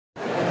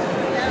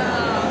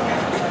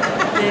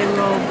They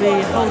will be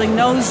holding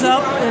nose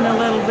up in a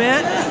little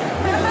bit.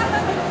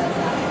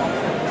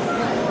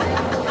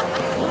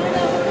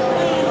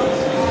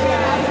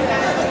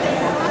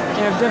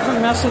 They have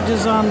different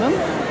messages on them.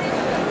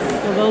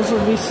 So those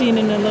will be seen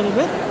in a little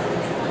bit.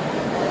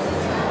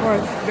 Or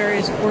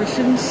various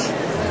portions.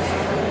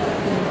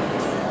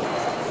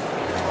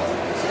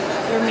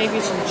 There may be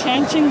some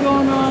chanting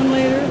going on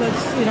later.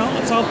 That's, you know,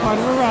 it's all part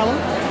of a rally.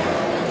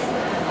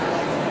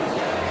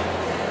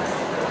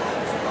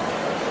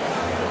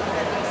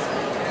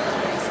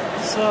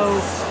 So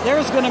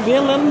there's going to be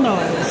a little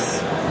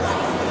noise.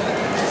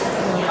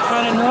 The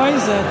kind of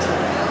noise that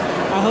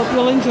I hope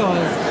you'll enjoy.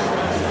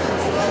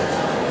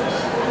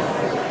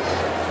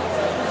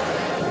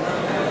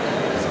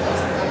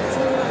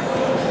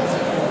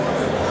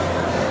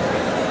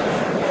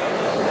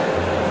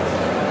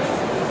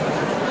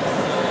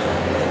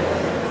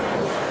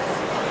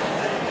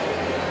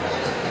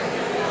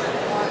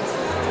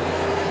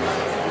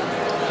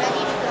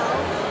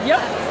 Yep.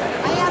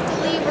 I have to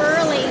leave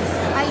early.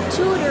 I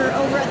tutor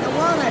over at the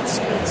Walnut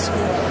Street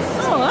School.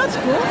 Oh, that's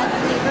cool. I have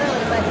to leave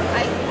early, but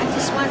I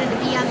just wanted to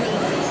be on the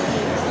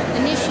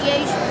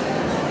initiation.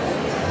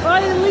 Well,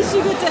 at least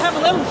you get to have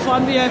a little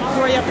fun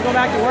before you have to go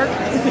back to work.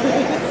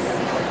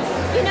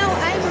 You know,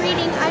 I'm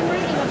reading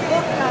a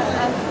book,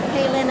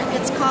 Kaylin.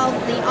 It's called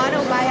The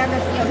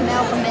Autobiography of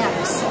Malcolm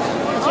X.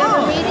 Did you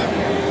ever read it?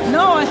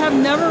 No, I have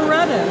never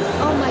read it.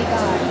 Oh my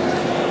God.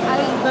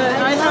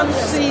 But I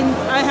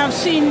have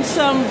seen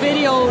some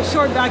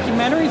short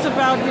documentaries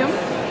about him.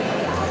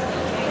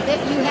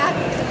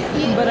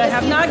 But I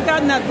have not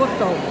gotten that book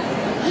though.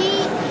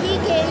 He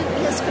gave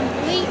his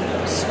complete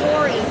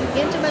story,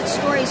 intimate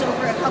stories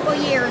over a couple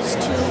years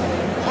to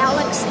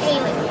Alex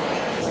Haley.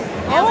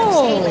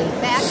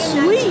 Back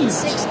in 1963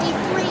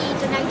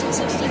 to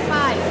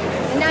 1965.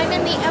 And I'm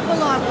in the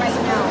epilogue right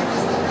now.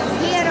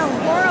 He had a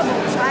horrible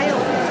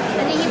childhood.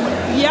 And he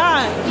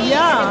had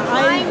a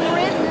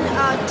crime-ridden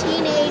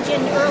teenage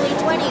and early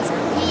 20s.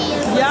 He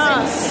was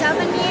in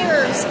 7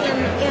 years in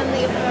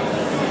the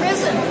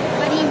prison,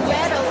 but he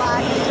read a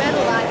lot.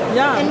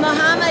 Yeah. And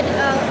Muhammad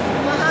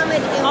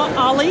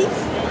Ali?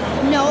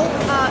 No,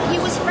 he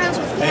was friends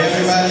with. Hey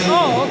everybody.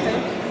 Oh, okay.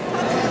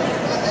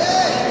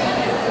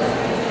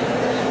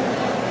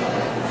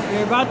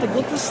 You're about to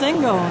get this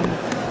thing going.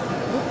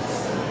 Oops.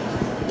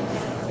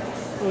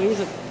 Oh, he's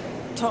a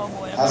tall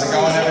boy. How's it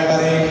going,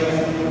 everybody?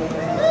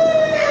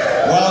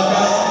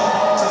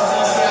 Welcome to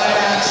CCI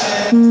Action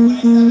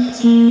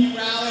 2017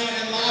 Rally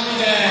and Lobby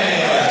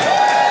Day.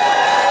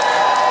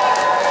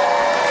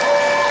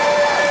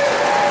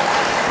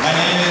 My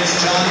name is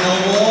John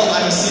Noble.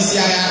 I'm a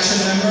CCI Action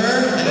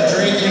member and a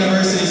Drake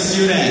University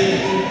student.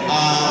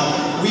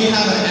 We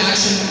have an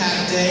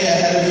action-packed day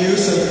ahead of you,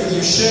 so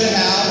you should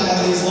have one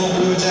of these little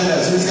blue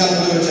agendas. Who's got a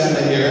blue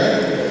agenda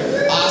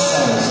here?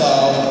 Awesome.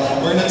 So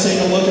we're going to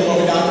take a look at what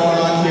we got going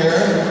on here.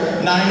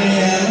 9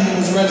 a.m.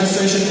 was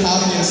registration,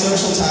 coffee, and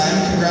social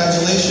time.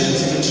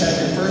 Congratulations. You can check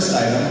your first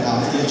item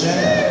off the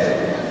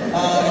agenda.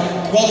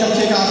 Welcome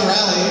Kickoff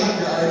Rally.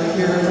 You're already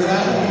here for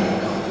that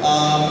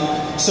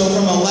one. So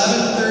from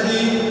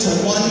 11:30 to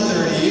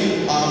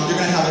 1:30, you're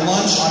going to have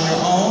lunch on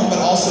your own, but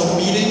also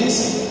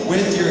meetings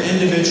with your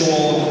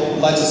individual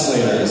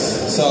legislators.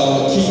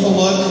 So keep a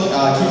look,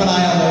 keep an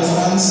eye on those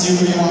ones, see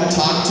who you want to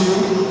talk to.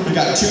 We've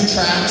got 2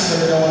 tracks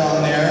that are going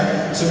on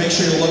there, so make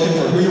sure you're looking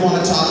for who you want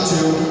to talk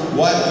to,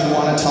 what you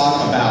want to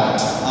talk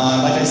about.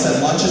 Like I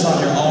said, lunch is on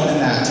your own in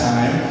that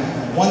time.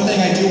 One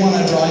thing I do want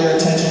to draw your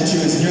attention to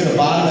is near the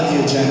bottom of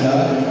the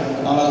agenda.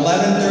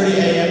 11:30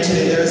 a.m.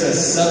 today, there's a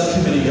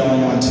subcommittee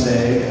going on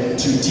today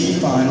to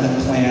defund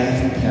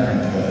Planned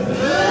Parenthood.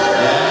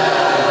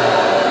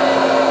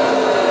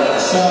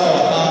 So,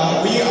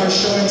 we are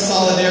showing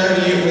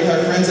solidarity with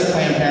our friends at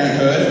Planned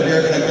Parenthood. We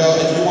are going to go,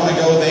 if you want to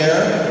go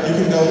there, you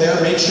can go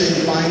there. Make sure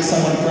you find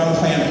someone from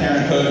Planned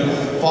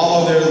Parenthood,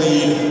 follow their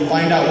lead,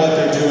 find out what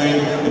they're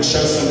doing, and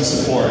show some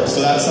support. So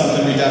that's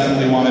something we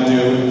definitely want to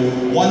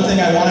do. One thing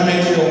I want to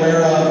make you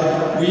aware of,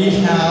 we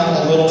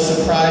have a little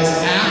surprise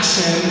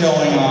action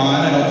going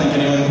on. I don't think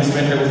anyone who's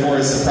been here before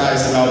is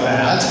surprised about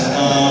that.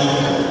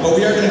 But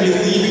we are going to be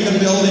leaving the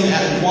building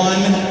at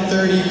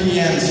 1:30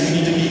 p.m. So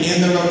you need to be in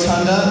the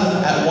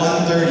rotunda at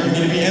 1:30. You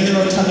need to be in the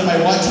rotunda by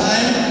what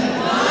time?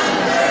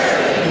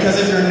 1:30. Because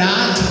if you're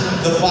not,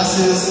 the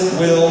buses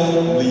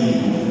will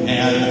leave.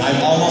 And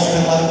I've almost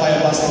been left by a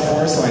bus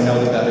before, so I know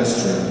that that is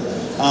true.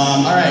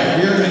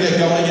 Alright, we are going to get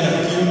going in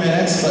a few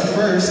minutes, but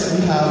first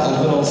we have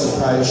a little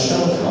surprise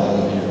show for all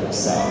of you.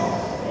 So.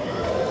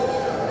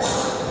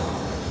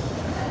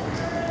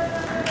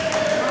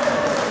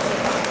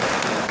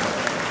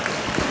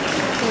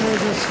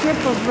 There's a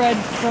strip of red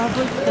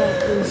fabric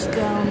that is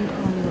down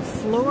on the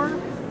floor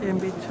in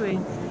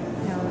between,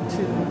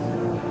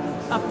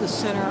 up the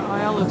center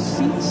aisle of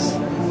seats.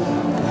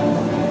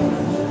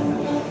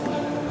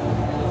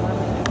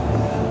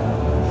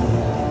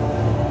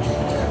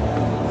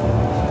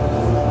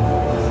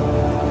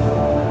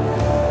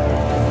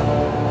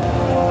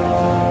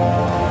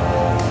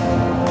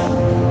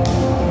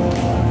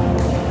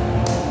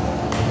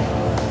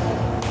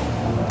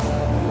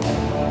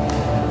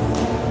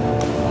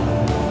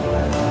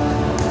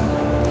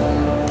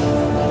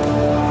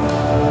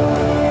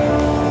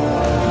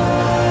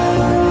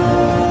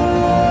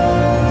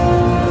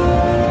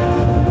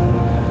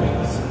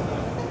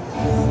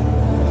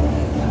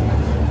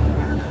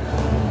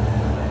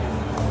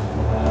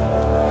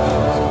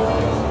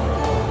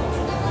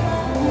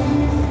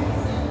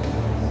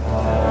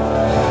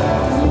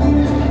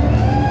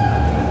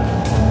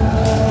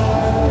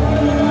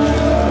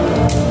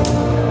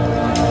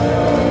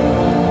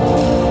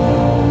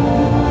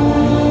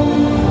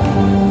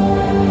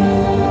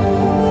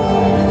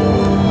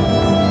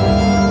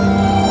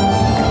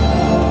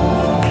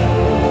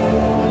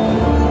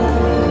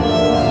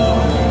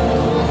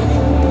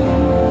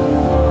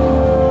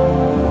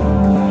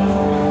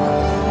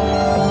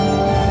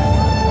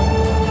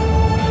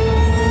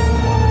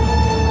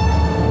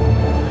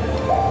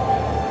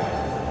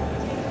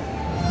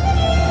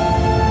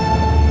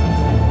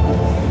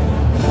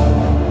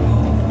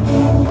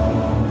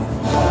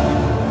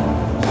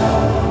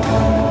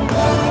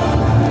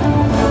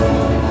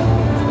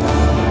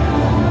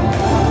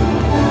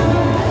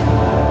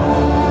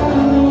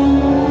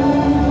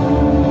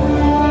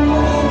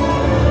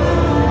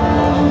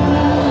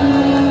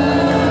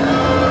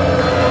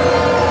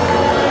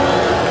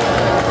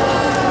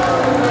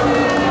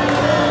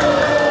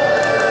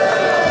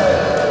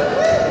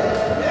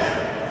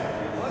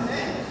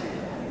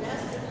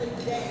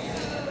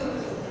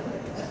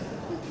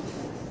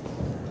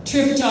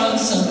 tripped on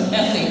some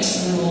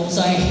ethics rules.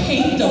 I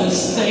hate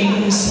those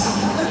things.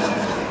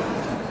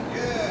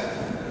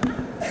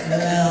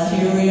 Well,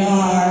 here we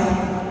are.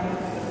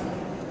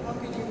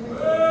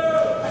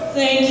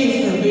 Thank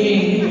you for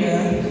being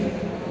here.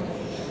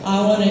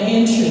 I want to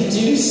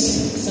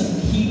introduce some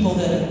people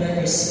that are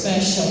very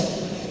special,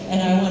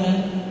 and I want to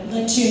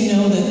let you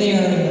know that they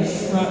are in the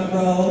front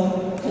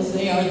row because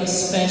they are the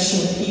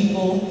special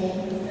people.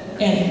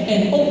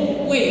 And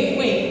oh, wait,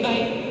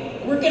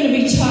 we're going to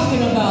be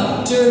talking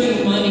about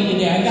dirty money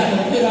today. I got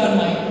to put on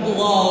my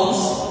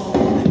gloves.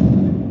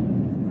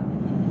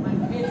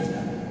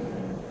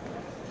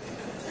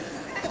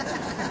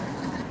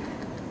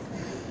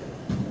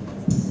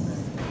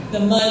 The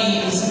money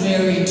is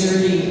very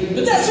dirty,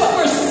 but that's what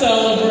we're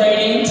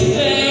celebrating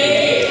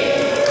today.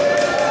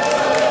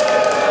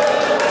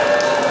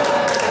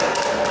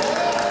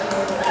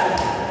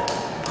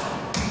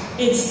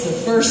 It's the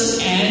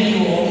first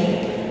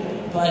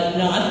annual, but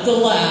not the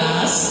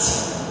last,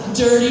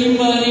 Dirty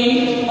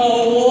Money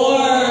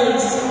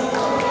Awards.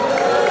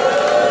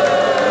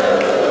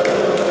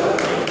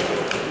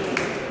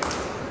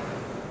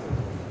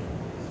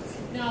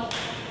 Now,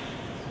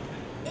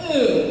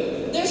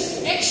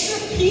 there's extra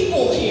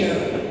people here.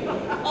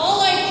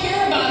 All I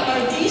care about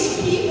are these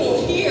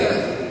people here.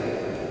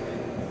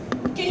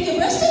 Can the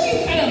rest of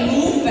you kind of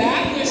move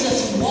back? There's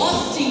this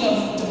wafting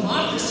of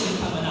democracy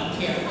coming up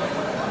here.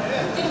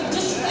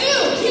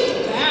 Get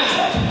back.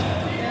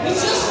 We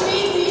just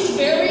need these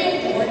very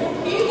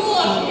important people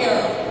up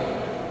here.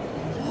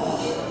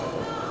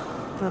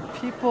 The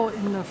people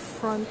in the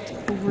front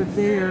over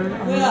there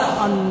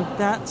on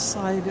that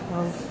side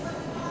of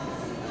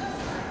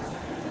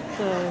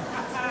the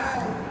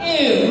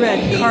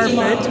red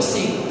carpet.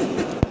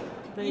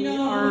 They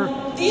are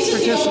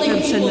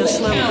participants in this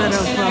little bit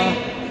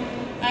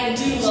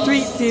of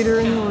street theater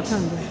in the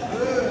Rotunda.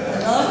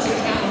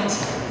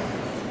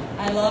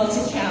 I love to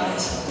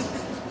count.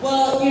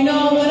 Well, you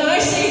know, when I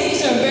say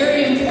these are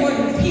very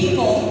important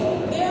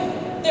people,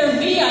 they're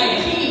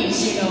VIPs,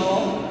 you know.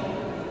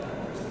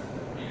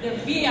 They're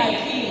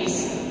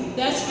VIPs.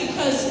 That's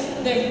because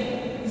they're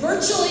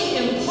virtually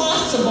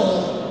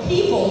impossible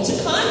people to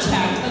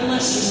contact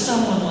unless you're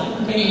someone like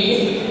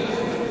me.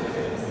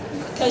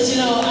 Because,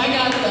 you know, I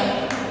got the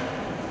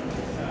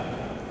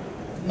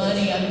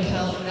money I'm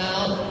counting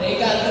out. They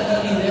got the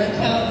money they're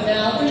counting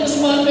out. We're just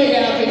one big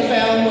happy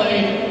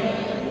family.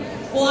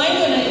 Well, I'm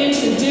going to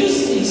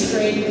introduce these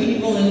great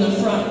people in the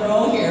front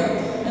row here.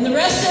 And the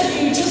rest of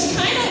you just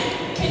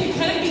can you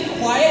kind of be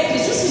quiet?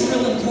 Because this is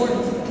real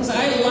important. Because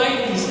I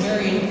like these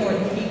very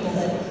important people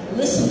that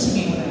listen to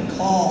me when I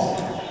call.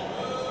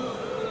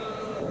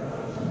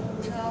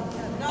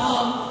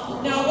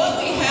 Now what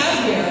we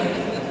have here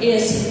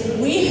is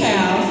we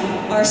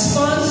have our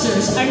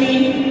sponsors,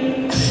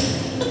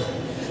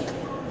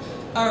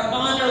 our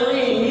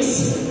honorees,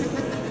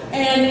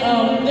 and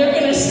they're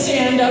going to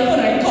stand up when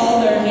I call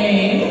their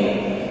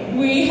name.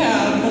 We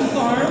have the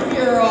Farm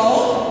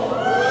Bureau.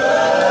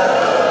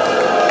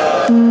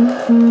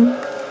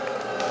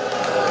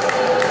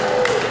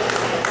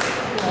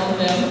 Love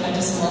them. I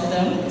just love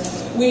them.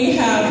 We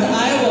have the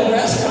Iowa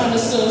Restaurant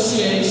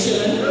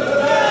Association.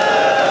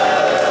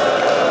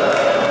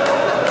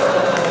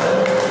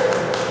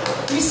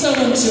 We so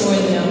enjoy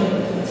them.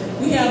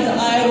 We have the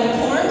Iowa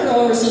Corn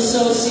Growers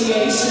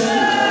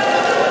Association.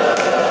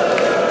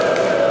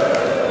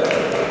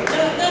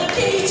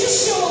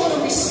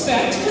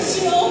 Because,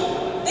 you know,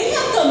 they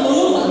have the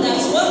moolah.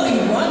 That's what we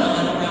run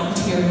on around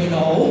here, you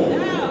know.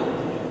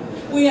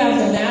 We have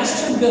the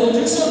Master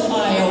Builders of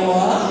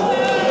Iowa.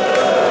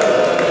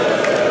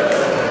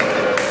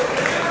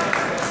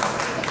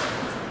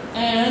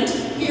 And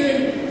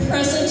here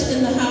present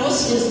in the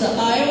house is the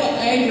Iowa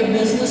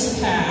Agribusiness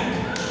PAC.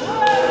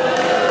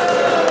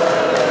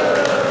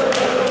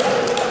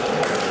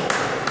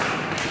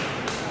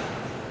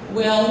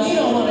 Well, we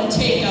don't want to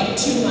take up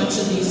too much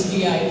of these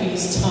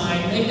VIPs'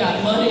 time. They've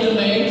got money to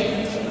make.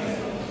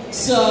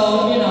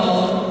 So, you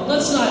know,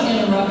 let's not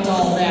interrupt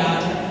all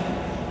that.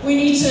 We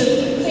need to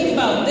think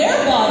about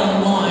their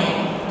bottom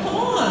line. Come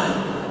on.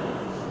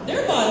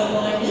 Their bottom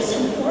line is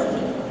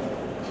important.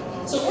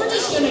 So we're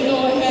just going to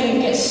go ahead and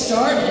get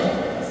started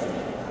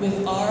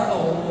with our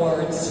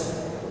awards.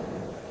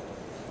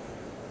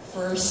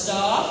 First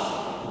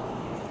off,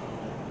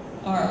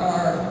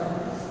 our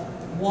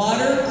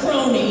water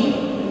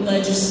crony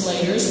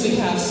legislators. We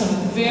have some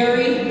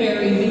very,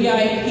 very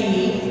VIP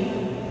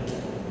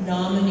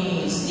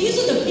nominees. These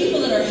are the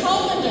people that are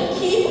helping to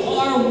keep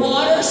our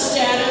water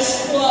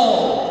status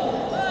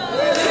quo.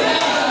 We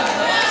have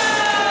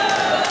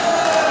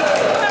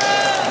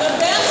the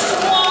best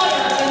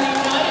water in the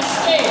United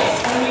States,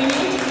 and we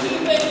need to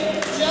keep it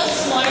just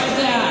like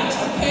that,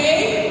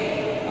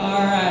 okay?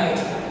 All right.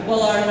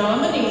 Well, our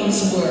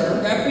nominees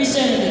were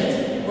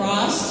Representative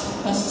Ross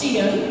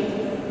Pastian,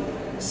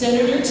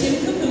 Senator Tim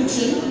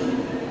Capuchin,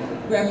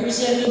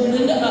 Representative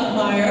Linda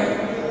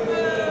Upmeyer,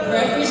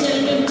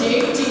 Representative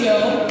Dave Dio,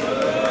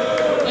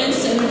 and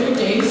Senator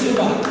Dave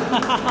Zubak.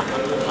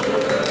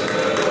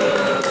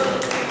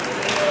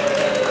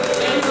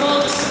 And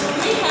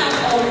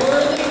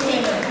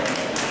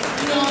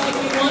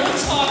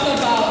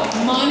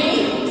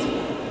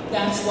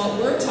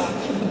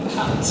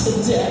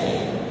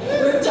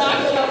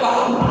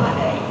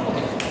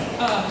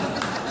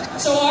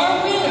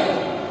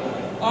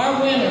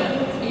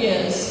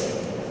is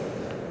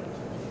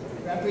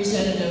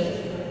Representative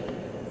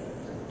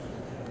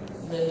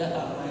Linda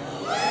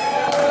Upmeyer.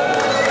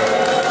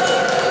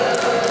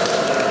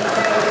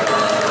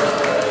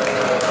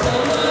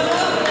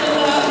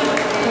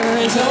 There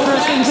is a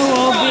person who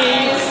will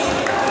be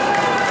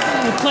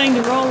playing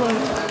the role of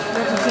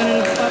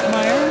Representative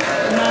Upmeyer,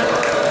 not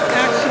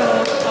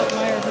actual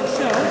Upmeyer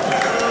herself.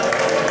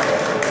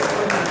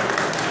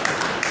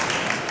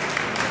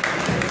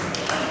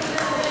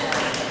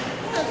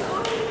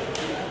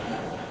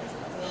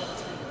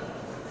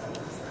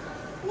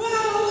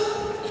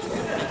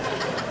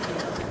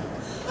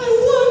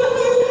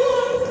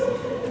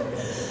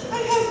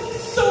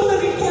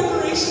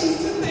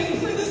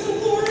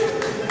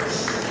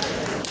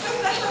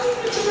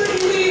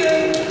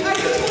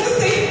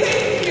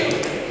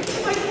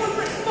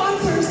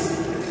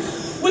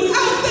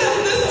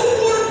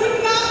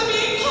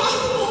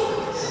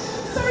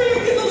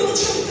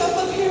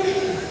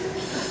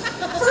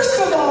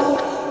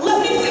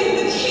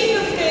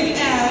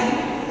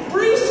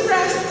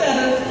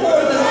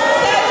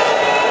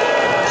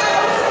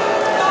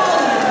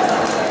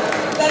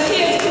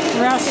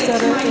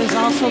 Is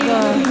also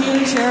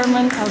the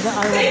chairman of the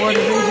Iowa Board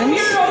of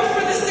Regents. For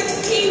the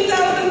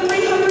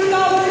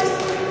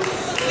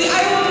 $16,300. The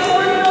Iowa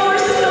Corn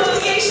Growers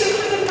Association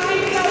for the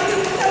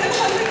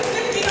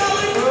 $9,750.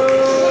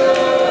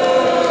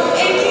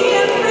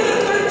 ADM for the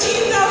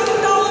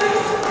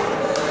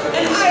 $13,000.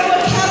 And Iowa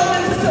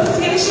Cattlemen's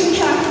Association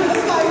CAC for the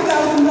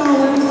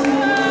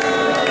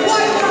 $5,000.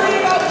 Why worry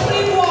about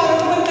clean water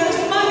when there's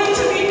money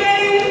to be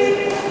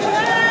made?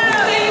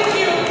 Thank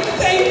you.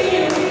 Thank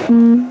you.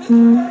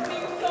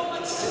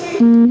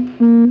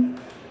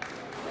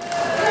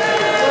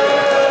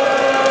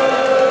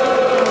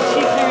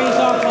 She carries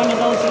off one of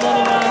those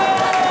little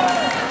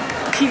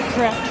cheap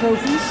crap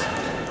trophies.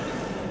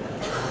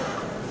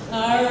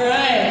 All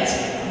right,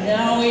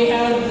 now we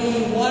have the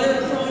Water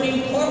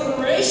Crony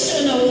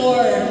Corporation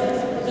Award.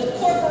 The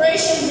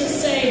corporations that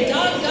say,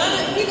 doggone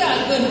it, we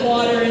got good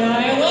water in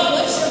Iowa,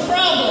 what's your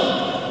problem?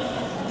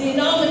 The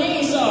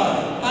nominees are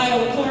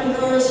Iowa Corn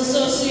Growers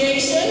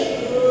Association,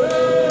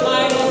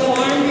 Iowa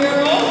Farm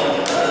Bureau,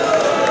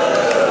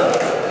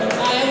 and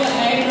Iowa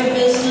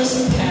Agribusiness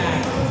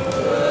PAC.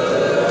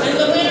 And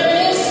the winner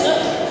is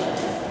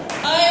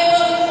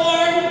Iowa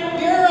Farm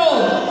Bureau.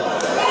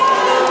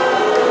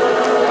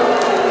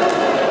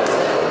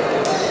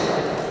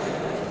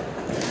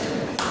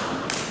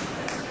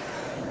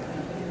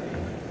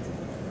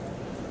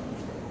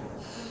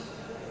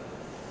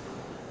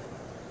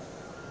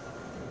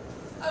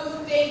 Oh,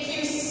 thank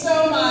you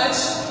so much.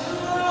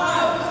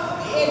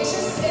 It's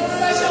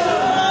such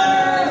an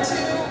honor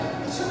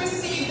to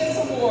receive this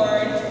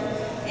award,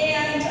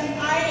 and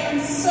I am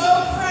so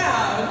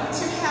proud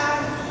to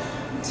have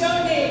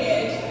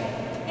donated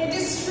and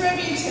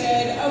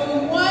distributed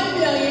over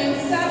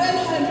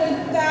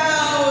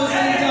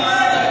 $1,700,000 to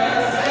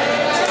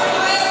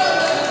Iowa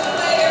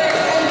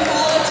legislators and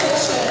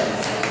politicians,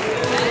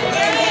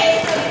 and they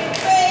have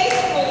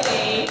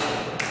faithfully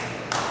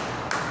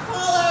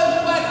followed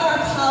what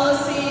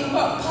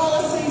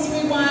policies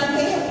we want.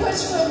 They have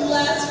pushed for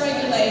less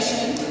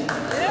regulation,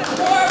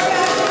 more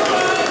federal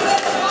funds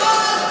and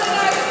bonds in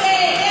our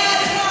state,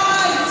 and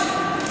bonds,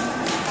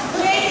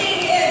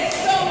 making it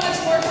so much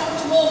more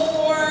comfortable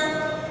for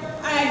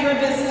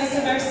agribusiness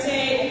in our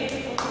state.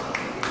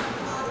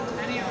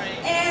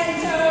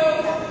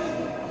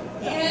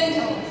 And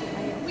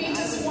we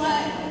just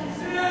want,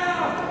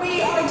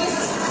 we are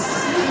just,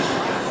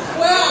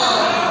 well,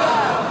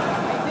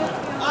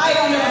 I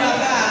don't know about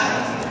that.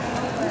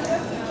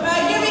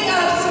 But giving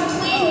up some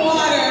clean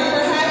water for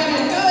having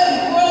a good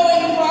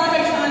growing farm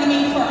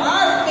economy for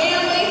our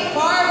family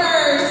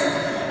farmers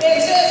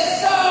is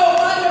just so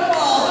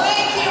wonderful.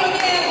 Thank you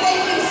again.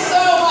 Thank you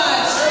so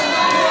much.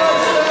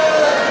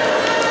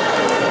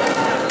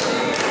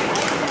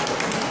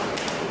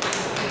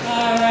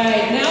 All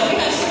right, now we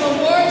have some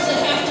awards that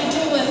have to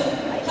do with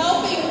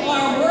helping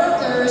our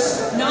workers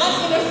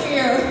not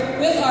interfere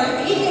with our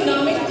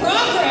economic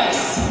progress.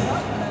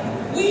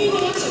 We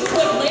need to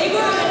put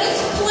labor in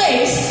its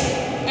place,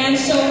 and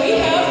so we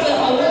have the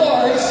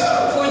awards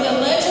for the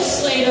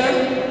legislator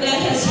that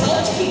has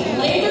helped keep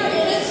labor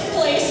in its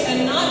place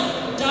and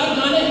not,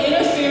 doggone it,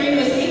 interfering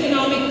with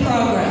economic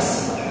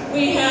progress.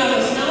 We have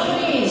as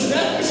nominees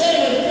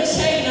Representative Chris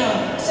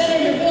Hagenow,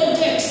 Senator Bill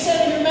Dix,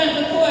 Senator Matt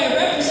McCoy,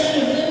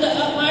 Representative Linda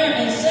Upmeyer,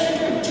 and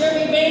Senator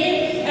Jeremy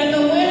Bainey, and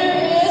the winner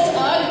is,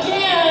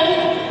 again,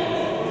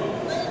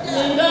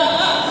 Linda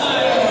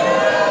Upmeyer.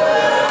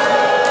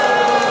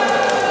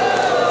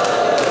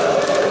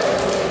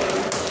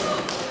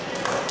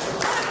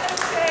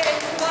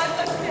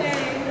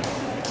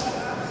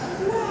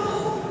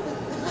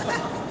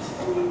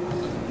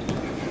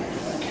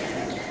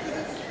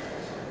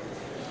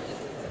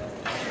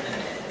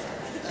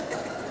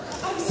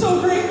 I'm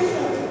so grateful.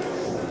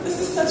 This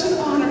is such an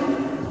honor.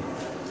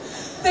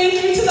 Thank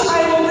you to the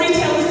Iowa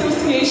Retail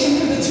Association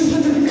for the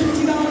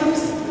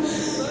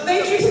 $250.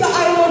 Thank you to the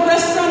Iowa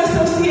Restaurant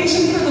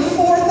Association for the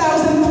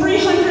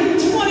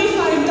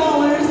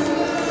 $4,325.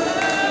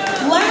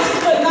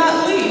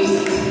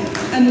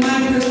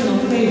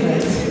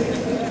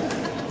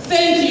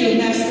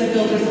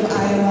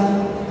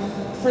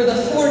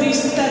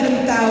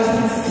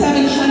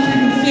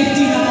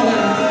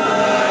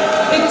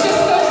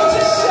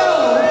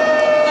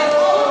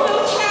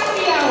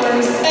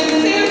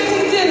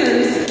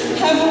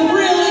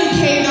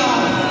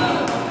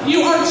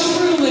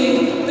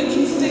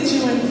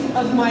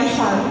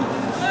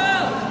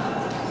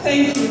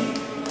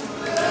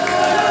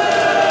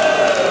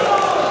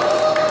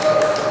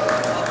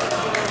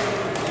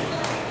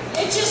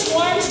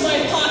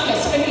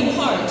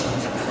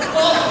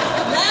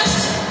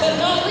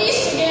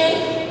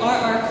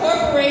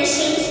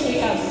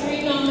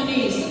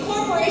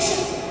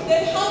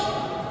 then help,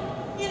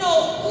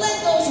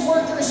 let those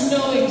workers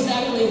know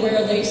exactly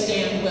where they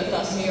stand with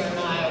us here in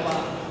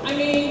Iowa. I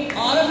mean,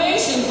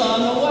 automation's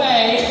on the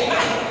way.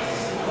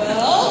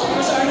 Well,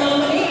 here's our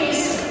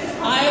nominees.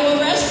 Iowa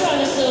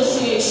Restaurant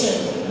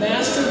Association,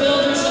 Master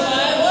Builders of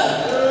Iowa,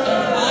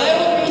 and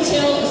Iowa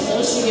Retail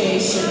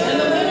Association. And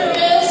the winner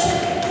is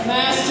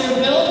Master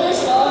Builders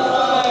of Iowa.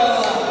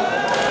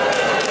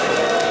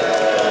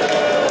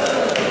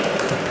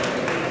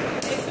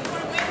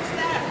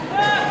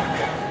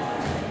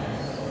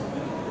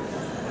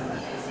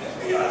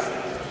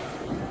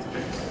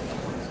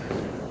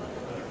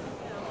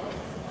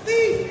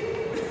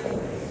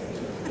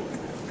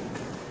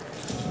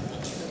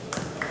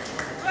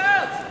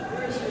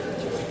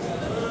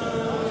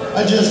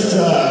 I just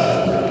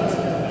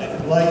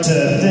like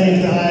to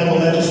thank the Iowa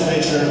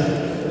legislature,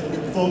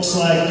 folks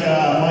like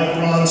Mike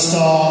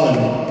Ronstall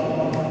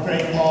and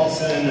Craig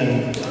Paulson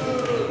and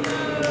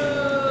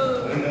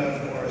of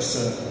course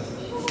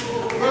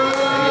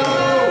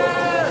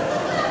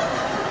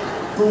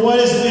for what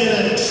has been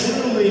a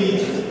truly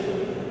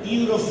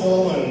beautiful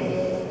and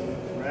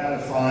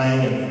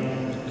gratifying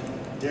and,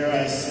 dare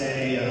I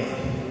say,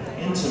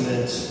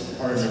 intimate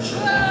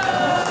partnership.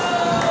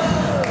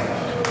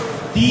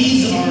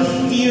 These are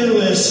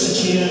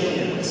fearless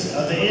champions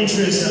of the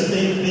interests of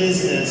big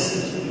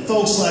business,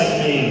 folks like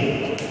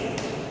me,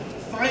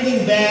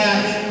 fighting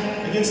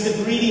back against the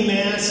greedy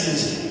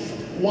masses,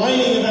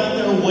 whining about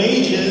their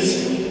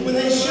wages when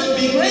they should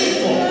be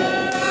grateful.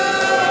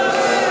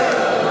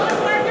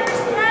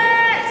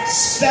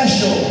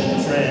 Special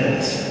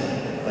friends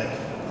like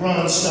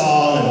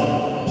Ronstall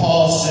and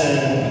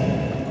Paulson,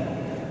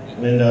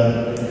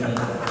 Linda,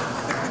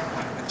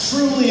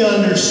 truly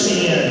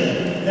understand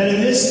that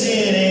in this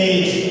day and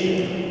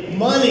age,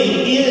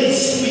 money is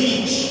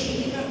speech.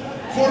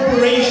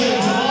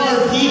 Corporations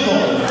are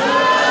people.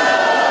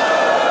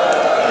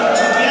 And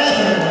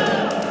together,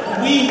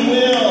 we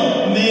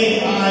will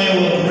make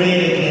Iowa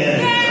great again.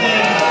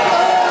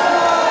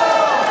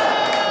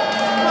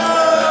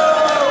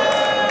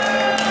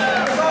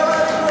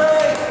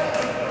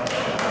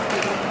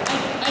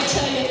 I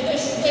tell you,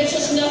 there's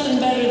just nothing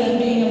better than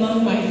being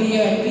among my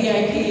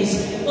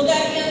VIPs. Well,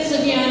 that ends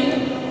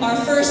again our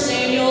first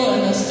annual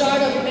and the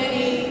start of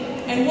many,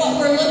 and what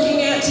we're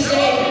looking at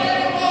today.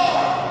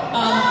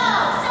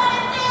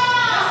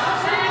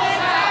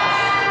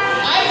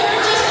 I've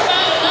heard just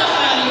about enough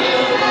out of you.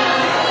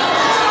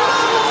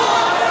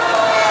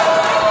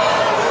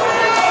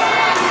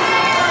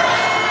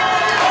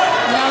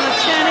 Now the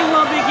chanting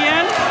will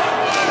begin.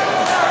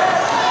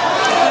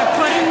 They're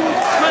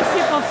put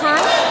people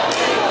first.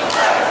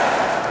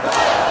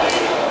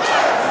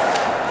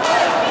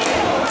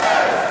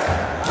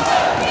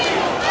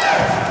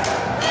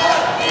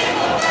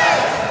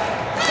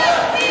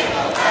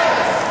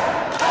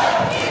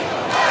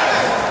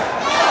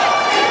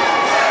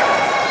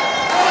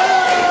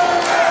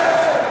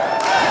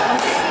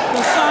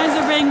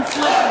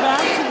 Flipped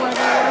back to where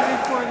they were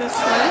before this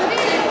started.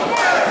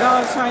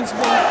 Dollar signs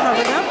being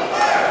covered up.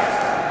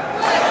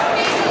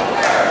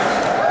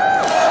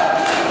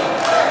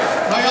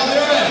 How y'all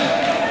doing?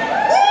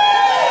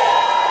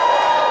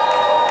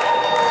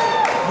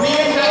 We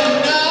have had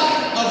enough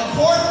of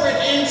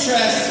corporate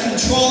interests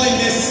controlling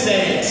this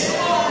state.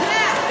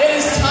 It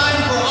is time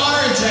for our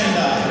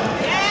agenda.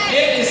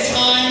 It is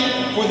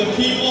time for the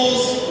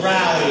People's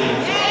Rally.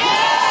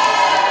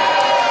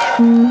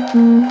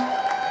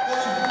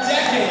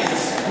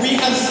 We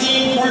have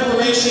seen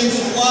corporations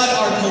flood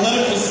our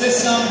political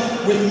system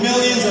with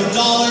millions of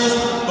dollars,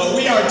 but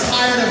we are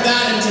tired of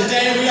that, and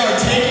today we are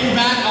taking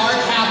back our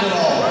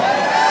capital.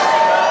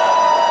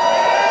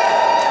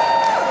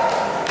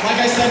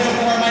 Like I said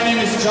before, my name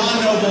is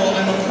John Noble.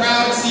 I'm a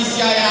proud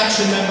CCI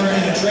Action member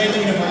and a Drake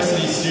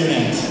University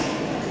student.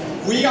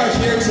 We are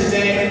here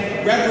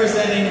today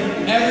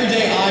representing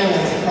everyday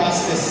Iowans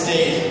across this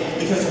state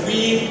because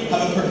we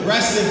have a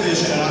progressive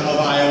vision of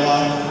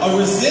Iowa, a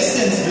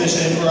resistance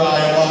vision for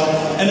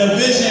Iowa, and a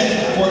vision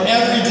for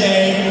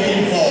everyday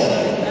people.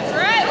 That's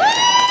right.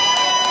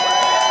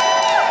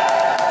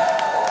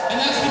 And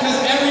that's because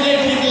everyday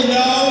people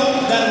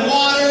know that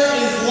water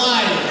is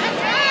life.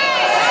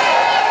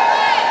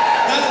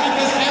 That's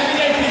because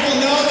everyday people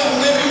know that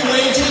living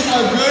wages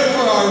are good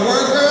for our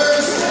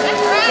workers.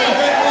 They're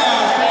good for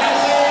our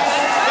families.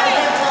 They're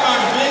good for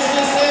our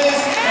businesses.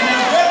 And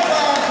they're good for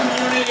our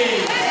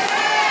communities.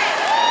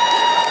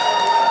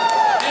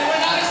 And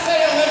when I say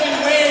a living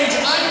wage,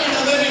 I mean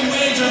a living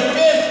wage of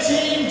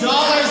 $15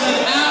 an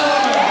hour.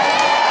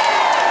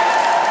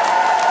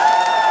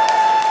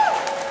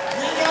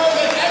 We know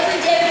that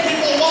everyday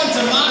people want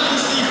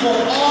democracy for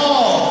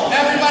all.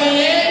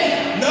 Everybody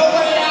in,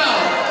 nobody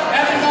out.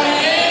 Everybody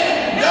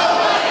in,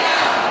 nobody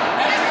out.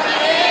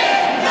 Everybody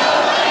in,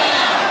 nobody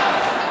out.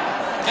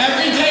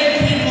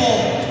 Everyday people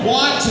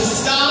want to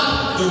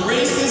stop the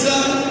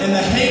racism and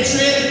the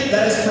hatred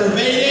that has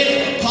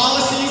pervaded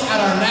policies at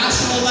our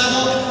national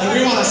level, and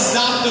we want to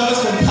stop those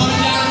from coming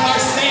down to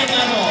our state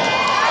level.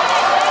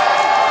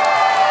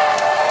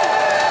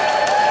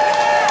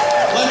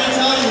 Let me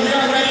tell you, we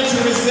are ready to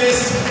resist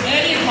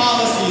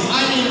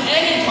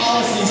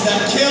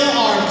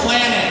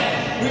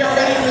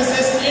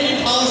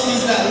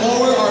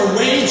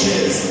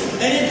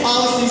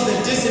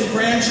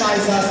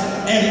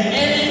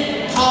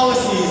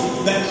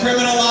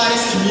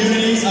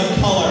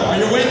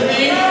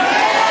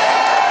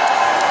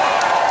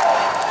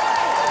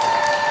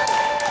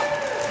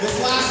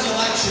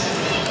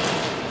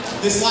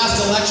this last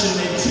election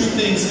made two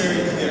things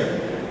very clear.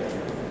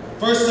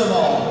 First of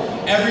all,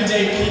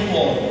 everyday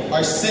people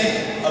are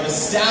sick of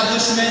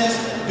establishment,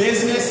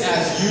 business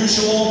as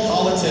usual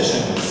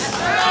politicians.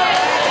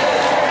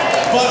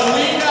 But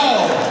we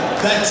know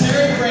that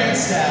Terry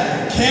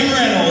Branstad, Kim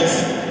Reynolds,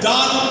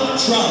 Donald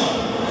Trump,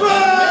 and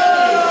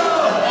many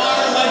of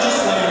our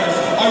legislators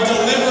are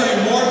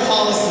delivering more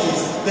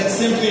policies that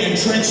simply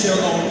entrench their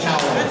own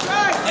power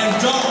and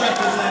don't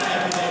represent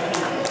everyday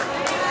people.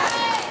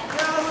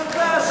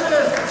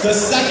 The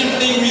second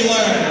thing we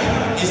learned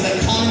is that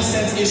common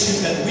sense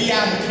issues that we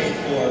advocate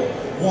for,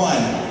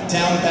 one,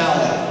 down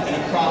ballot and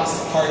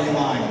across party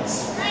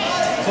lines.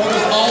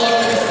 Voters all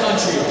over this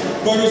country,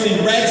 voters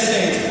in red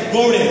states,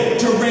 voted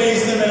to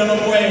raise the minimum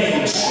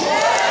wage.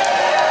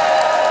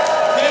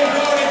 They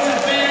voted to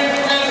ban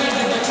fracking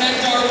to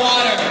protect our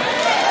water.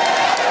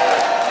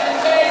 And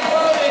they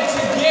voted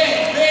to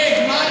get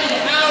big money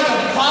out of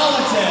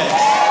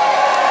politics.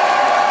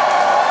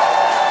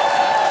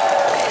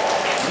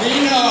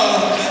 We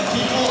know that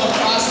people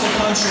across the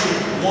country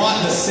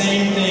want the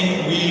same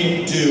thing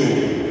we do.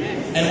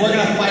 And we're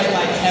going to fight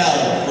like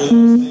hell for those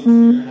things here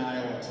in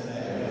Iowa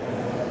today.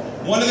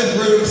 One of the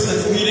groups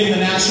that's leading the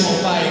national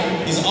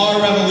fight is Our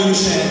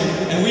Revolution,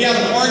 and we have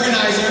an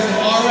organizer from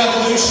Our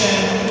Revolution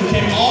who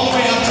came all the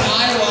way up to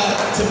Iowa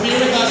to be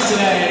with us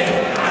today.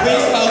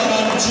 Please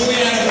welcome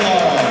Juliana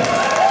Galaro.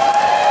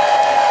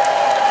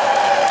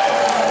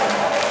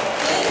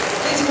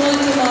 This is what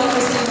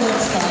democracy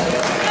looks like.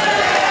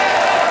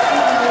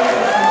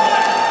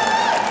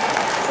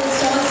 So as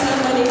John said,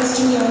 my name is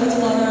Juliana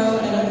Galaro,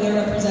 and I'm here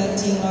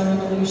representing Our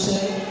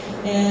Revolution.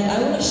 And I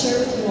want to share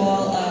with you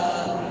all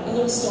a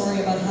little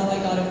story about how I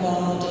got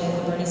involved in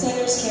the Bernie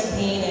Sanders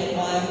campaign and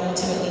why I'm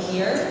ultimately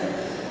here.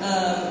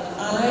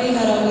 I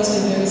had always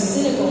been very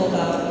cynical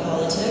about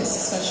politics,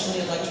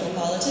 especially electoral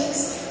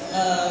politics.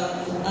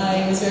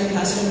 I was very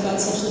passionate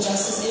about social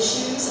justice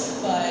issues,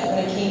 but when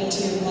it came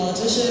to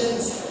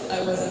politicians,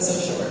 I wasn't so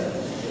sure.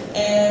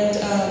 And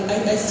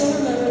I still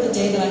remember the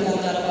day that I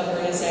found out about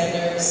Bernie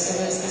Sanders.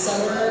 It was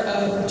December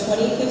of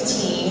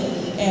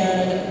 2015,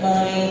 and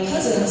my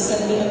cousin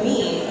sent me a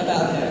meme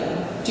about him.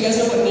 Do you guys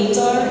know what memes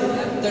are?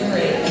 They're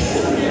great.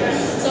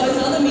 So I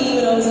saw the meme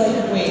and I was like,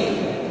 wait,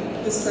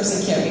 this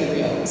person can't be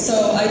real. So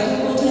I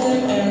Googled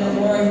him, and the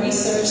more I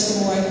researched, the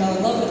more I fell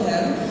in love with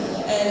him.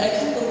 And I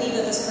couldn't believe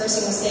that this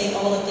person was saying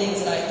all the things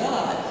that I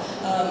thought.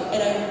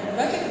 And I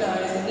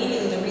recognized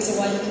immediately the reason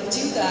why he could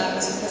do that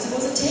was because he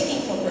wasn't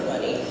taking corporate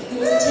money. He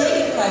wasn't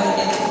taking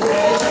private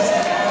individuals'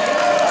 money.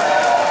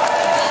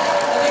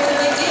 That makes a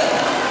big deal.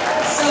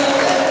 So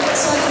at the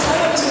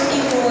time I was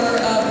working for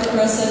a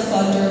progressive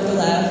funder of the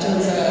left. It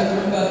was a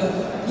group of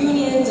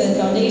unions and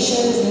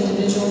foundations and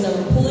individuals that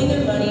were pulling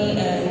their money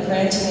and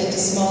granting it to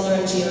smaller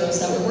NGOs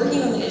that were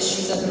working on the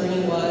issues that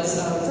Bernie was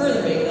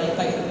furthering, like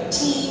fight for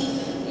teen,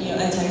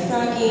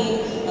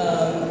 anti-fracking,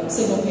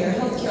 single-payer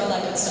healthcare, all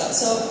that good stuff.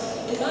 So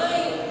in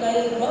my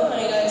naive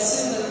mind, I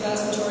assumed that the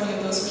vast majority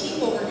of those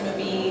people were going to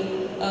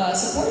be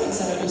supporting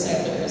Senator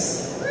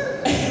Sanders,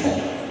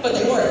 but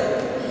they weren't.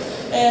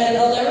 And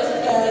I'll never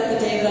forget the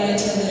day that I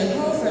attended a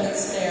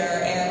conference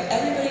there, and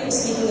everybody was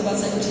speaking about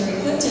Secretary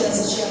Clinton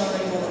as if she had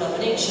already won the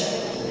nomination.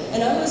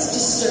 And I was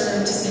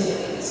disturbed, to say the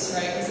least,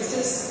 right? Because this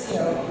is,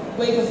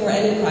 way before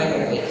any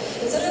primary.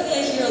 And suddenly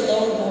I hear a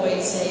lone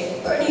voice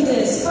say, Bernie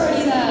this,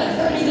 Bernie that,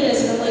 Bernie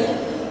this. And I'm like,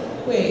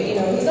 wait,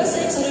 he's not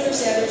saying Senator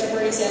Sanders or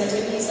Bernie Sanders,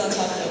 maybe he's not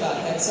talking about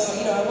him. So, I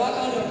walk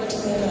on over to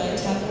him and I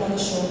tap him on the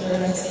shoulder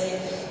and I say,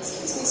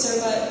 excuse me, sir,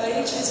 but by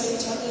any chance are you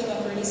talking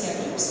about Bernie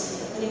Sanders?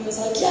 And he was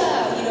like,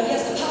 yeah, he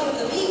has the power of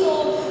the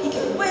people, he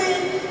can win.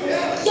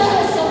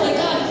 Yes, oh my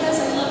God, yes,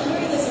 I love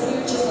hearing this. And we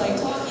were just like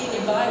talking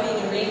and vibing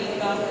and raving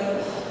about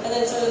him. And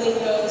then suddenly he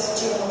goes,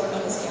 do you want to work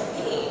on his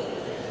campaign?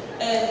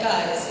 And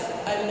guys,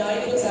 I'm not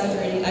even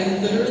exaggerating, I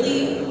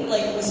literally,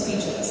 was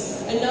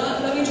speechless. And not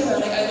being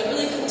dramatic, I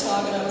literally couldn't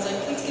talk, and I was like,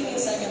 please give me a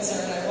second,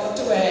 sir. And I walked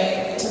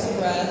away, I took a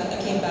breath, I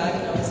came back,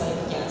 and I was like,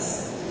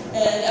 yes.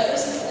 And ever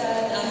since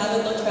then, I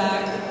haven't looked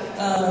back.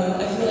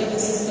 I feel like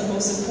this is the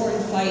most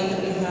important fight that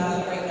we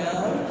have right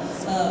now.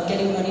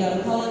 Getting money out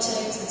of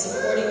politics and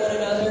supporting one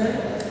another.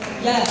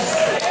 Yes.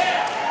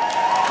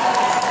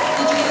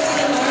 Did you guys see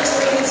the march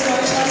against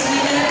March last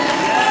weekend?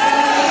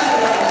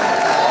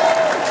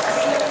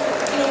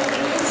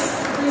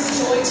 Brings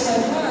joy to my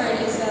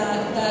heart is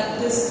that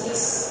this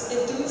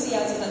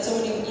enthusiasm that so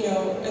many,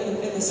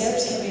 in the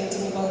Sanders campaign, so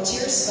many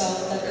volunteers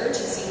felt, that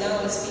urgency now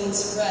is being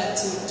spread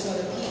to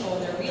other people,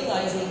 and they're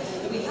realizing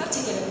that we have to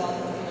get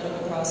involved in the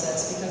political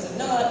process, because if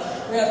not,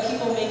 we're going to have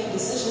people making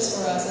decisions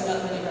for us and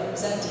not really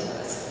representing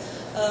us.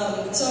 I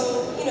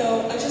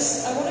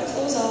want to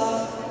close off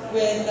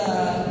with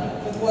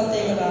one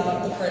thing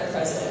about the current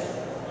president.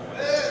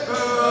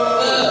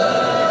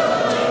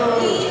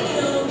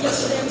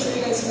 Yesterday I'm sure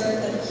you guys heard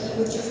that he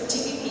withdrew from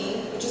TPP,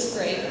 which is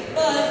great,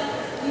 but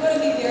we want to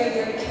be very,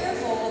 very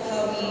careful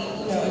how we,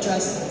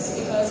 address this,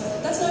 because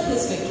that's not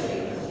his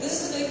victory. This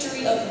is the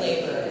victory of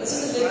labor. This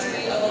is the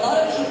victory of a lot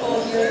of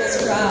people here in this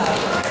crowd.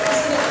 This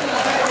is the victory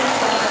of everyone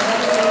inside,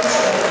 everyone in the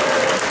show.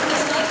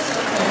 He's not so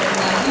good.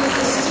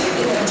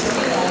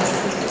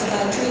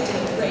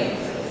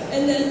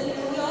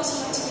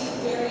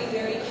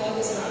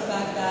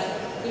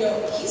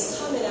 he's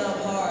coming out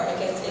hard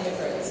against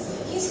immigrants.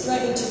 He's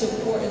threatening to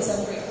deport and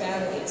separate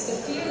families. The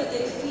fear that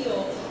they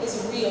feel is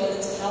real and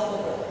it's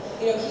palpable.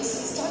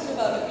 He's talking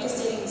about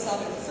reinstating stop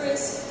and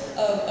frisk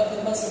of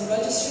the Muslim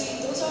registry.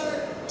 Those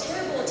are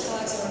terrible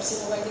attacks on our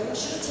civil rights, and we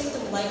shouldn't take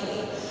them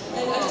lightly.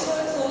 And I just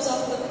want to close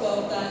off with a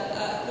quote that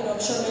I'm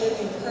sure many of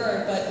you have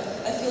heard, but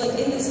I feel like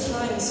in this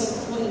time it's so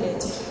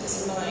poignant to keep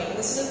this in mind.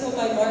 This is a quote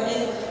by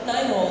Martin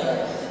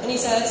Niemöller, and he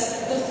says,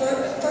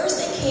 First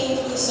they came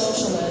for the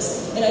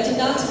socialists, and I did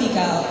not speak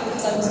out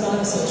because I was not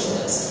a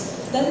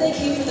socialist. Then they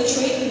came for the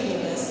trade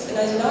unionists, and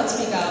I did not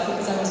speak out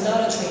because I was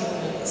not a trade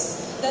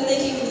unionist. Then they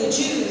came for the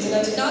Jews, and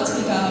I did not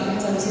speak out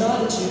because I was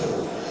not a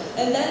Jew.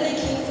 And then they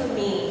came for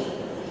me,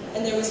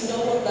 and there was no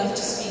one left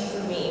to speak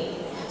for me.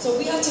 So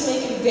we have to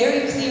make it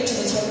very clear to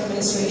the Trump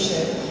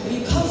administration, if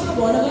you come for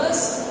one of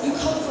us, you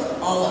come for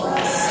all of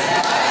us.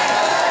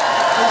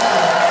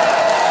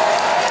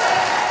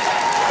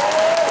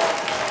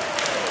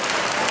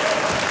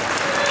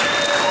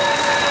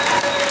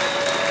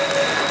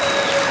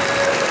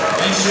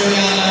 Thanks,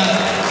 Juliana.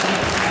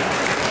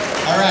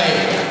 All right.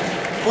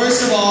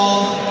 First of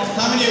all,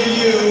 how many of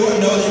you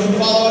know that you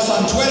can follow us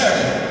on Twitter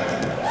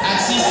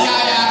at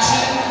CCI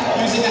Action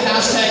using the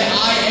hashtag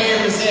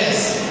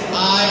 #IAResist.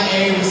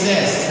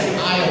 IAResist, like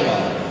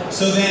Iowa.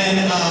 So then,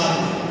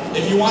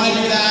 if you want to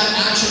do that,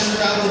 actions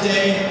throughout the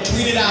day,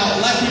 tweet it out,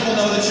 let people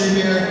know that you're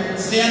here,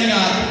 standing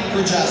up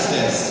for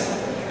justice.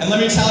 And let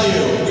me tell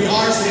you, we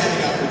are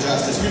standing up for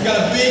justice. We've got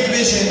a big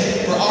vision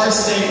for our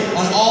state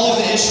on all of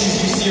the issues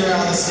you see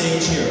around the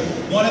stage here.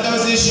 One of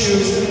those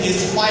issues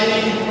is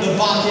fighting the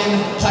Bakken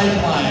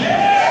pipeline.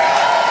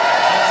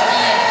 That's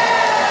right.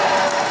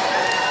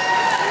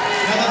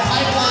 Now the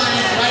pipeline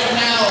right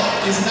now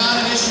is not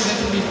an issue that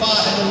can be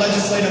fought at the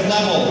legislative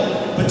level.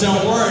 But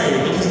don't worry,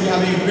 because we have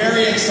a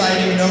very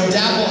exciting no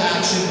DAPL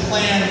action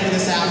planned for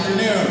this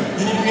afternoon.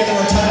 Can you forget the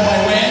rotunda by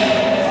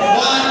when?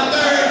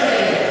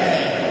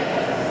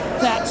 1:30.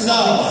 That's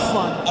so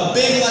fun. A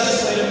big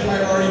legislative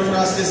priority for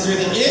us this year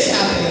that is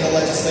happening in the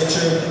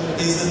legislature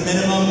is the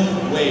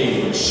minimum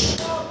wage.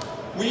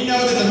 We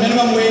know that the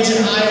minimum wage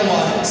in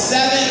Iowa,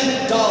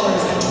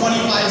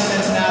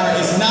 $7.25 an hour,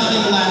 is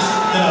nothing less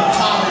than a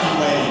poverty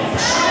wage.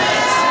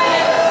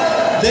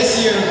 This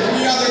year,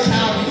 3 other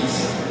counties,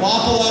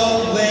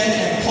 Wapello, Lynn,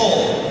 and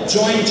Polk,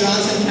 joined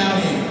Johnson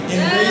County in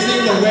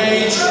raising the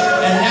wage,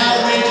 and now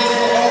wages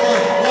for over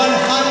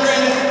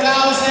 100,000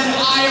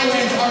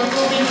 Iowans are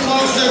moving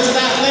closer to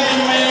that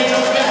living wage of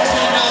 $15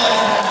 an hour.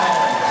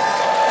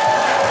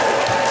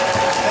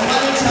 And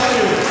let me tell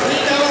you, we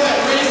know that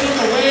raising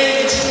the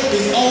wage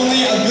is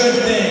only a good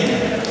thing.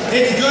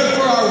 It's good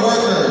for our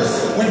workers.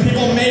 When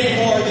people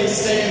make more, they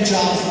stay in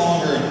jobs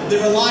longer. They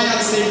rely on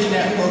safety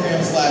net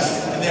programs less,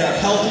 and they are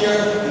healthier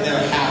and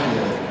they're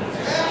happier.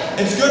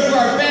 It's good for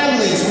our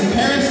families. When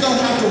parents don't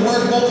have to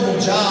work multiple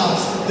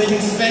jobs, they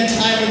can spend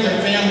time with their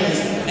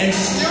families. And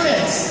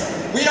students,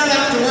 we don't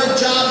have to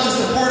work jobs to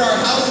support our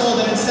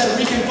household, and instead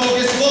we can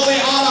focus fully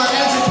on our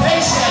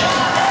education.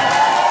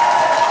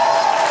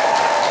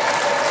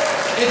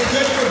 It's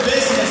good for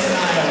business in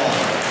Iowa.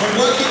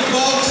 When working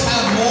folks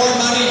have more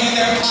money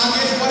in their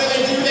pockets, what do?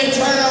 They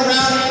turn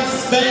around and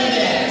spend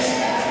it.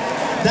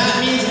 That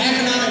means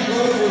economic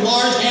growth for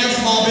large and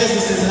small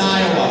businesses in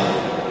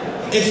Iowa.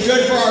 It's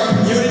good for our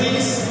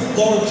communities,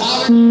 lower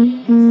poverty,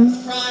 less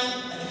crime,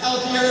 and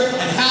healthier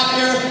and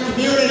happier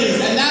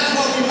communities. And that's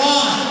what we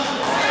want.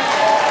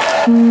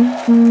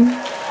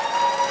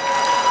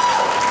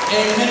 A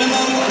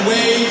minimum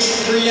wage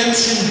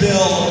preemption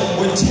bill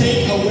would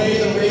take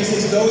away the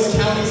raises those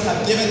counties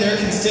have given their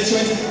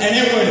constituents, and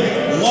it would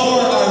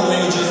lower our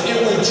wages.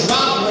 It would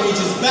drop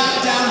wages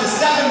back down to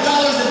 $7.25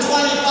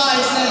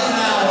 an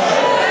hour.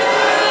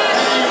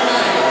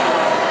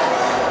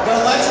 The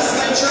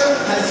legislature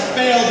has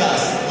failed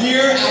us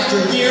year after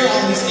year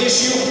on this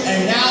issue,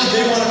 and now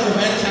they want to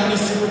prevent county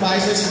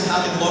supervisors from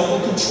having local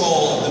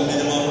control of the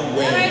minimum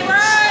wage.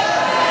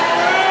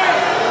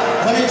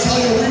 Let me tell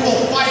you, we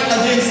will fight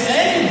against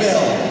any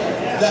bill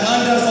that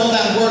undoes all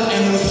that work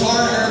and those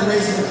hard-earned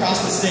raises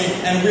across the state,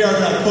 and we are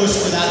going to push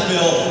for that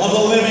bill of a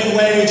living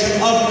wage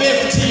of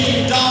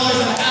 $15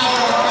 an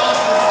hour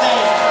across the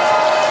state.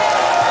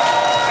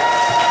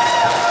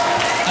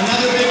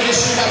 Another big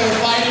issue that we're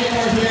fighting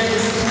for here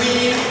is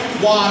clean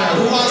water.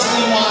 Who wants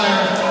clean water?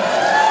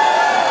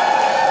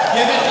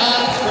 Give it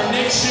up for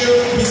Nick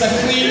Shute. He's a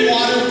clean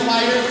water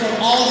fighter from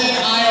Alden,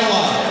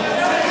 Iowa.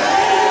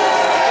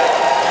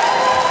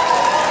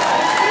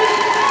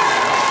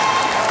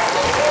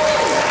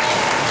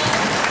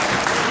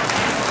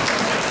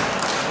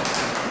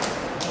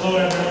 Hello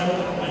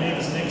everyone, my name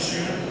is Nick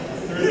Shute,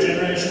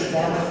 third-generation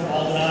farmer from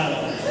Alden,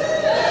 Iowa.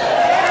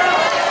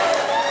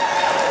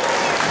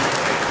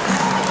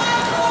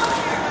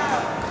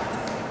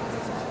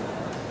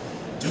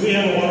 Do we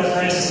have a water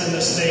crisis in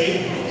this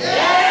state?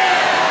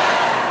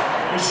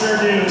 We sure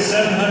do.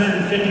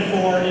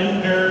 754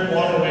 impaired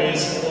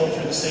waterways flow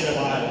through the state of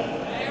Iowa.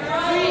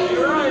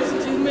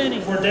 Too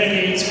many. For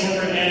decades,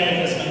 corporate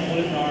ag has been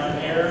polluting our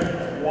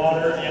air,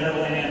 water, and our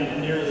land with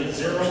nearly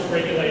zero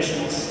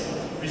regulations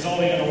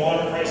resulting in the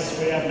water crisis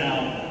we have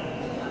now.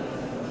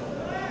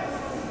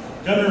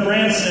 Governor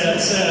Branstad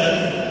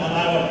said on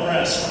Iowa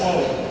Press,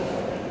 quote,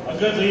 "A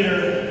good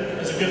leader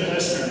is a good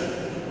listener."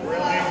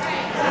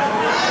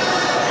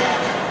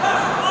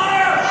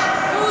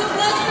 Who's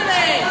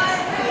listening?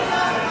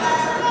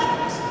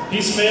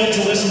 He's failed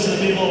to listen to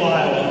the people of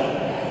Iowa.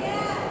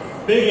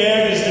 Big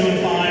Ag is doing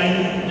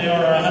fine. They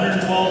are a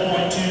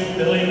 $112.2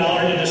 billion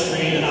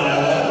industry in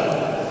Iowa.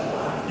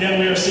 Yet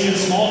we are seeing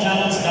small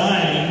towns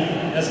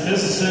dying as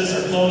businesses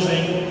are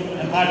closing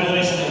and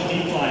population is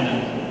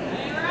declining.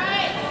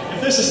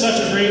 If this is such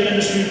a great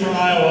industry for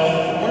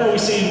Iowa, why are we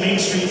seeing main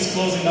streets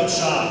closing up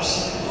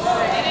shops?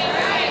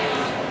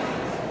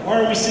 Why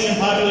are we seeing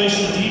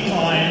population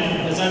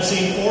decline as I've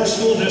seen 4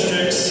 school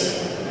districts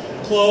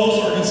close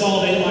or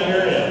consolidate in my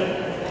area?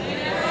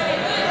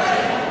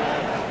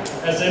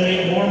 As they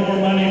make more and more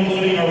money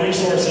polluting our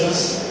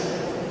resources,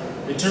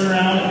 they turn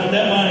around and put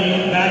that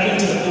money back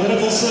into the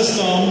political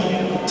system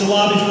to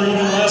lobby for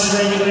even less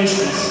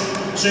regulations.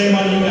 Shame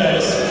on you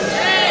guys.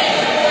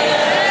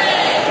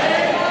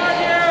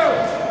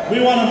 We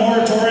want a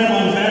moratorium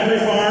on factory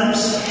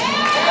farms.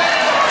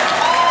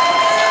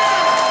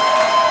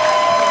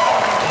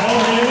 No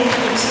new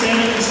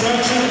expanded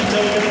construction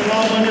until we get the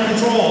problem under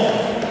control.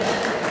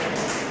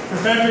 For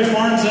factory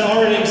farms that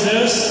already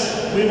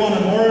exist, we want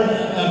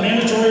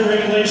mandatory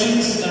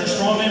regulations that are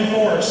strongly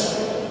enforced,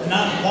 and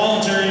not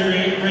voluntary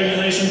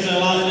regulations that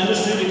allow the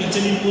industry to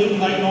continue polluting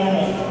like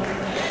normal.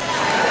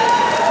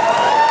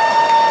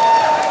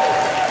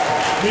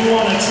 We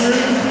want a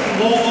true,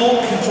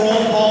 local,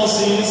 controlled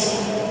policies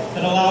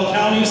that allow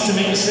counties to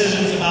make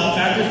decisions about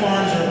factory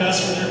farms that are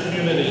best for their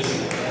communities.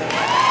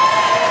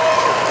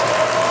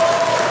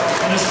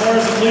 And as far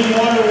as the clean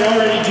water we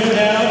already do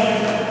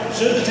have,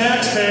 should the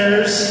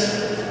taxpayers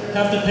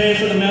have to pay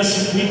for the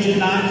mess we did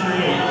not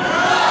create?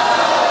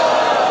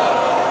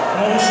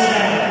 No, we should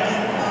not.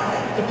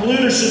 The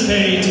polluters should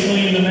pay to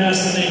clean the mess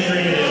that they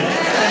created and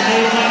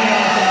made money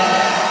off of.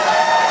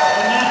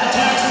 And not the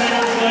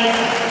taxpayers like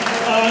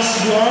us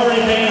who are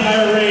already paying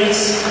higher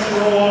rates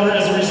for water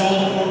as a result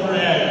of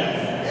corporate ag.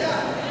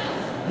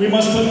 We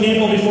must put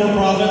people before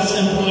profits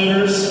and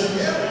polluters.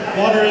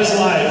 Water is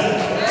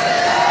life.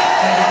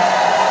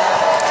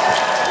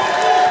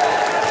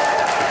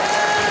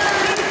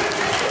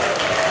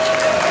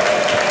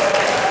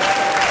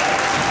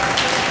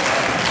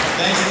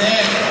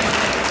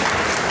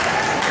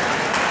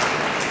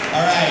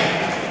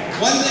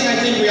 One thing I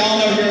think we all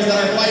know here is that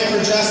our fight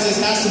for justice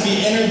has to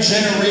be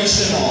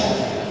intergenerational.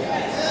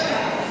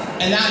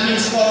 And that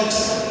means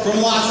folks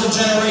from lots of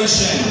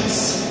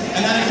generations.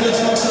 And that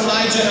includes folks from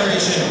my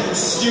generation,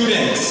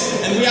 students.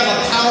 And we have a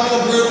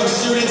powerful group of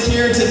students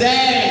here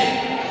today.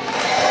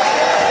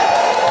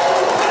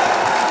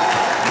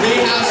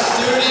 We have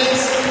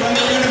students from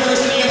the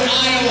University of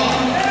Iowa,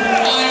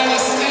 from Iowa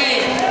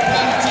State,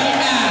 from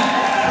DMAT,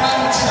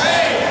 from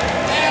Trade,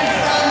 and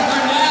from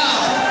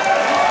Grinnell.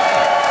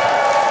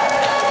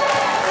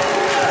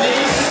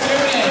 These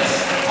students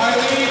are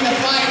leading the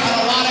fight on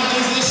a lot of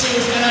these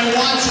issues, and I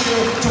want you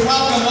to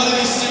welcome one of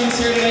these students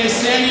here today,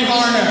 Sandy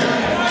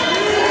Varner.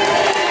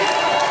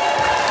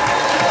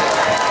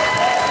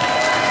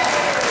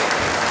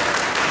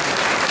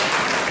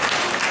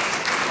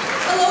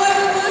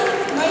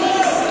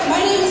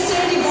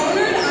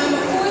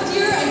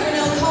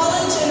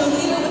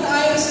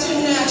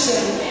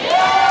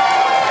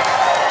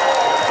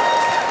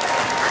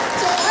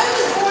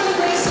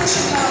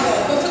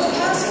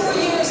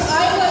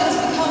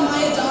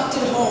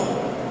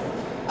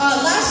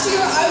 Last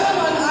year, I went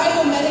on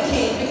Iowa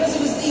Medicaid because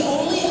it was the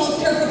only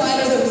healthcare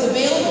provider that was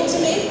available to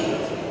me.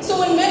 So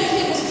when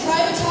Medicaid was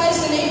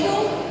privatized in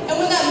April, and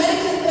when that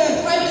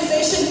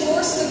privatization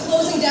forced the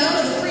closing down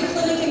of the free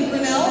clinic in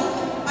Grinnell,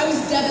 I was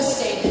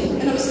devastated,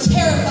 and I was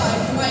terrified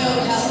for my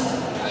own health.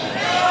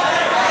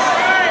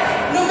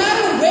 No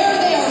matter where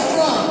they are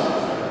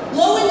from,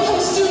 low-income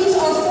students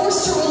are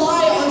forced to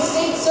rely on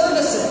state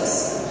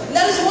services. And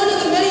that is one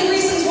of the many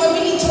reasons why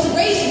we need to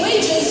raise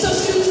wages so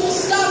students will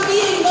stop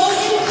being low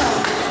income.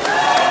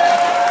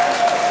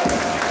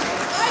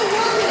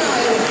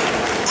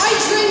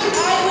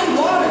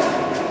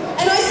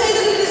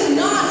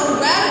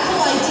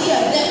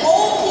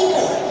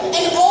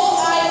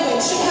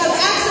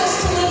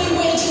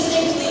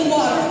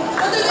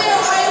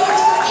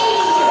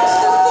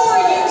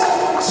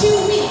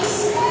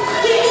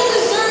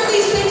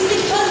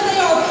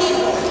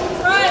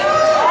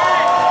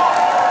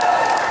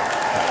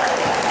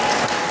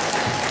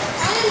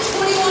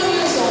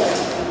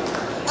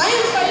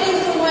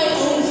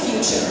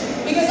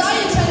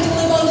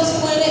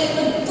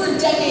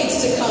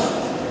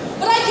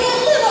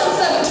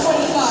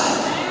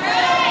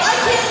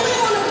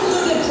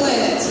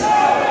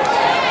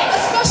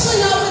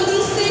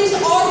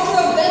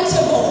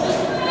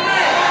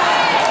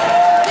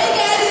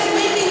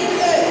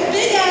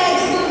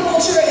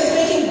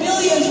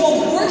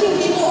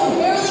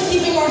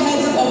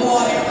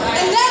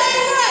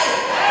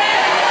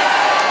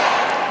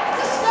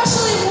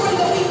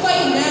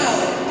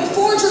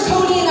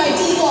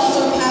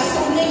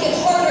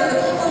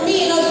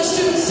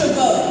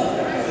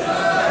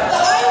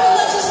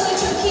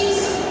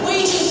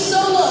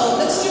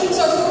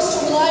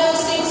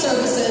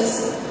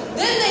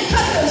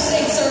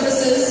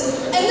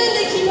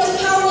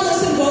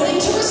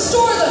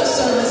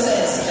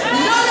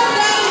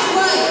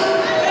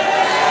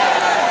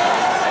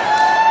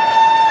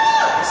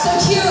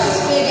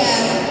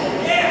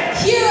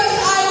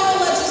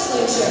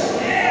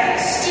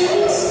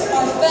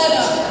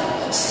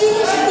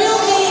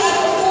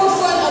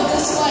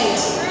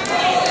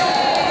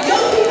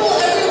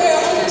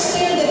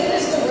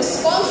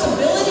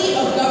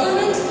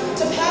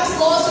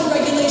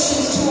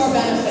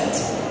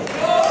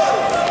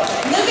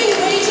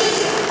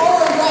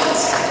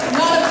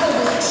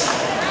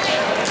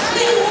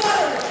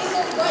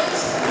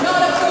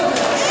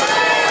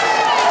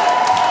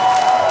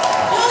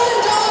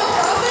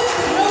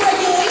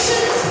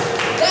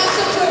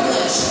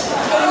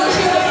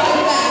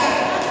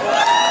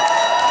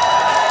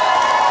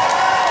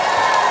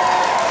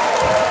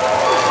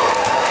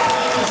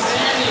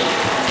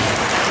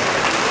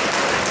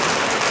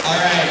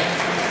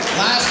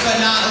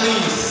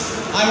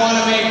 I want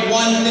to make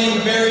one thing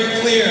very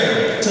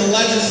clear to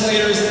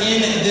legislators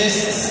in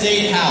this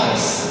State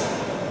House.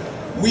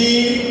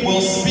 We will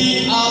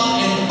speak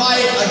up and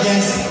fight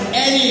against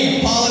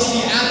any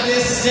policy at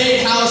this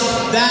State House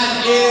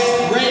that is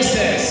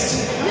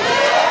racist. We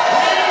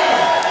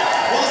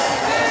will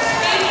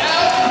speak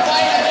out and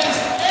fight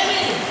against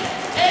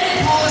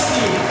any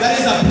policy that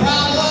is a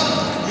problem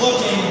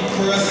looking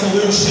for a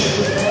solution.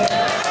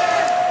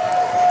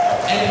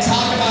 And to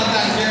talk about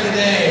that here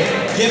today,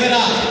 give it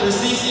up for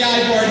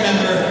CCI board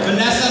member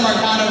Vanessa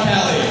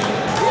Marcano-Kelly.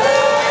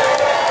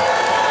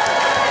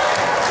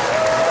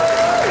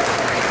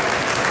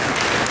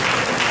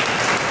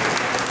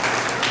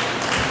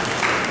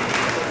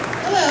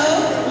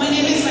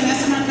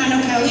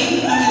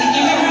 Kelly. I'm an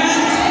immigrant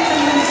from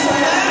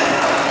Minnesota,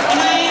 and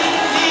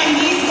man,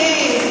 these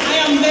days, I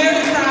am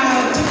very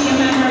proud to be a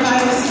member of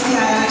Iowa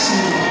CCI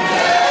Action.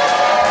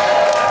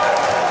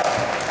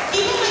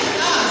 People like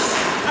us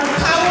are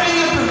powering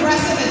a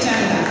progressive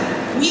agenda.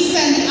 We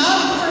stand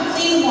up for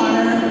clean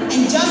water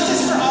and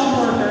justice for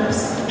all workers,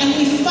 and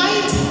we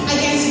fight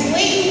against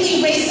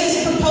blatantly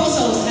racist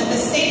proposals at the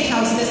State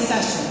House this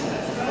session.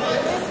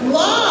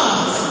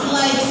 Laws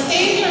like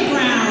Stand Your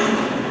Ground,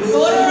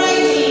 voter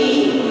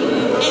ID,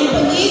 and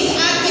police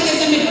acting as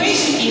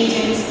immigration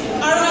agents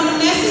are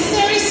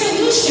unnecessary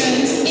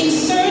solutions in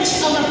search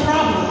of a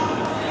problem.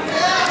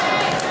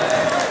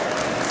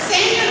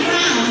 Stand Your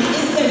Ground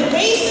is the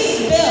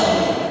racist bill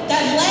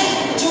that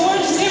let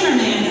George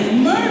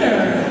Zimmerman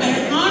murder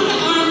an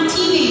unarmed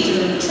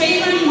teenager,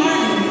 Trayvon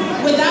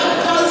Martin,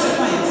 without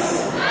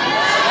consequence.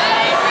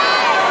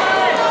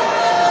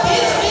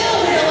 This bill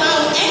would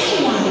allow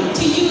anyone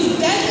to use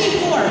deadly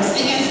force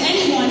against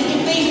anyone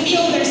if they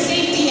feel their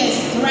safety is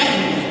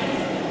threatened.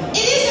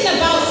 It isn't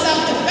about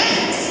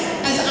self-defense,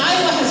 as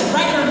Iowa has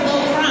record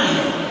low crime.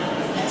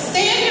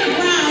 Stand Your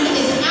Ground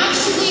is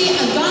actually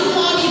a gun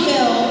lobby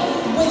bill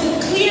with a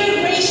clear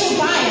racial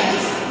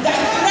bias that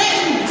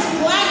threatens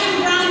black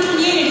and brown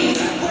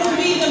communities who will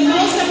be the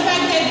most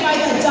affected by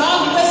the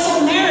dog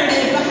whistle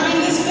narrative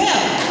behind this bill.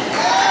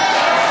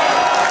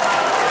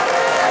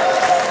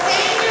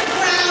 Stand Your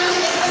Ground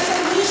is the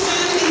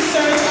solution in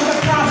search of a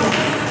problem.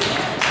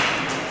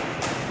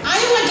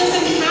 Iowa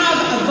doesn't have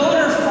a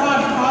voter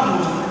fraud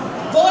problem.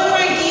 Voter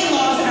ID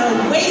laws are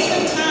a waste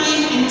of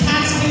time and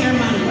taxpayer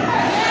money.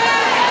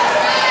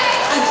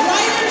 A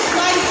driver's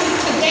license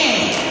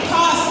today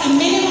costs a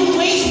minimum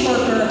wage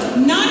worker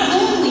not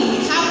only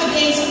half a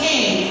day's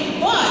pay,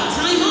 but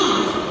time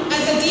off,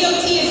 as the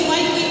DOT is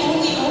likely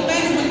only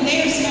open when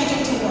they are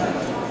scheduled to work.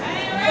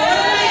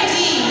 Voter ID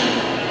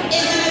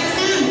is an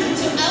attempt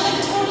to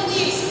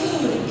electorally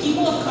exclude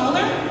people of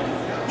color,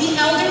 the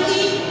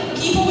elderly,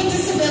 people with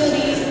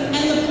disabilities,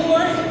 and the poor,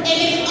 and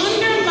it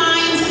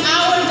undermines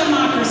our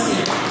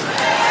democracy.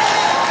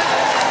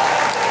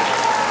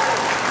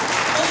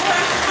 Over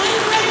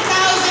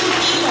 100,000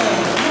 people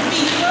would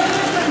be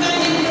further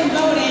prevented from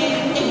voting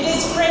if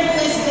this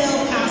frivolous bill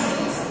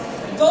passes.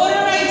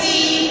 Voter ID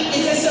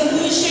is a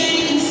solution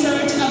in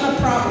search of a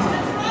problem.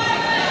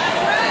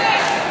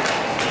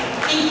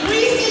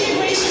 Increased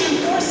immigration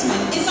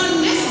enforcement is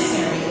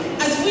unnecessary,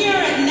 as we are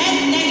at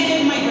net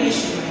negative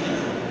migration right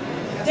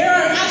now. There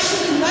are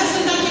actually less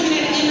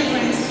undocumented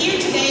immigrants here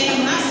today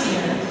than last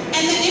year,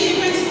 and the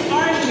immigrants who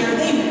are here,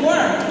 they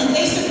work and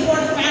they support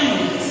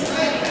families.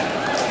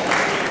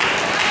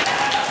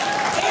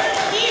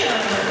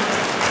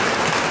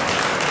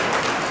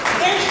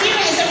 They're here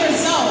as a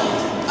result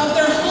of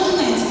their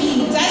homelands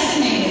being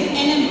decimated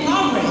and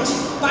impoverished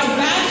by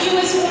bad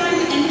U.S.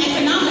 foreign and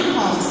economic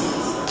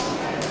policies.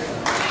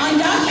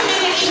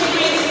 Undocumented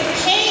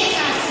immigrants pay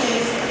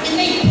taxes and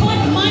they put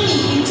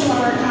money into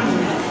our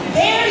economy.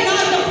 They're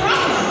not the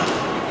problem.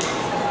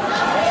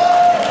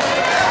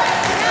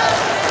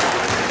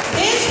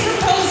 This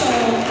proposal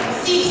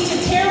seeks to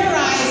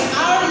terrorize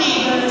our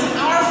neighbors,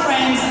 our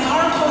friends,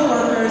 our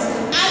co-workers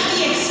at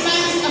the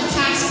expense of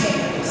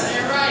taxpayers.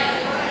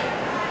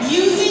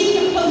 Using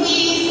the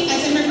police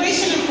as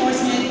immigration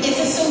enforcement is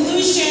a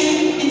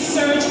solution in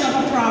search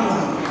of a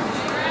problem.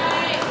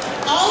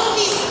 All of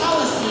these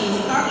policies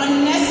are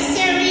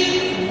unnecessary,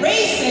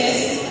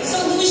 racist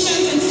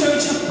solutions in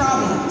search of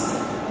problems.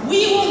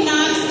 We will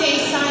not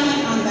stay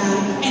silent on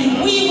them,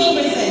 and we will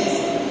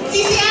resist.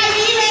 CCI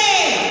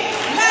Vive!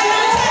 La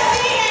lucha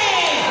sigue!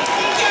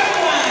 Thank you,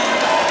 everyone.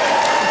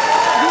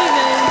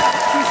 Vive,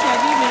 CCI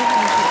Vive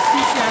means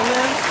CCI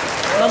lives.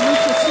 La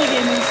lucha sigue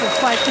means the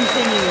fight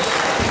continues.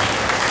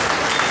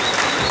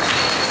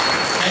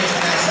 Thanks,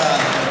 Vanessa.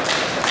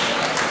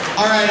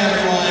 All right,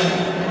 everyone.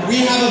 We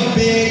have a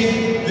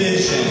big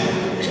vision,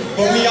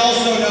 but we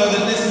also know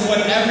that this is what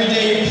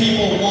everyday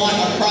people want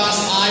across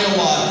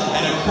Iowa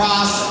and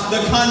across the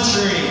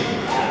country.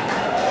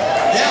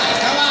 Yeah,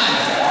 come on.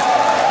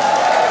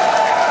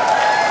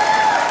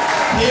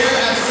 Here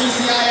at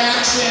CCI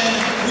Action,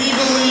 we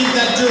believe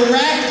that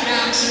direct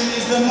action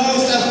is the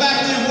most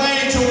effective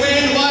way to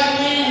win what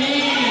we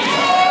need.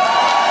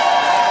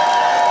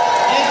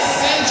 It's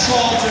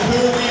central to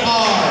who we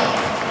are.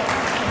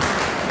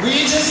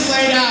 We just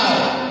laid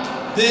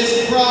out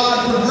this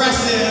broad,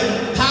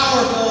 progressive,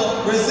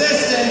 powerful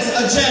resistance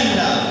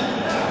agenda.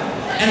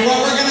 And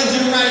what we're going to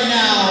do right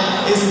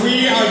now is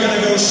we are going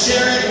to go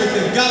share it with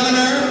the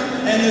governor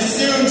and the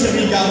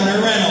soon-to-be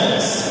Governor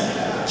Reynolds.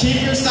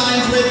 Keep your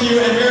signs with you,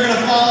 and we're going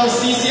to follow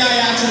CCI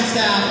Action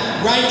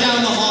staff right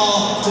down the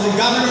hall to the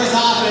governor's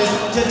office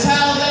to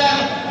tell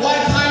them what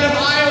kind of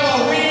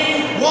Iowa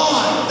we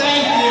want.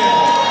 Thank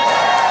you.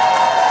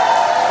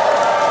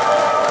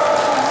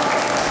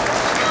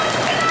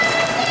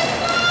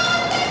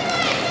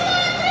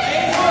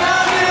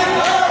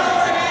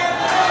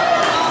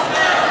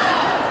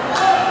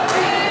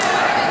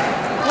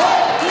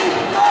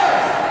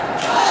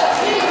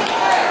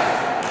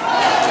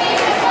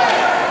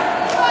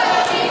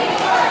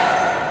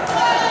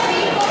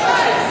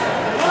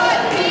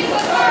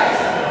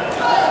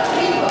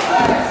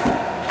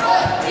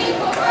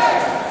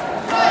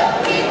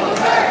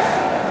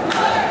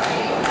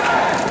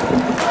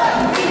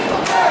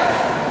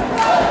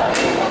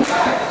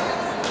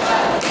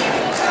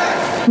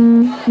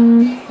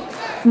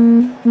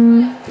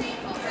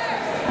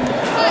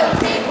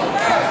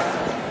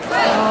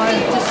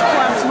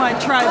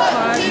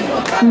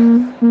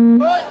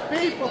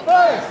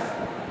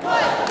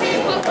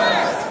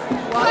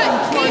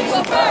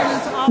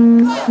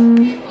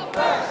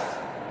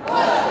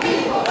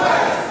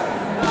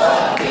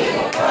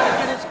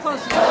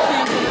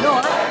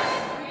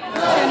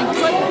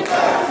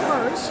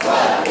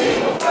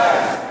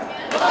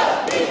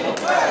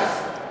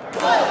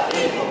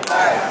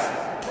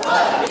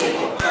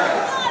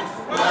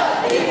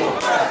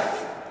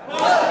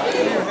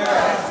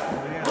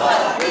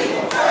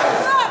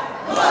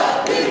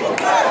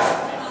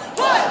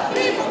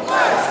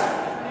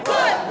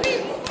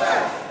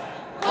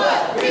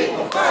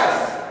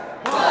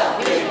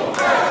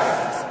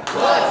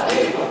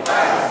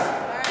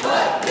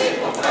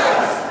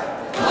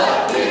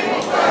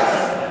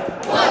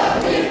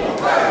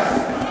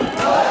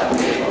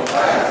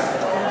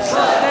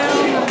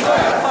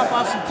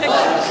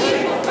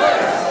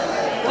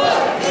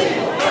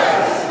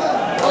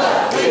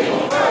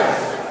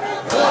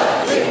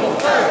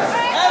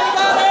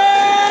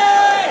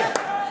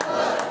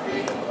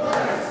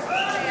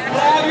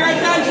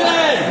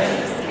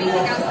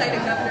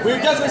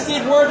 We've just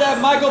received word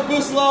that Michael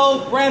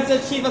Buslow,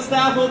 Branson's Chief of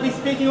Staff, will be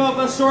speaking with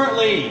us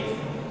shortly.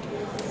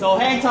 So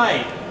hang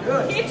tight.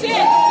 Good. Keep it.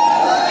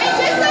 And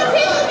just so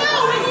people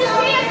know, when you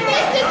see a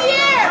fist in the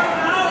air,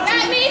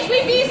 that means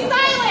we be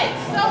silent.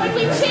 So when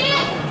we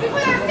chant, we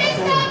put our fist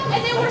up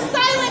and then we're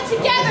silent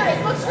together. It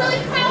looks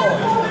really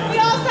powerful.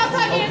 We all stop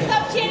talking and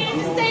stop chanting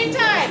at the same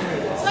time.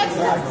 So let's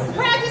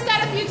practice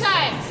that a few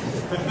times.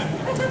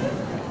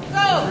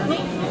 So,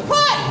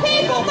 put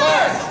people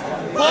first.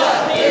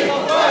 Put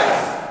people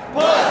first.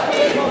 Put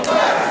people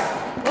first.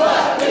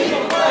 Put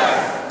people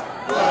first.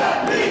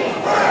 Put people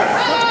first.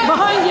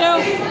 Behind you.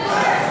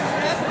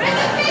 When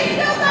the fist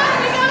goes up,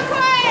 we go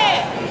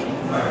quiet.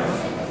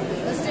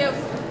 Let's do.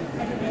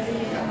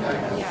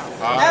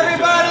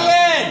 Everybody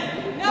in.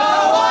 No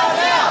one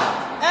out.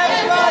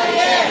 Everybody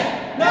in.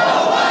 No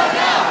one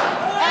out.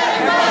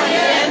 Everybody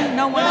in.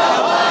 No one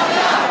out.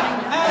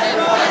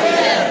 Everybody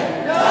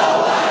in. No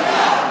one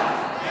out.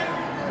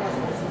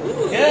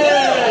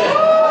 Good.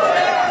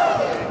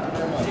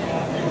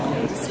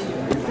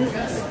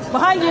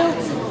 Behind you.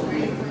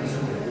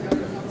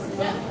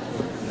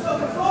 So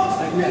the folks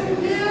that get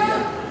here,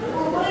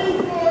 we're waiting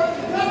for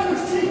the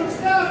governor's chief of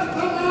staff to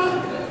come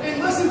out and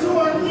listen to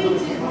our lead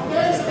team,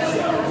 okay? So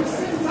just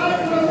sit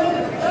tight.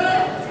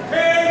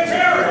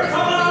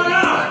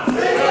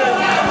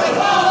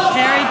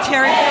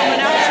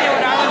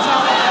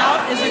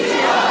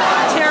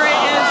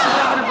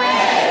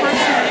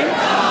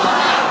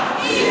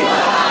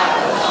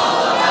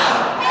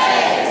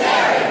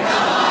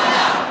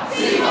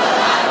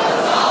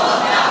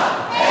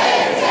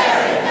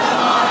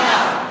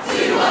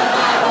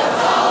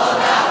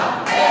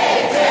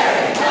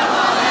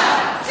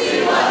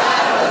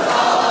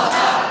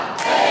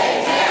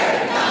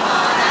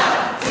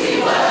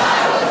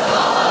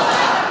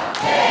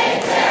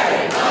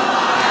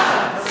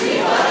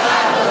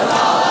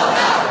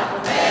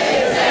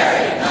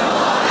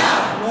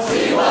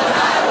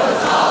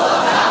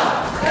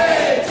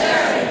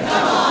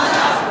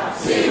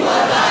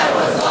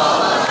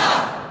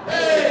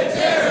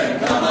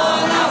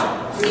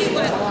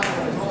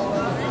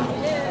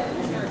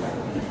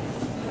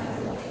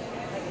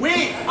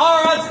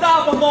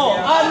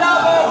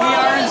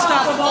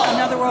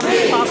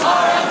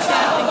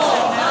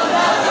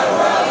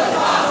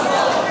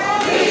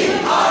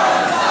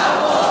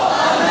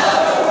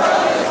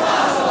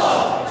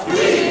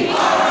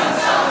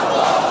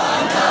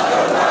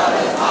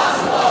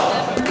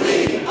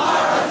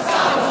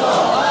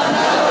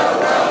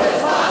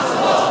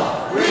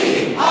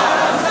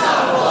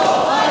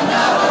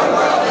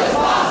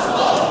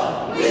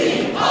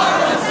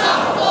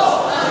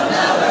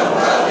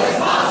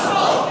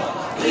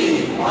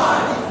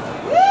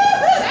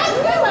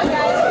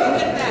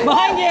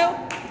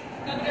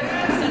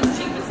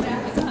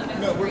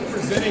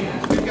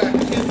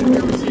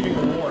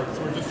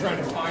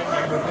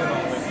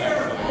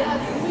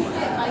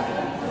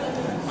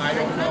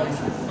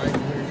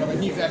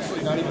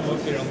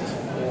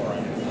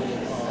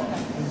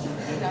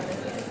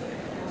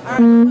 Hey,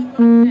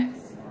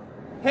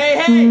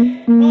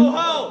 hey, ho,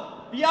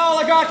 ho, the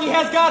oligarchy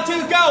has got to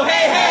go.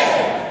 Hey,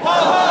 hey, ho,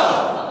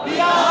 ho, the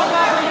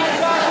oligarchy has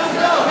got to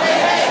go. Hey,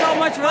 hey. So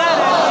much for that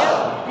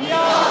idea. The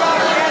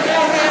oligarchy has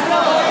got to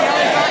go. Hey,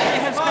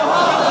 hey, ho,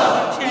 ho,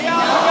 the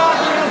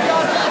oligarchy has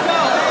got to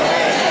go.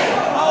 Hey, hey,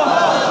 ho,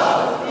 ho,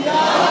 the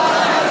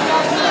oligarchy has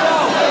got to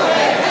go.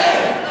 Hey,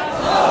 hey,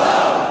 ho, ho,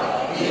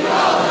 the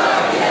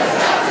oligarchy has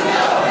got to go.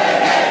 Hey,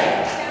 hey,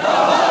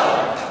 ho, ho,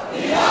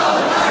 the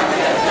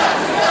oligarchy has got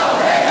to go.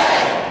 Hey,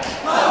 hey,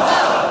 ho,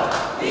 ho,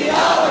 the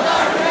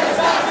oligarchy has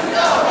got to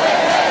go. Hey,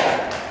 hey,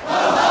 ho,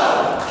 ho,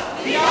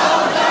 the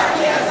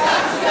oligarchy has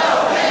got to go.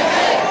 Hey,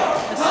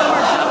 hey, Some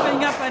are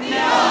jumping up and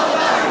down.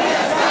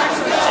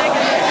 Actually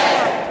shaking the floor.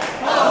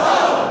 ho, ho,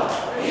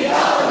 the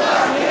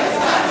oligarchy has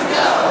got to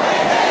go.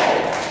 Hey, hey,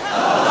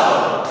 ho, ho,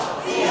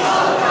 the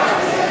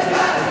oligarchy has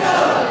got to go.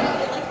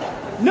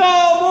 No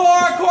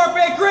more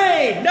corporate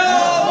greed. No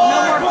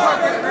more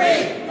corporate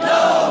greed.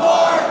 No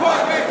more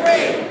corporate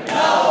greed.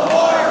 No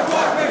more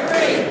corporate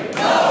greed.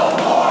 No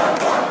more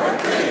corporate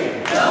greed.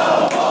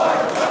 No more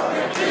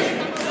corporate greed.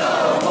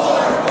 No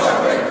more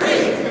corporate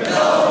greed.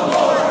 No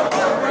more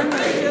corporate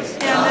greed. Just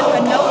stand up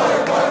and know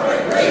it.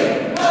 corporate greed.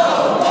 No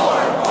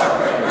more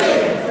corporate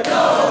greed.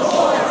 No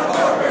more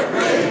corporate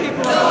greed.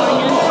 People are going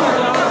into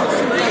the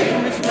office without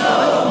permission.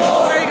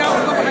 There you go.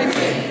 Go behind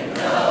me.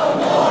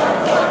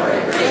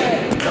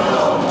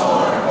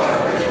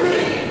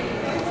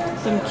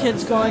 Some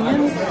kids going in.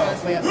 Whose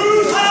house?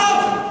 Whose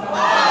house?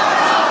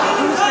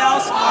 Our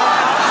house.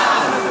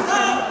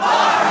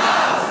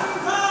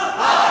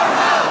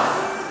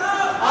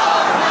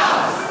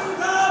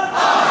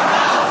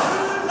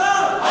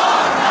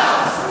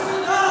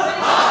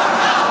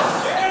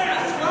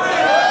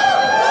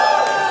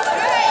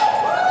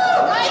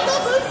 Michael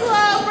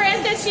Buslow,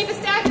 Branson's Chief of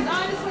Staff, is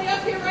on his way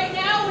up here right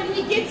now. When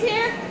he gets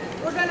here,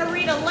 we're going to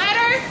read a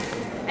letter,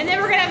 and then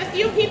we're going to have a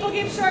few people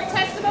give short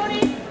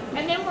testimonies,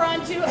 and then we're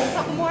on to a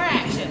couple more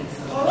actions.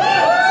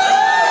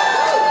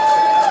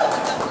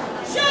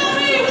 Show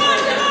me what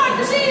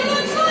democracy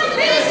looks like.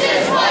 This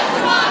is what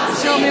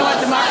democracy Show me what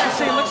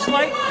democracy looks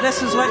like.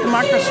 This is what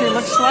democracy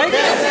looks like.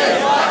 This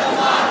is what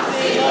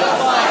democracy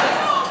looks like.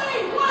 Show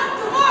me what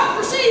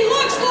democracy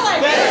looks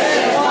like. This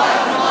is what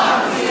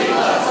democracy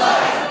looks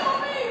like.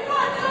 Show me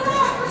what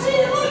democracy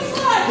looks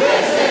like.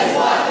 This is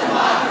what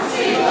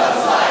democracy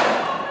looks like.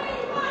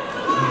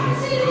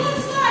 Democracy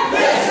looks like.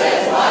 This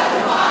is what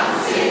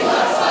democracy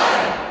looks like.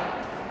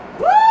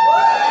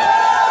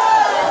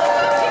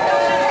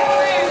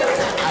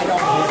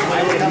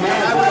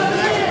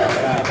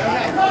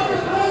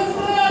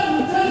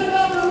 Lieutenant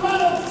Governor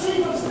Reynolds,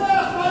 Chief of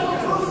Staff Michael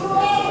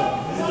Buslow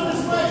is on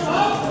his way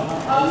up.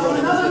 For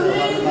another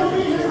meeting, we'll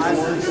be here in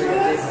just 6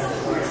 minutes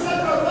to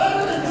accept our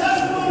letter and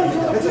testimony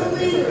from the two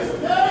leaders.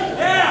 Okay?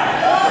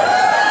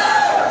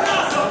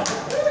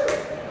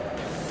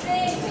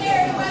 Hey,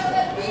 Terry, what will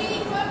it be?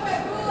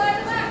 Corporate rule or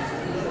democracy?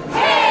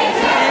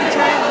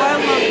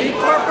 Anti-violent be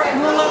corporate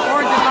rule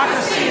or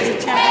democracy is a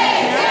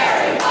challenge.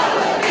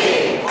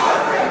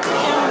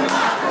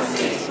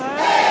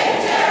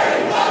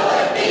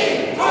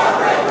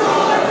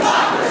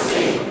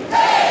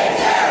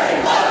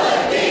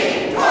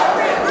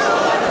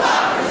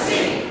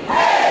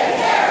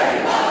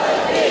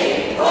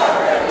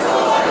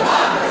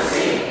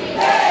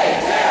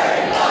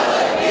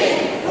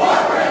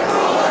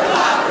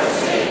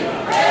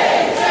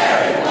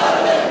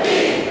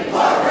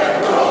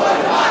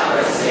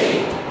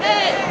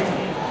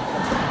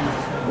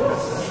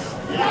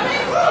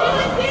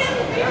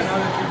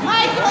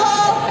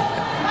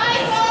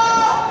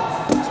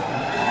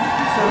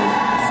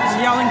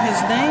 Yelling his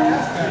name.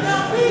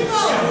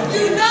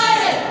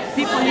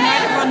 People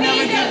united will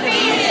never be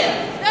defeated.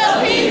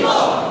 The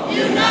people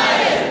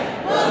united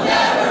will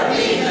never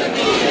be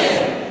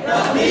defeated. The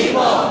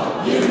people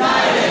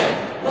united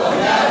will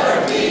never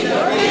be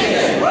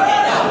defeated.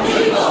 The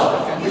people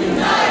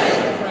united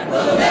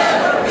will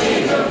never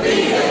be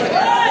defeated.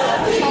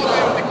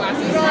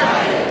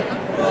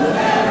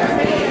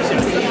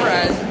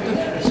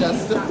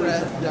 Just the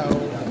bread, no.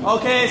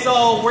 Okay,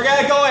 so we're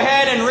going to go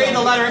ahead and read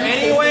the letter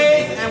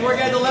anyway, and we're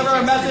going to deliver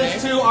a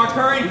message to our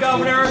current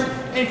governor,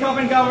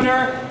 incumbent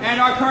governor, and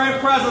our current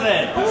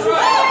president. Gives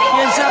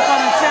up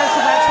on the chest,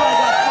 so that's why I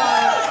got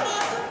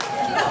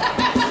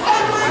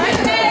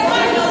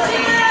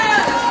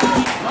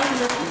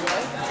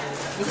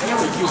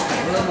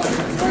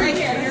Right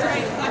here, you're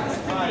right.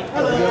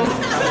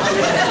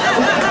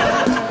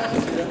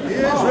 He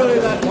is really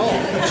that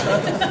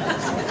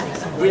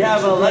tall. We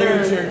have a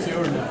letter.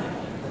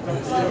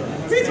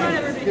 Please don't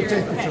ever be here.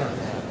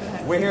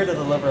 Okay. We're here to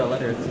deliver a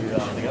letter to the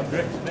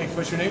governor. Thanks.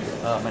 What's your name?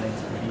 My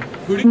name's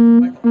Hootie.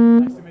 Michael.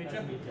 Nice to meet you.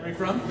 Where are you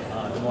from?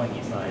 Des Moines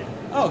East Side.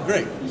 Oh,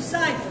 great. East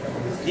Side!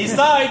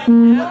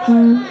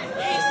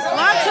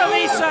 lots of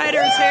East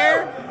Siders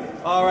here.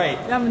 All right.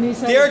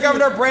 Dear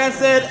Governor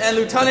Branson and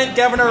Lieutenant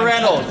Governor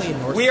Reynolds,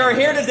 we are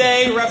here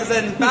today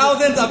representing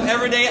thousands of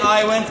everyday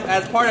Iowans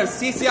as part of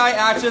CCI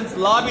Action's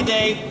Lobby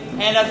Day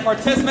and as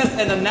participants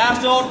in the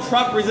National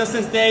Trump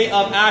Resistance Day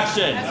of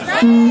Action.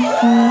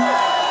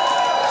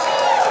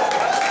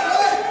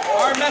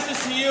 Our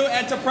message to you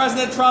and to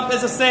President Trump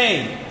is the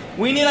same.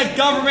 We need a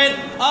government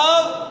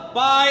of,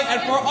 by,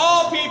 and for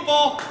all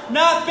people,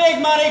 not big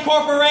money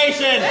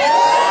corporations.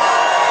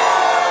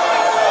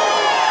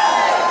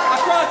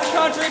 Across the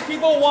country,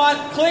 people want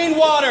clean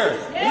water,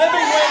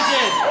 living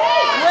wages,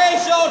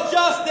 racial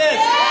justice,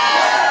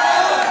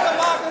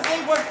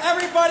 democracy with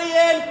everybody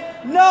in,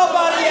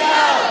 nobody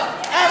out.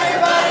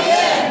 Everybody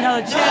in. Now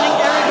they're chanting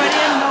everybody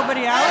in,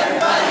 nobody out.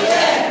 Everybody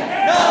in,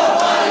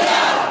 nobody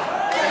out.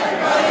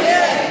 Everybody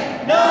in,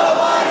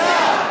 nobody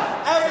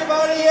out.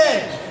 Everybody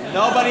in,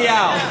 nobody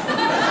out.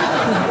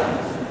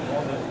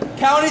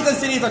 Counties and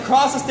cities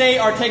across the state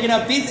are taking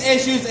up these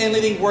issues and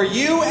leading where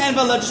you and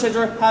the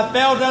legislature have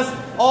failed us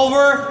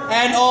over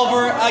and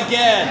over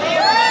again.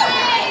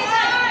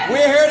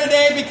 We're here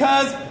today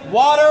because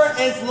water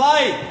is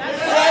life.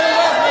 Say it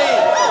with me.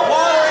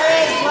 Water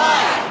is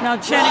life. Now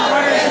chanting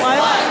water is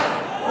life.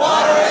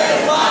 Water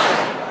is life.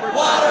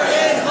 Water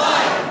is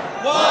life.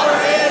 Water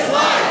is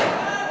life.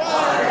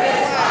 Water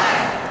is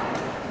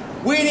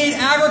life. We need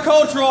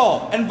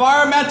agricultural,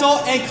 environmental,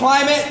 and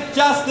climate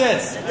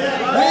justice.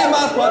 We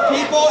must put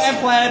people and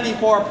planet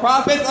before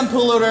profits and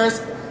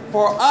polluters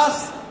for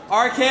us,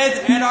 our kids,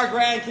 and our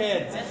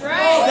grandkids. That's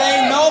right.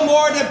 Say no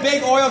more to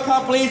big oil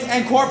companies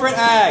and corporate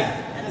ag.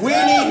 That's we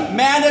need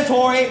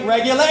mandatory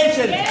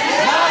regulations,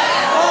 not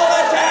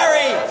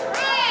voluntary.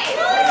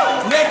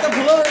 Make the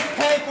polluters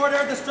pay for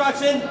their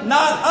destruction,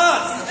 not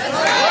us. That's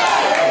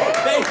right.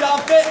 They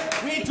dump it,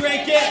 we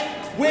drink it,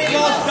 we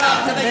won't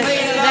stop till they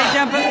clean it up. They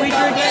dump it, we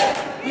drink it.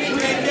 We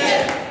drink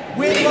it,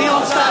 we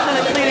won't stop till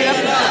they clean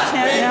it up.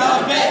 They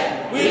dump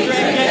it, we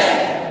drink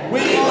it,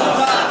 we won't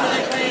stop till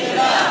they clean it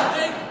up.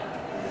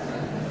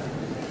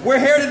 We're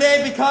here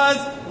today because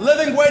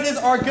living wages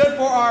are good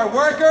for our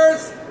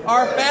workers,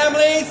 our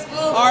families,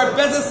 our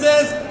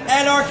businesses,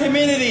 and our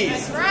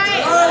communities. That's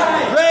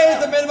right. Raise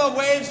the minimum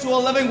wage to a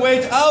living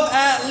wage of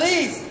at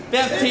least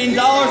 $15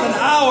 an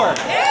hour.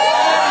 Have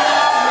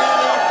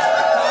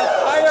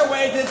higher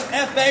wages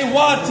if they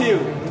want to.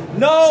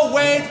 No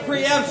wage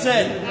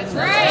preemption. That's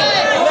right.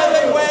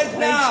 Living wage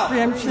now.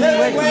 Living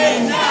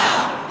wage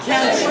now.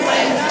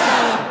 Canceling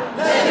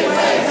living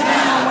wage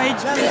now. Wage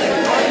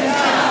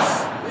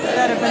ordinances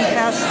that have been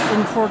passed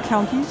in 4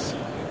 counties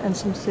and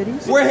some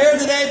cities. We're here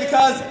today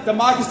because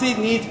democracy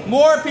needs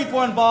more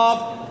people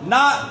involved,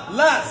 not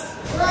less.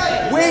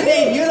 Right. We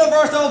need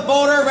universal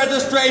voter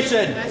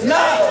registration,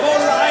 not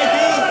voter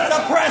ID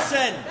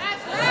suppression.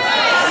 That's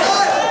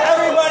right.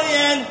 Everybody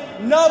in,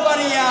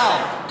 nobody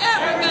out.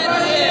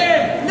 Everybody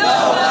in,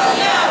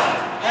 nobody out.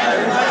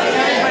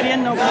 Everybody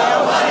in,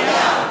 nobody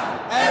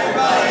out.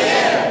 Everybody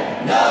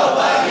in,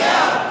 nobody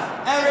out.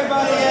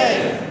 Everybody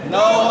in,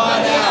 no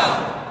one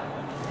out.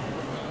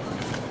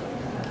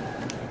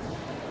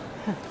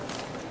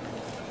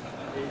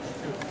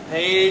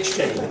 Page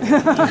 2.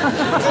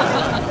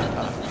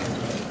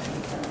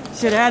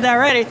 Should have had that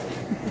ready.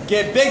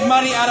 Get big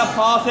money out of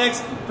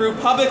politics through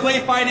publicly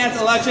financed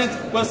elections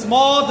with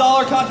small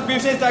dollar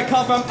contributions that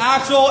come from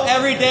actual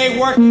everyday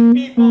working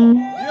people.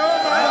 Money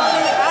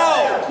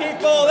out,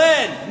 people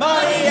in.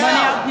 Money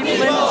out,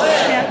 people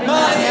in.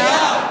 Money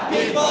out,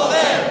 people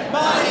in.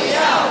 Money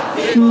out,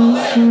 people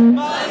in.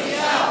 Money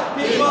out,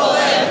 people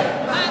in.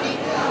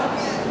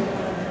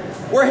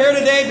 We're here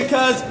today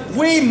because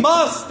we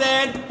must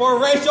stand for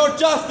racial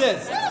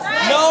justice.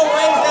 No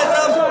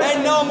racism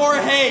and no more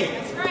hate.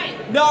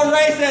 No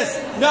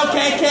racist, no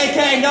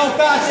KKK, no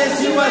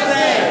fascist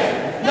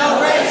USA.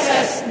 No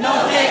racist, no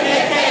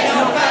KKK,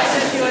 no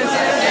fascist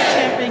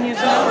USA.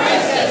 No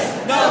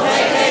racist, no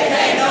KKK,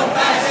 no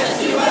fascist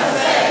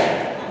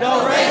USA. No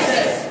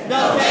racist,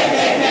 no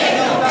KKK,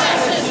 no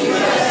fascist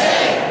USA.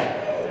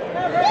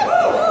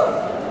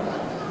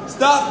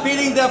 Stop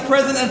feeding the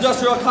prison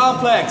industrial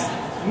complex.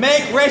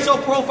 Make racial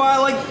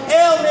profiling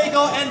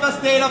illegal in the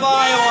state of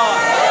Iowa.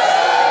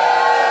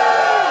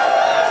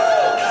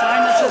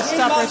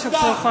 Stop racial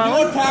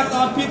profiling. No tax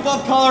on people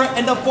of color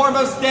in the form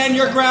of stand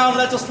your ground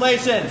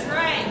legislation.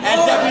 Right.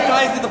 And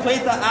deputizing the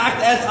police to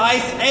act as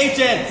ICE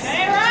agents.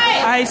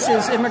 Right. ICE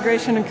is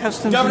Immigration and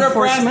Customs Governor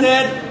Enforcement.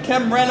 Branstad,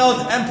 Kim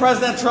Reynolds, and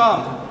President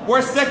Trump.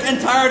 We're sick and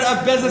tired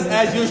of business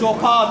as usual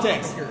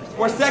politics.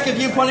 We're sick of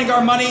you putting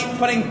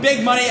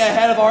big money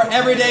ahead of our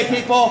everyday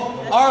people,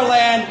 our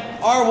land,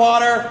 our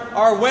water,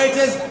 our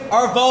wages,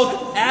 our votes,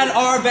 and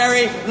our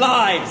very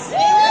lives.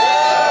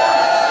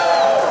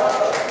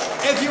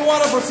 If you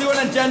want to pursue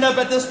an agenda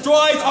that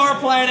destroys our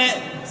planet,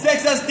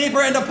 sinks us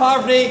deeper into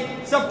poverty,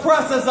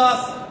 suppresses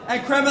us,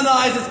 and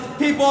criminalizes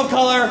people of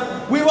color,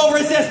 we will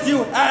resist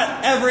you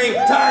at every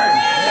turn.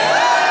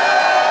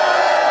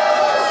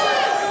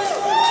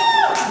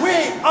 We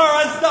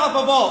are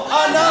unstoppable. We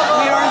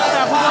are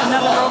unstoppable.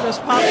 Another world is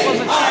possible.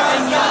 The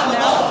champion youth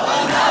now.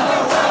 Another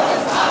world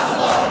is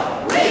possible.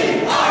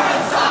 We are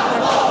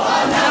unstoppable.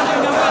 Another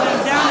world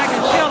is down. I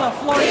can feel the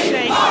floor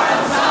shake. We are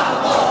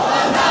unstoppable.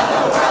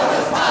 Another world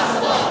is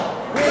possible.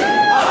 We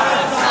are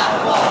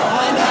unstoppable.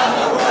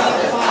 Another world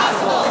is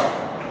possible.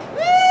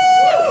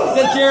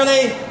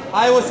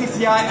 Iowa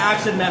CCI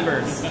Action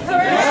members. Letters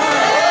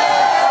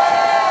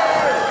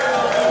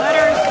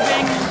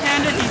being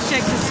handed, he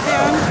shakes his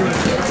hand. We'll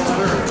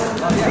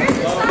get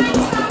you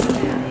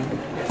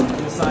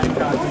the signed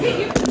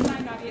copy.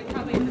 It's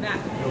probably in the back.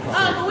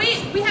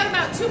 We have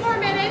about 2 more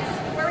minutes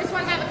where we just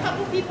want to have a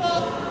couple people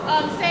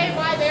say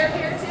why they're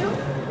here too.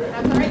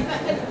 That's all right.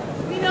 Because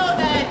we know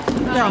that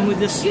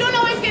you don't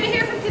always get to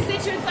hear from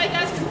constituents like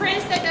us because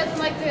Branstad doesn't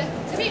like to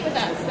meet with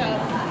us. So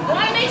we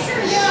want to make sure.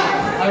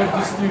 I would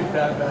dispute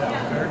that.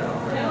 Fair enough.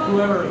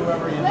 Whoever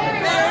you know. Larry,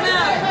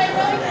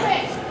 really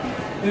quick.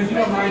 If you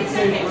don't mind,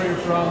 say where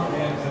you're from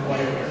and why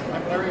you're here.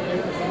 I'm Larry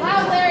Gitter.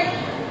 Wow, Larry.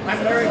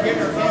 I'm Larry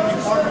Gitter, family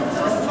partner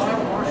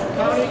from Marshall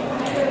County.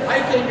 I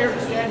came here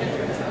to stand in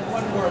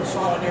one word,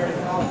 solidarity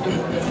with all the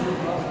people in this room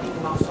and all the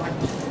people outside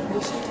this room.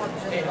 This is what the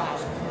state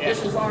house.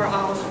 This is our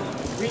house.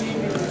 We need to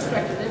be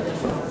respected in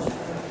this house.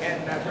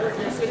 And there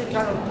is any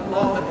kind of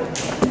law that would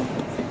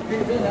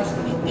prevent us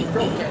from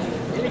protesting.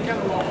 Any kind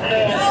of law.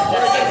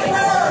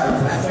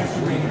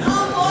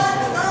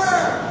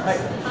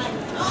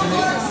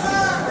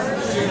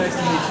 Nice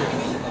to meet you.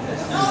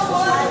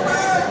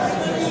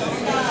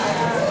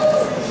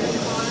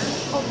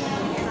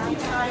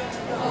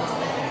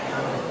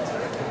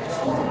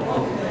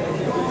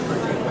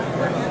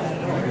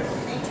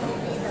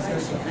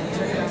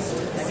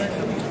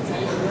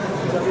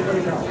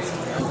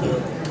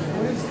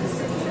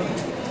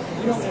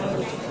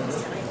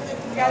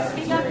 You gotta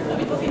speak up so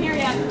people can hear you.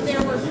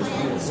 There were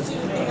plans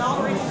they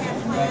already had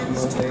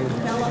plans to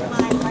develop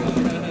my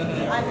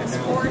land. I was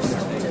forced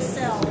to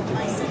sell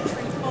my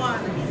Century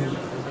Farm.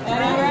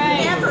 That ain't right.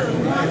 I never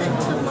wanted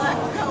to let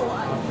go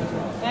of it.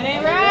 That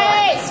ain't right.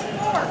 I was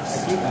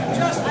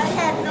forced. I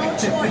had no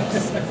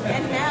choice.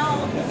 And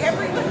now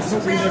everyone's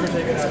around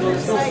me is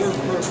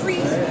criticizing the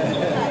trees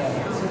being cut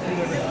down,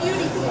 the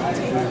beauty being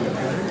taken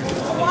away,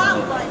 the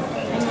wildlife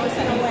being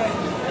taken away.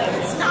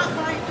 It's not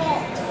my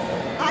fault.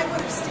 I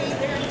would have stayed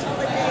there until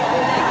the day I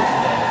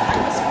left. I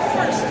was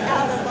forced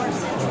out of our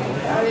Century.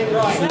 That ain't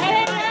right. That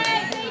ain't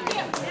right. Thank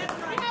you.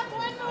 We have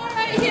one more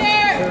right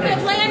here.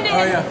 Landon.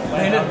 Oh yeah,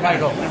 Landon.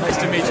 Michael. Nice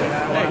to meet you.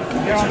 Hey.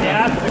 Here on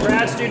behalf of the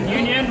Grad Student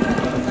Union,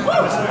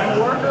 I'm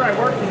a worker. I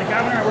work for the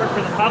governor. I work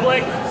for the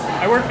public.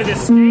 I work for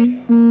this state.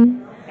 And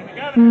the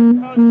governor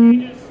proposed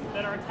changes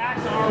that are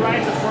attacks on our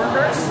rights as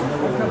workers.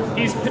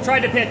 He's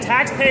tried to pit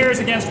taxpayers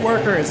against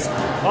workers.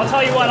 I'll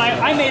tell you what,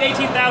 I made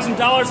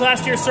 $18,000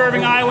 last year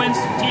serving Iowans,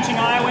 teaching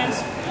Iowans,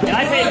 and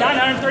I paid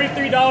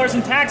 $933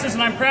 in taxes,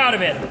 and I'm proud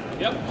of it.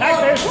 Yep.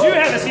 Taxpayers do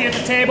have a seat at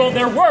the table.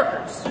 They're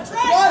workers. That's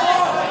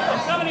right.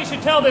 And somebody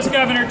should tell this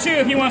governor, too,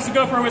 if he wants to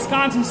go for a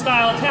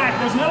Wisconsin-style attack.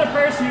 There's another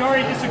person who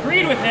already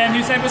disagreed with him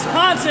who said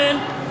Wisconsin,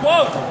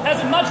 quote,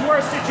 has a much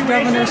worse situation.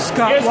 Governor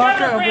Scott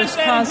Walker of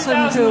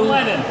Wisconsin, who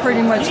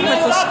pretty much put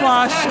the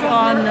squash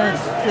on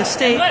the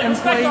state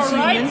employees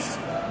union,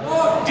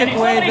 took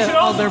away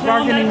all their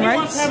bargaining rights. If he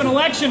wants to have an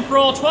election for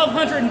all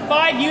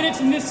 1,205 units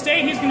in this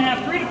state, he's going to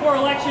have 3 to 4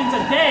 elections a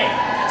day.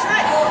 That's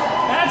right.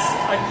 That's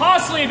a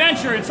costly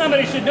venture, and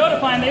somebody should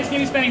notify him that he's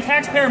going to be spending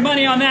taxpayer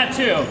money on that,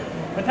 too.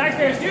 But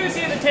taxpayers do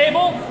see at the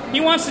table.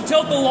 He wants to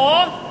tilt the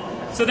law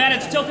so that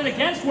it's tilted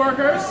against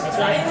workers. That's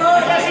right.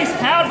 Because he's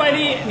cowed by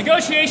the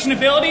negotiation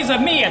abilities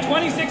of me, a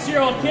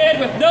 26-year-old kid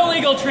with no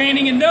legal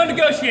training and no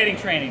negotiating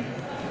training.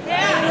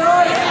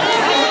 Yeah.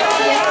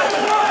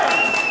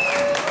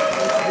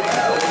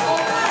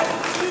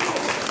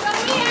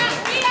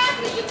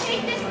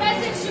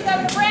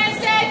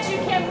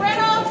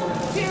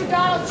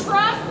 Donald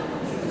Trump.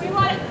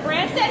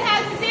 Branstad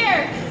has his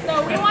ear,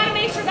 so we want to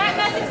make sure that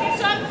message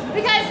gets to him,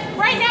 because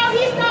right now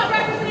he's not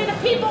representing the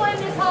people in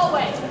this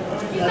hallway.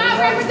 He's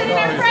not representing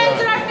our friends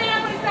and our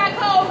families back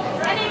home,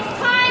 and it's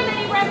time that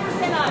he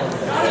represent us.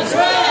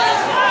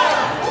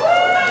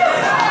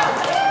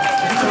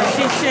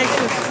 She shakes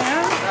his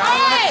hand.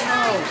 All right,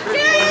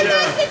 here are your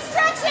guys'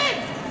 instructions.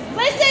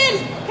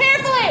 Listen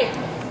carefully.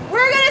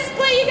 We're going to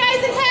split you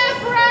guys in half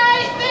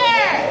right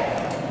there.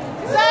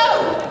 So,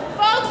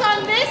 folks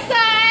on this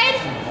side,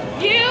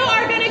 you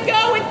are going to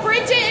go with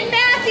Bridget and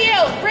Matthew.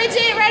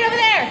 Bridget, right over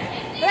there.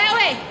 That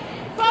way.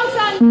 Folks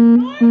on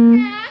your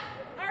half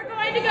are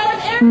going to go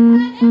with Erica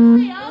and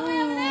Emily. All the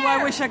way over there.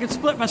 I wish I could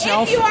split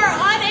myself. If you are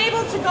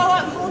unable to go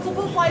up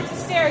multiple flights of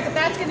stairs, if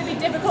that's going to be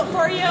difficult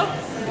for you,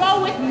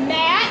 go with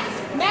Matt.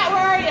 Matt,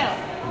 where are you?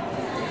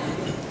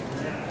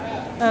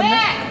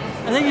 Matt.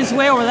 I think he's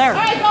way over there.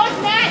 All right, go with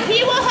Matt.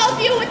 He will help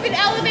you with an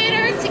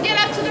elevator to get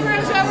up to the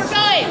rooms where we're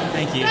going.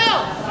 Thank you. So,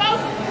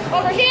 folks,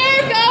 over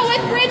here, go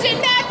with Bridget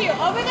and Matthew.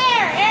 Over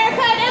there,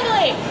 Erica and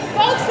Emily.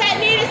 Folks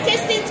that need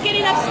assistance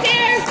getting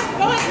upstairs,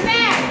 go with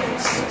Matt.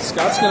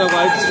 Scott's going to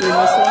live stream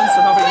this one, so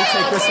how about you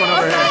take this one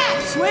over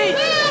here? Sweet.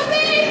 We'll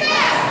be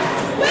back.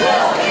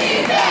 We'll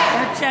be back.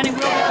 They're chanting,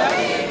 we'll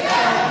be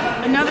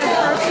back. Another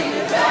person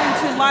is going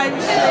to live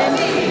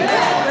stream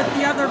with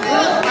the other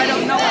group. I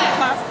don't know what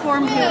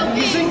platform you're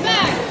using.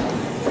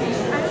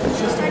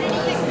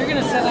 You're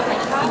going to set up a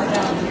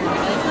countdown here.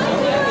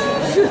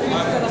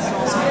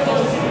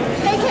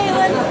 Hey,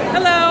 Kaylin.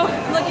 Hello.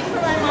 Looking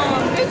for my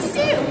mom. Good to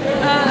see you. I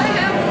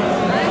have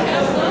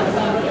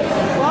one.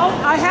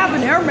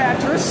 air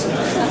mattress.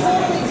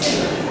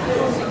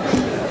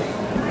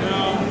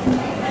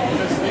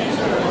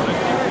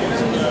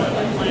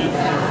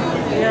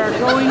 We are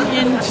going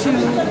into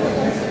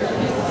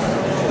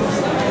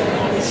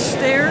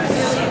stairs.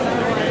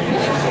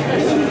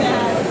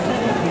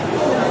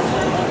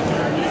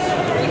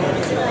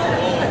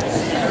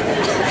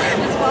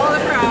 Follow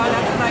the crowd.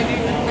 That's what I do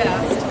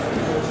best.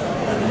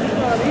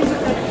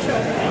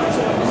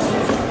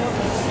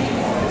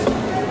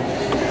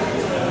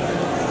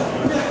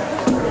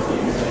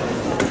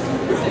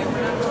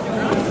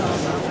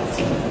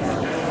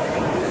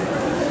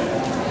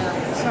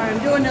 Sorry, I'm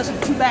doing this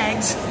with 2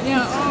 bags.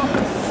 Yeah.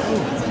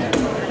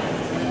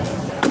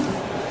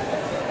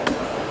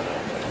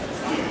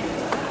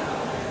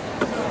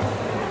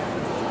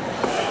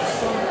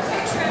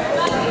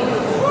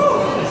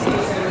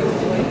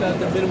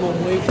 The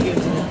minimum wage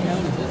kids in the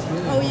county. That's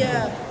really Oh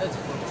yeah. That's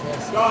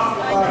fantastic.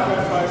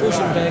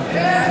 Pushing back.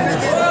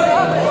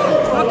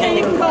 Okay,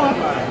 you can go.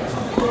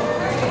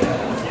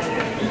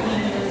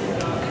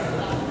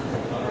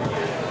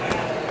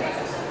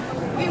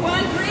 We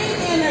want green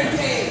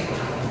energy.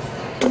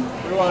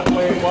 We want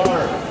clean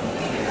water.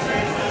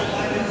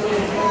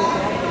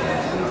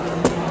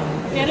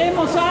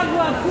 Queremos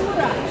agua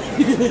pura.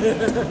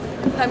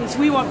 That means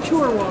we want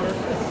pure water.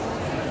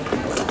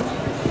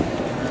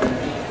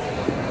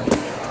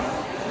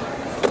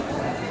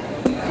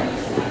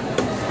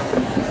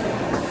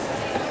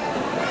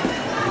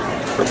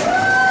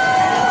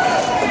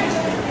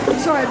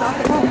 Sorry about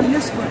the bump in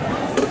this one.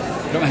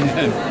 Go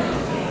ahead.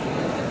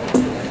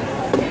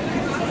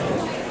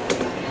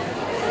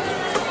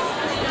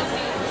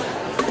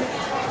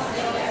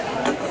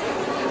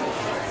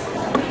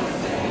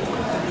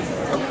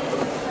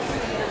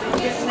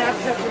 Get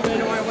snapped up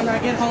when I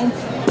get home.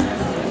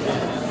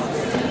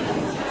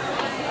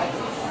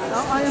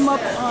 Now I am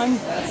up on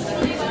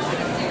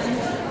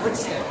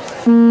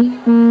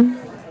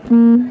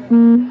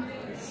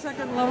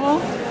second level,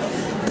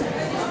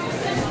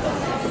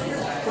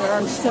 where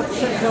our steps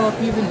that go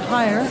up even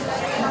higher.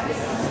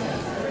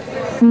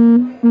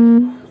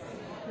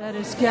 That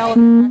is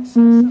gallery access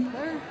up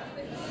there.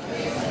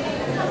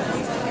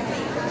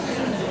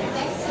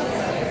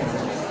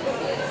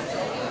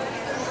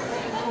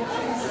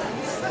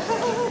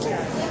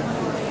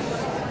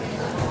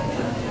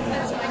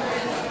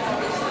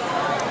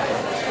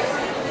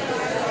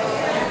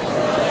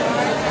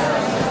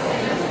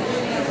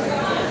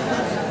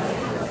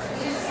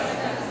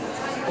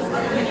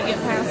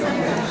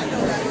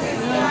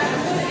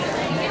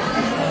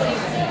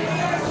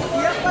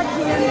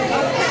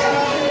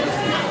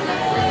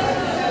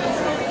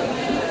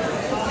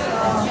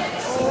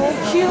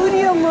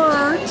 Cutie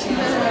alert!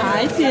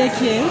 I see a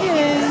cutie.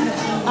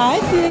 I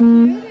see a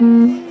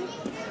cutie.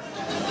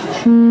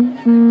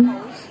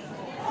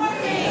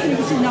 You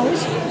can see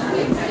nose.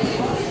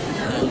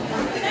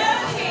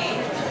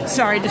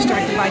 Sorry,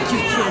 distracted by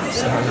cute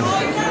kids.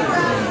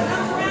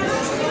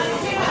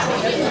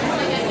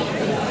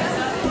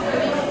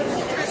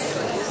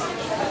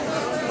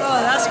 Oh,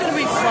 that's gonna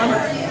be fun.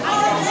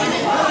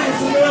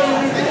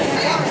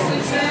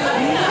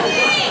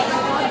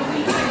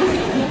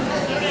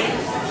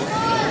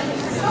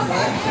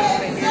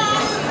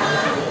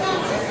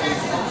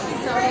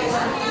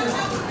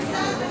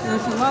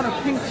 There's a lot of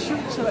pink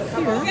shirts up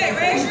here. Okay,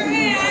 raise your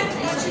hand.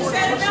 Once you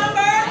said a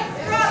number,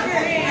 drop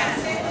your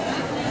hand.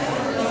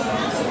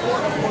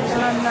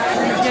 And I'm not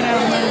going to get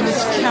out of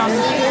this county.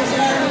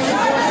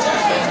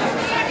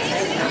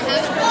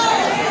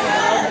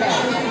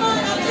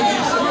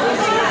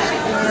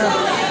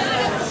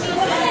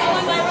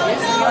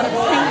 A lot of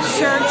pink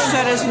shirts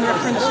that is in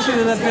reference to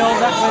the bill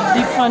that would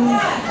defund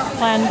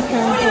Planned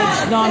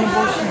Parenthood's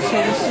non-abortion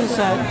services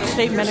that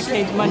state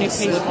Medicaid money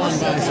pays for.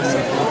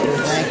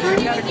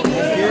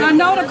 I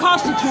know the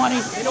cost of 20.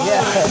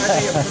 Yeah.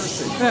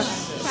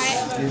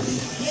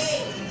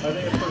 Are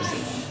they a person?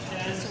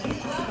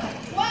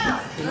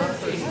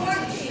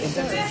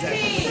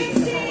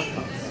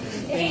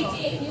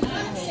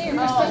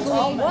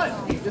 Oh, what?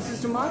 This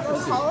is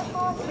democracy. The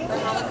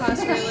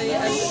Holocaust, really,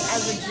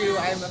 as a Jew,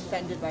 I am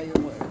offended by your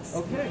words.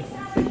 Okay,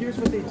 and here's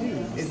what they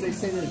do, is they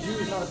say that a Jew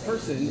is not a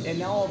person, and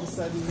now all of a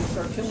sudden they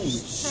start killing you.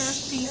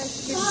 Shooting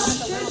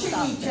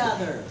each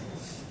other.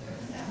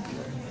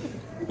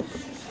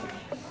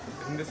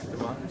 Isn't this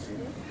democracy?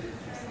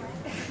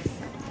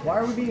 Why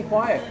are we being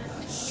quiet?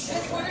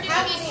 We're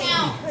having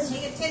count.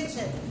 Pay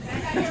attention.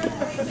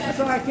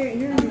 So I can't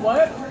hear you.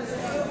 What?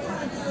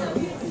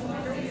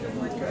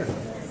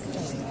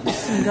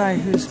 Some guy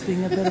who's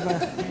being a bit of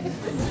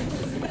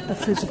a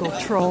physical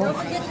troll. Don't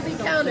forget to be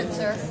counted,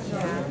 sir.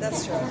 Yeah,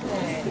 that's true.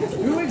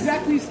 Who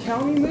exactly is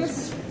counting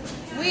this?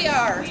 We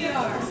are.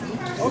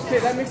 Okay,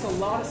 that makes a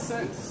lot of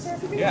sense.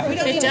 Yeah. We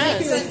don't It need does.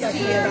 to make about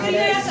it.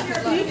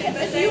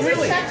 If you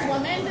respect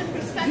women, then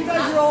respect You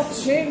guys us. are all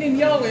chanting and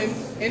yelling,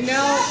 and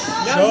now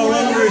Show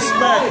them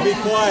respect. Be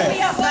quiet. We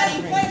have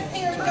money.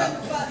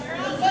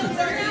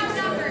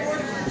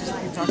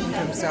 He's talking to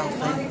himself.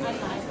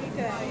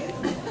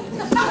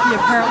 He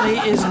apparently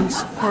is in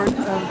support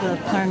of the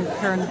Planned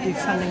Parenthood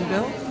defunding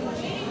bill.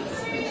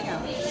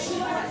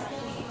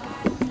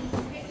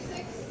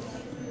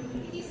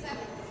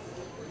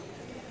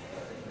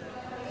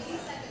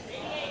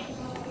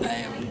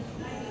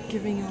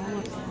 giving you a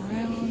look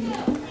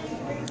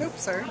around.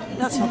 Oops, sorry.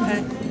 That's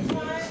okay.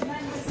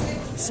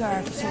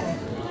 Sorry,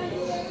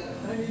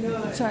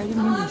 sorry, I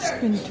didn't mean to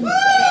spin too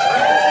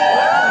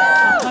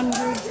fast.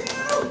 100.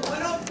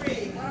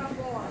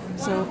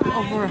 So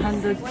over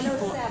 100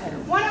 people.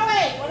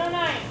 108,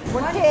 109,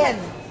 110.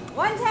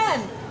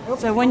 110.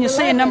 So when you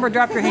say a number,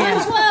 drop your hand.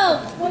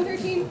 112,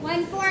 113,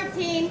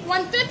 114,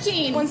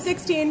 115,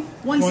 116,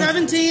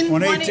 117,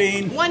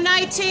 118,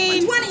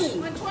 119, 120,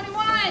 121,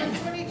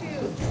 122,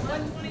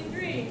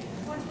 123,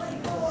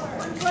 124,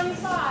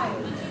 125,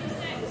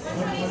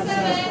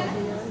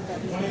 127,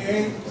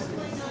 28.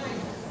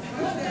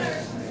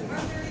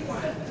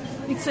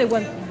 You can say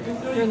one.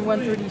 You're in the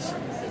 130s.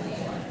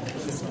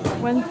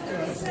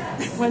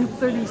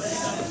 130s.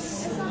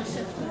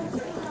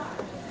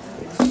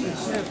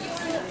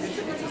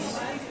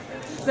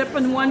 Step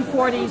in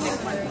 140s.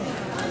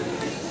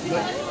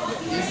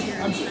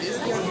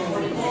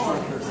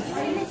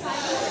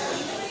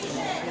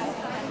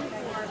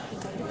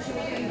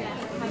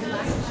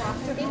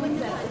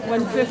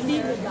 $150.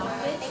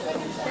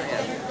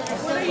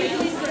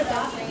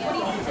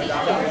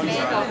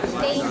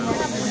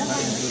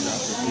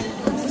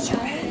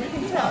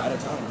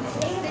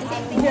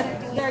 Yeah,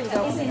 there you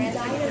go.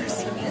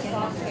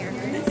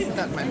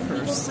 Not my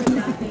purse. We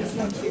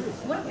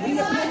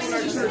have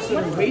partners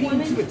that are waiting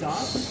to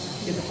adopt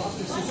in the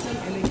foster system,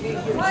 and they can't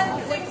get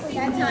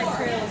That's not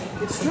true.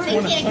 It's true. They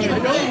can't get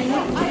it.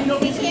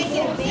 They can't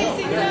get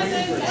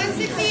it.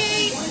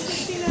 168,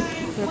 169,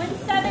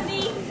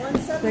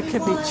 170. There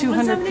could be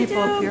 200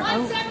 people up here.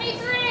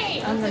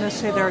 173. I'm going to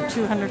say there are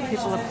 200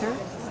 people up here.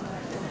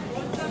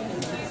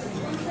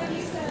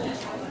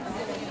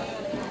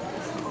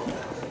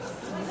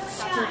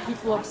 Still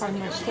people up on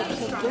those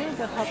steps up there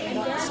that have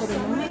not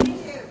sitting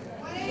in.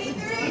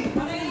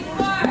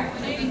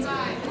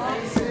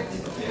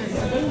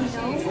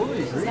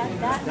 totally agree.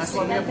 That's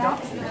why we have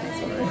adoption.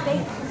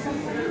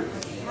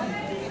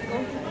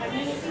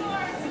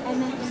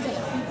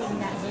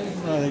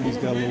 I think he's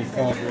got a little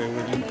cadre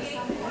with him.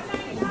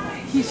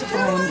 He's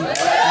owned.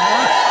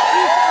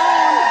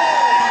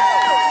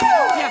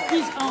 Yeah,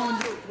 he's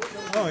owned.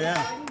 Oh,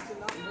 yeah.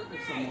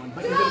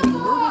 But you're going to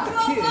murder the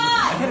kid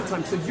ahead of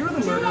time, so you're the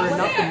murderer,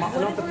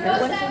 not the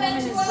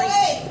parent. Is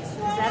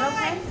that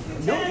okay?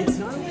 No, it's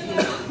not okay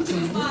to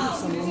murder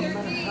someone, no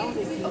matter how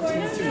they came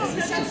to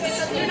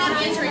exist. You're not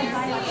entering.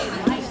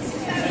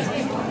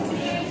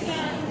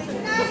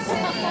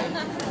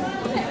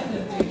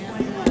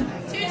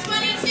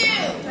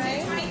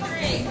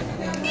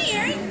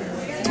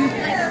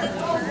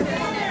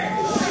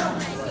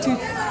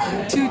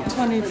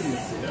 220,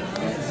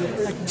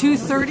 like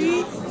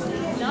 230.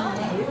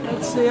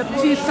 Let's say up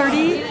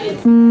 230.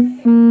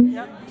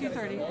 Yep,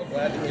 230.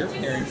 Glad that your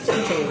parents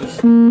chose.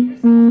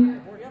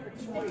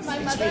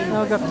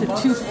 I'll go up to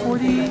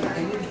 240.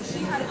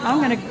 I'm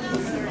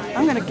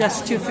gonna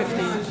guess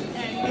 250.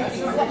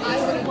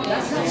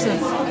 So,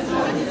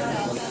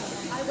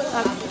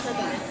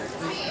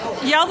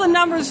 yell the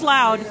numbers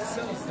loud. Is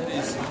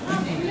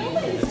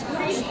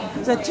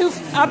that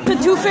up to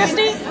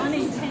 250?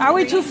 Are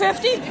we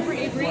 250?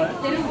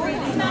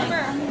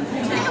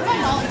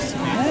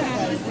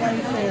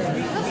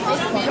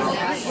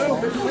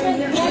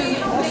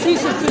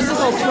 He's a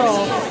physical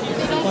troll.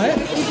 What?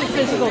 He's a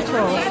physical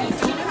troll.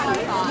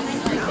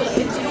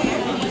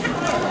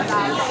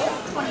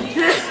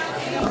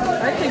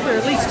 I think they're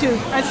at least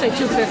I'd say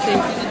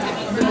 250.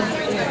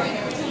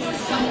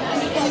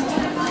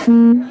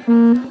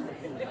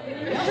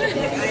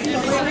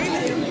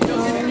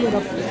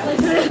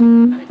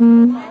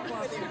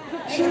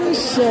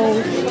 So,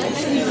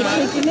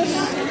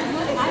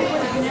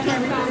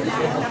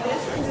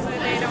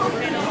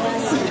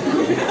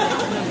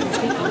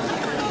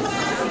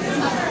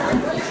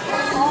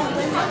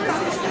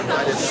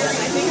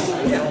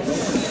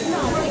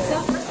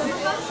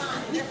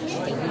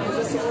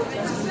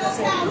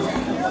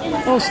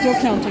 oh, still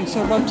counting,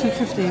 so about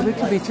 250. We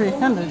could be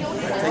 300.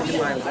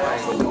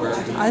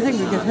 I think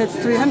we could hit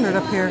 300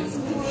 up here.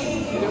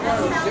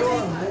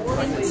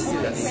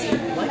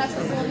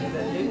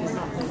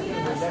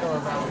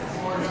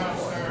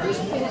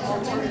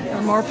 There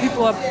are more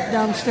people up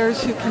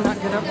downstairs who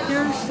cannot get up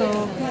here,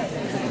 so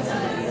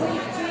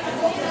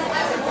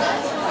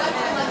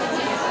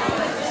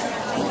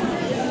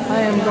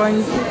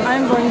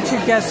I'm going to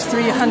guess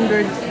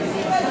 300.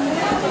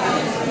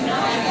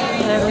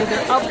 They're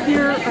either up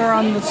here or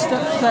on the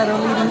steps that are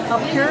leading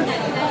up here.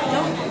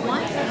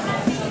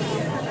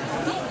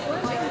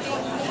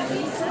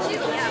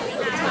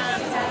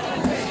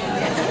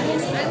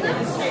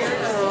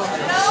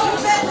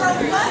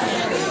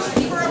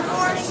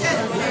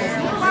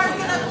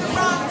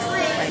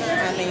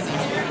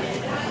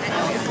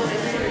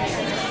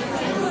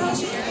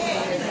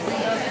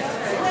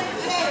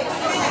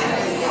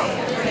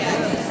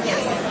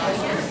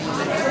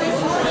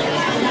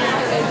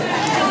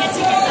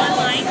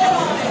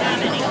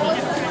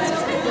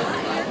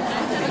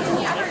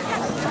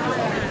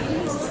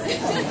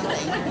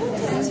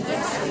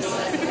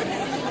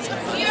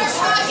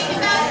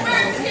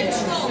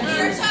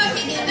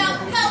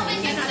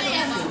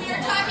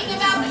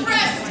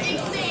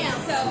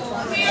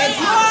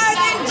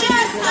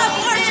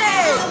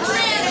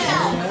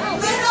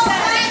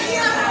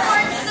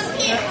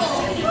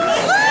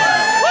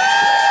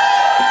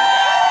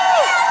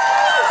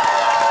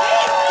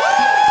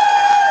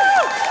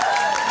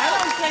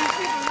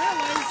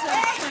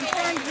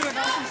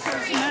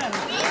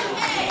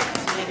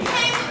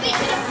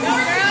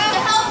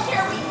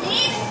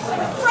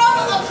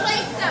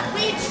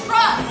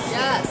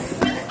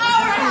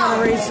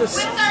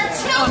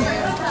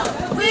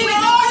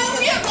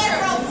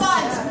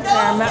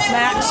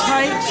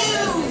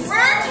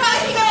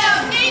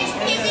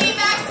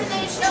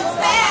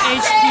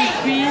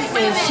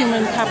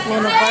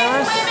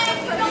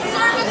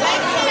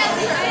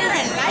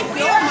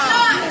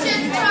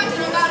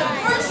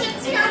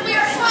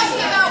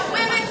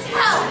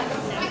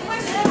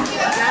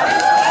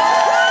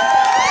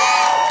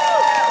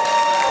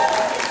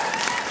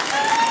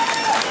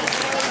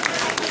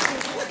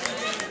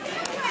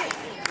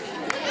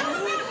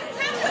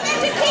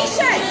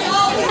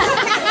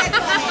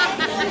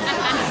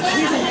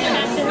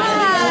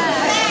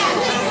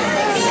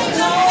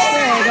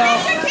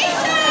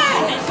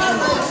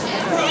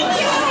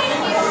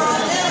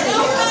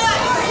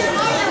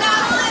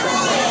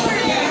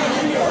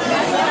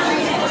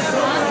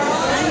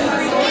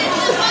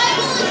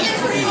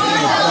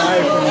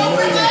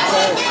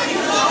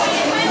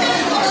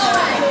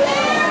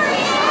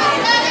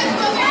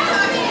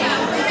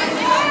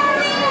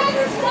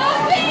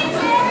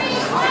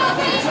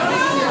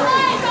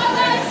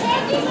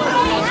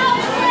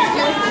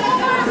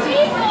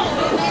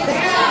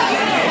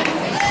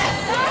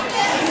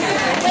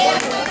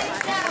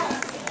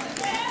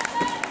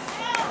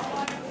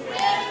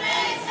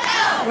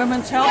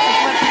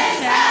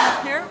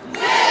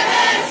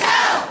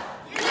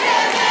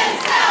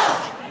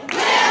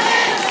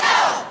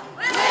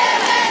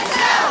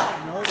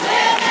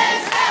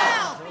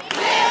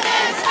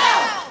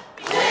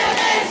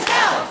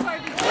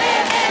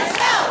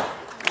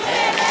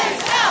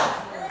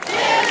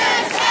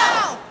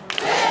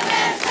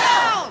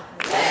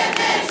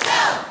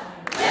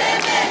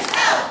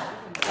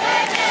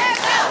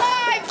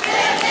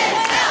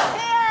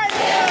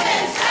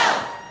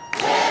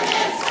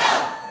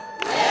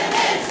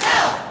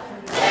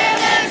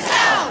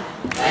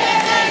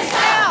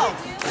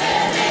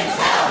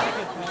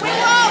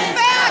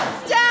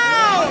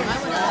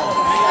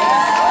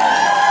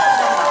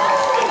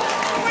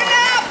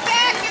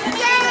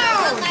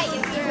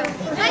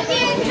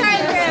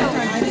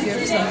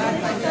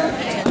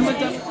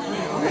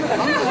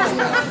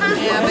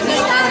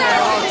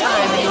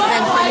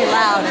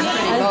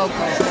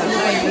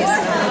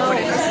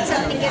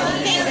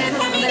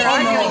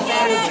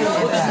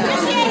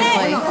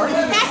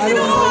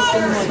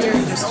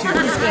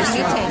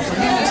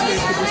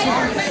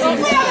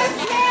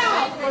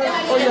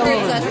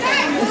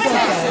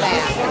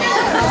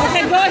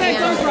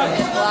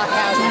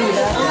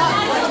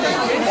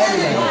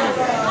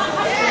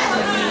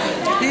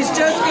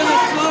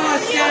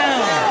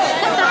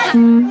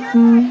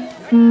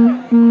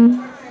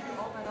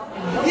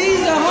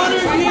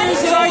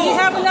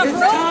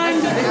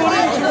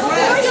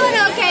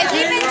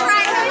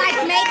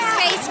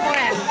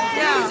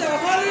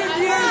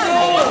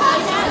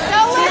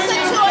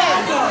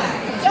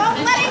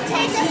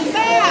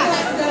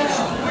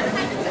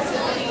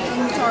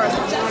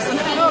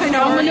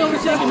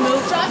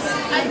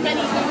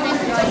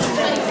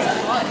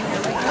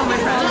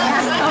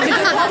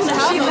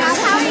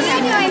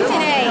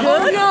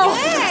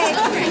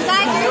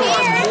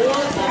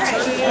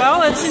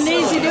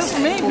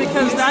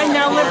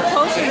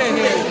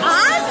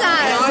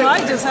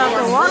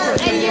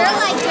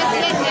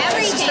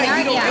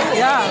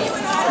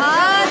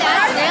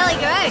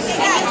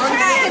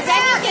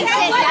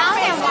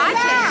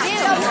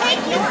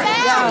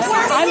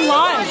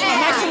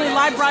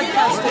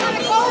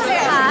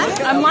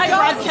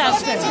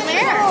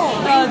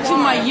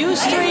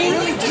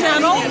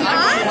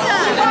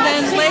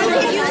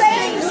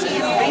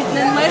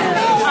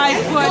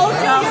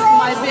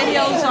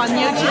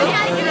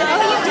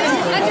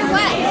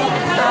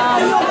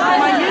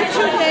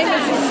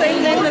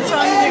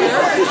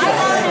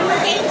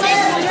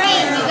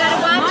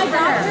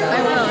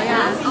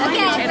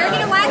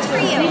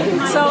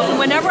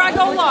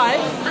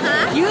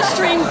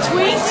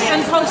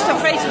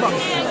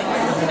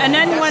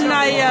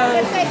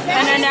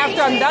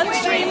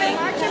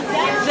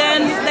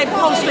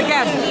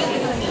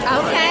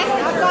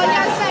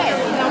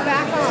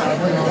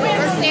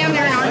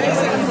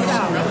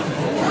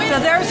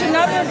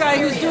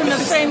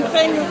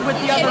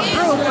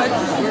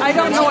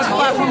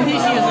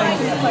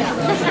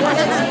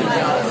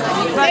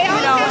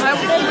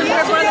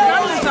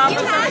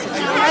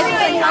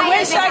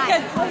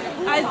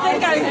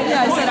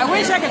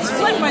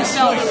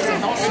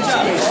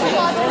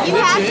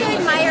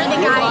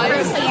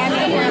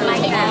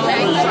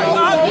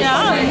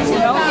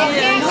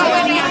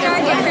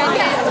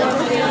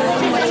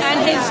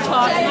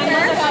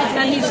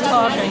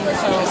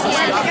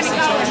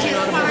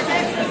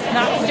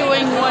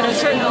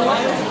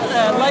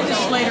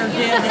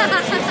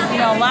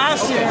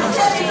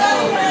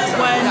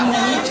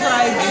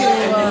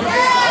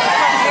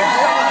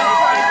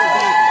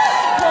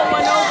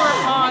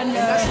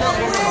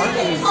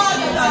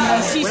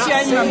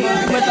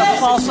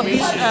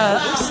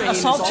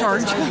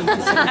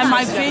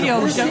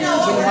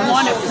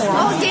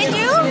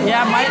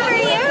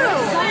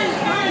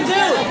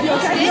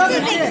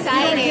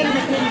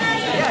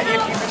 Yeah,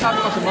 if you're talking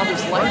about the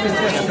mother's life, it's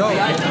going to go.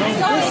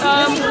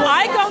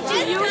 I go to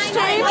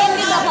Ustream.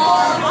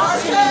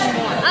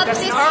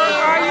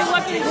 Are you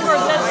looking for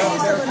this?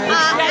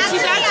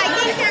 Actually, I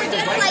think they're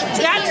just like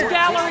That's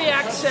gallery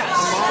access.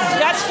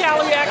 That's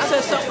gallery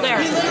access up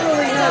there.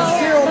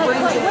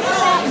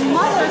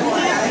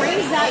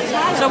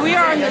 So we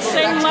are on the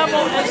same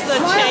level as the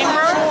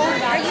chamber.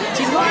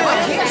 Do you want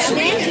me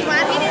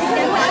to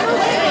send one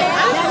away?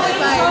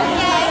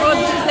 Well,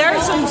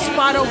 there's some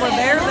spot over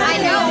there. I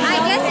know. I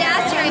just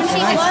asked her if she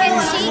can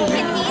he speak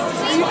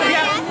by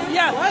it?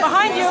 Yeah,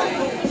 behind you.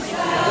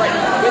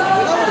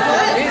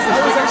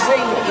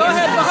 Go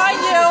ahead,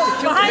 behind you.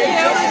 Behind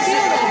you.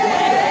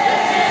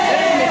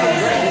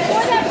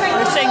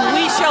 They're saying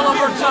we shall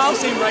overcome.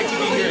 Same right to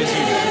be here as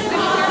you.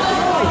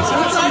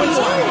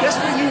 That's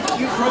when you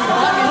grow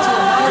up into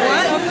a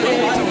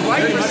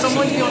right for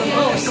someone to be on a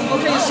post.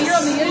 Okay, so you're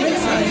on the enemy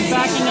side.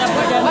 Backing up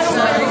against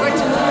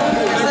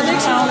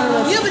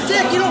You have a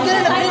dick, you don't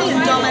get an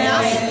opinion,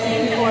 dumbass.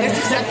 That's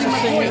exactly my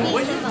point.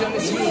 What you've done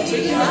is you've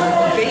taken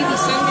baby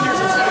centimeters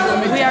instead of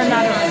going. We are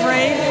not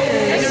afraid.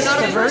 And they're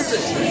not a verse.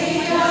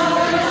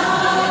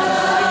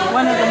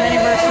 One of the many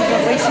verses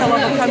of We Shall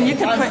Overcome. You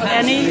can put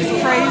any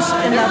phrase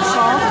in that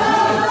song.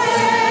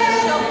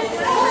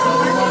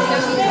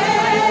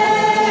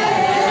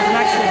 I'm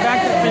actually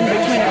back up in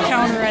between a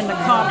counter and the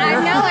copier.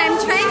 I know, I'm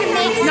trying to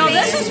make space. No,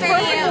 this is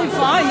perfectly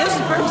fine. This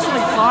is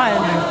perfectly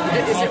fine.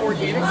 Is it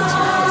organic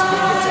material?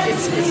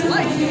 It's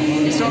life.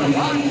 It's not a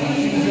rock.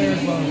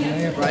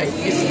 Right?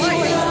 It's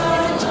life.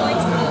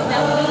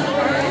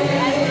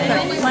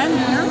 Planned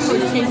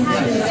Parenthood came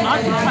to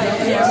occupy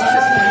the area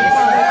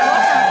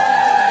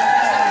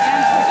and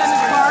presented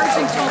cards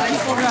and told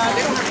people that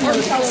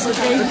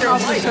they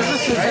offer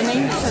services and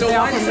they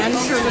offer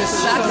men's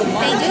services.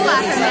 They do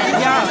offer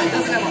men's.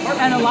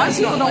 Yeah, and a lot of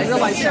people don't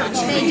realize that.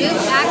 They do.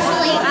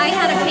 Actually, I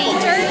had a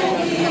painter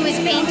who was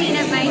painting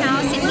at my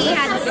house, and he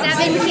had 7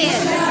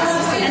 kids,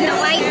 and the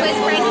wife was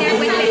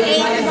pregnant with the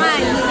 8th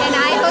one, and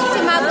I hooked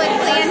him up with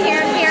Planned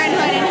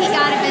Parenthood, and he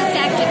got a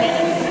vasectomy.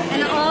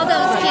 And all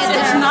those kids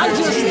It's not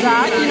just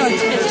that, you know,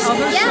 it's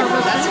other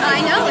services. I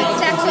know, it's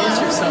sexual.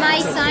 My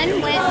son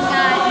went and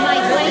got, my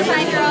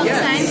 25-year-old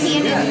son, he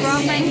and his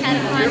girlfriend had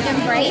a condom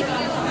break,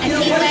 and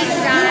he went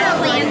and got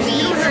Plan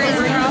B for his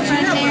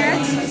girlfriend there.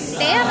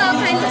 They have all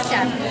kinds of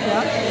stuff.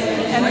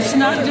 Yeah. And it's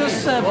not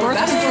just birth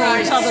control,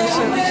 it's other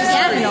services.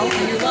 Yeah. You know,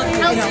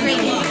 health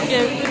screening.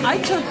 I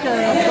took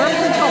birth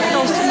control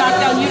pills to knock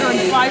down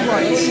uterine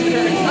fibroids.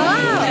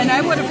 Oh. And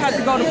I would have had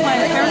to go to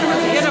Planned Parenthood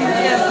to get them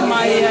if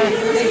my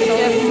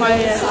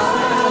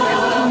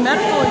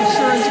medical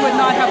insurance would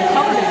not have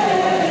covered it.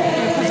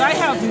 Because I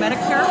have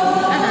Medicare.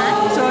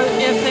 So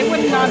if they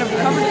would not have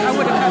covered it, I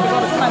would have had to go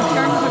to Planned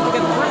Parenthood to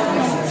get the birth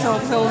control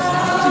pills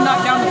to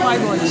knock down the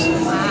fibroids.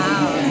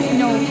 Wow. You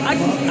know,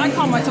 I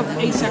call myself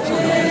asexual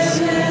because,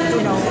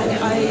 you know,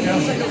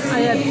 I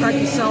had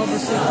practiced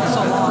celibacy for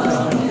so long.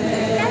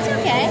 That's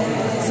okay.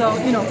 So,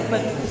 you know,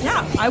 but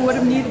yeah, I would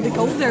have needed to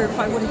go there if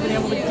I would have been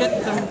able to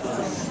get them,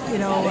 you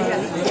know,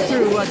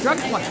 through drug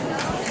collection.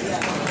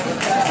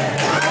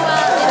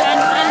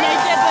 And they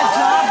did the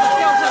job, the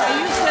pills that I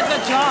used did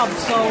the job,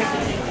 so,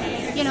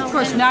 you know, of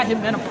course, not hit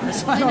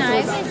menopause. When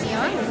I was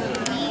young,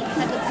 we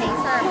had to pay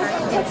for our birth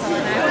control,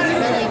 and I was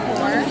really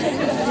poor.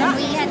 And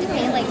we had to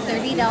pay like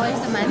 $30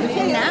 a month,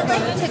 and that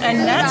like took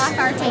food off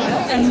our table.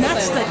 And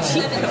that's the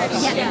cheap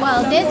pills. Yeah,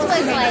 well, this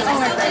was like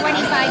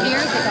 25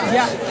 years ago.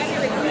 Yeah,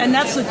 and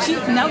that's the cheap,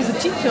 and that was the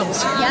cheap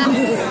pills. Yeah.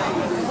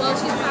 Well,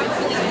 she's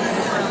probably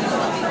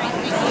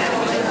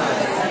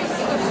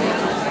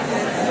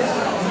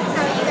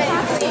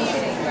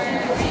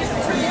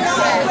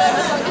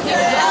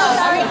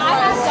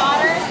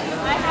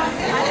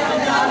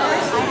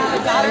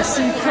I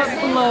see a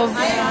couple of,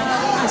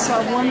 I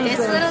saw one of this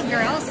the... little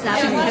girl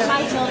suffering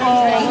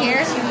right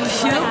here.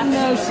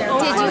 Cuteness. Did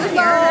you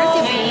hear her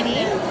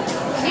debating?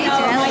 She's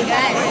really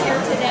good. here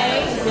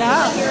today.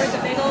 Yeah. Here's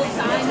a big old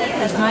sign that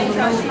says I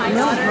trust my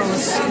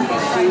daughters.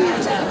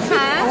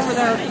 Huh? Over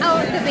there.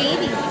 Oh, the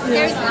baby.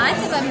 There's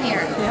lots of them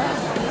here. Yeah.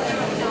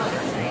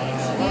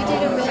 You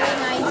did a really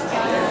nice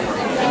job.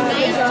 A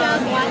nice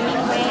job walking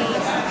away.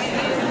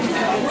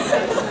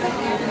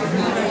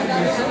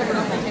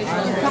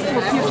 A couple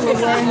of people are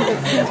wearing the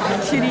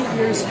kitty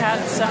ears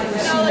hats that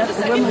we've seen at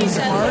the women's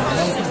march.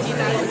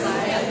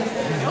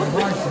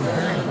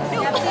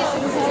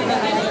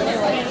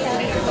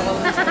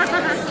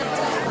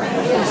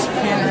 Just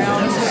pan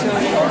around and show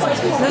you.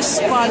 This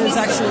spot is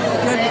actually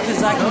good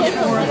because I can get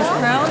more of the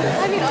crowd.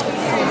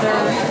 There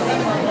are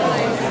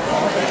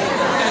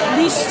at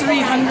least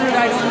 300.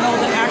 I don't know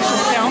the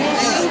actual count.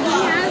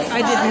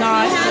 I did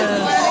not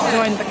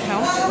join the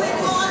count.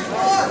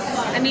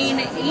 I mean,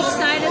 each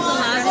side is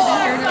allowed to be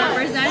here to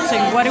represent. So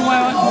what do we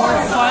want? More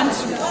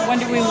funds? When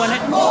do we want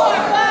it?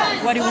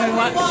 What do we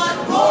want?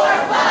 More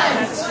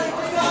funds!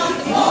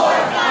 More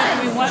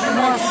funds! We want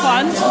more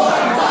funds. More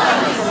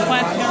funds for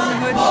Planned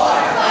Parenthood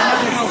and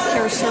other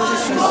healthcare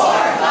services.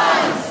 More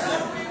funds!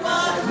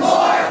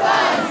 More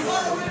funds!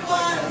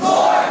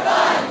 More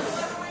funds!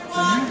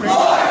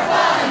 More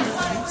funds!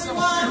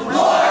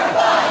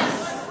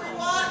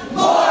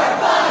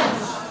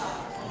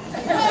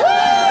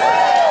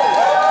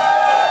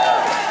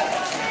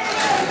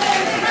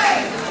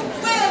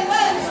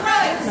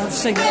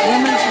 sing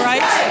women's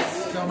rights.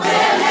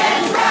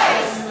 Women's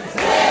rights.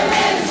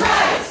 Women's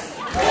rights.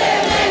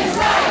 Women's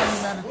rights.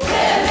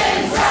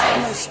 Women's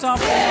rights. Stop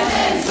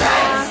women's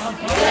rights.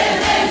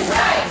 Women's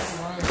rights.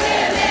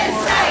 Women's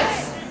rights.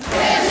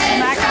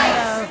 Women's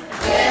rights.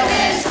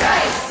 Women's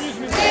rights.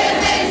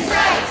 Women's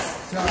rights.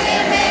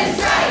 Women's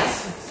rights.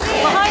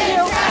 Behind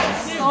you.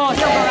 Oh,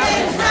 he'll go out.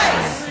 Women's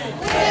rights.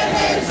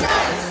 Women's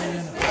rights.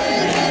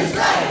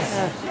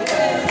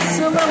 It's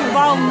a little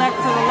bottleneck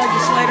for the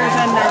legislators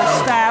and their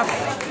staff.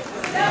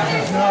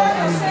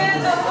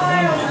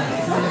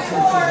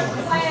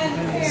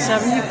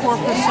 74% of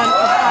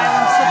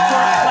Ireland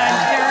support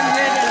Planned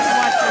Parenthood is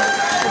what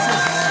is a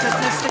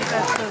statistic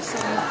that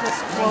someone just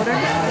quoted.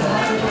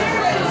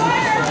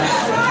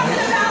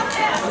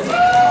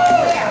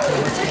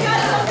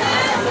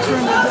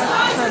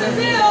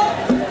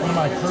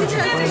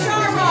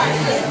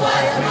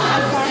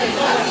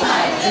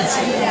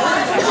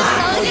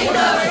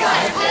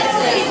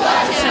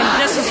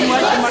 This is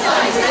what democracy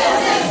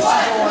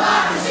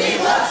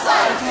looks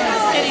like.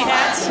 Kitty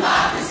hats.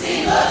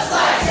 Democracy looks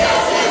like.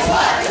 This is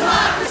what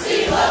democracy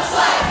looks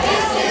like.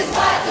 This is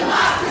what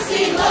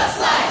democracy looks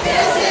like.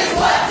 This is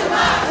what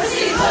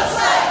democracy looks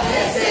like.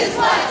 This is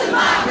what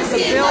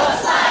democracy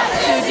looks like.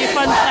 To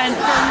defund Planned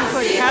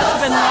Parenthood has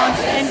been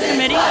launched in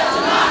committee.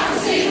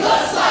 Democracy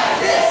looks like.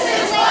 This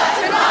is what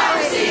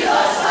democracy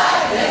looks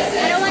like. This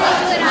is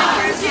what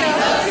democracy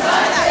looks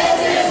like. This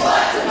is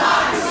what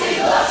democracy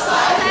looks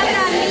like.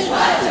 This is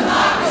what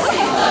democracy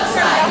looks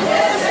like.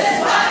 This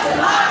is what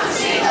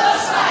democracy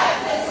looks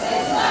like. This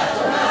is what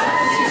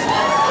democracy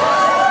looks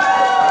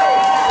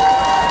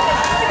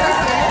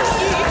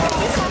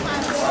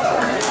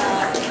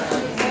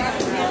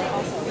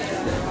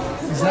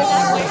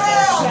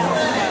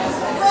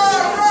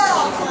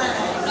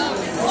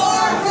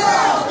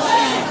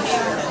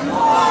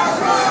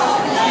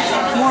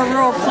More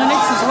rural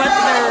clinics is what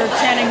they're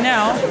chanting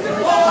now.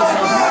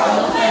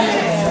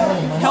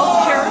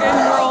 Healthcare in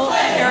rural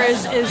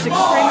areas is extremely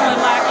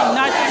lacking,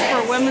 not just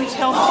for women's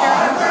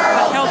healthcare,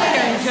 but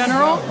healthcare in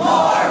general.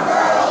 More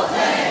rural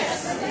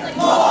clinics.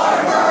 More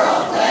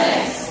rural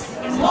clinics.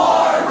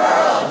 More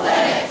rural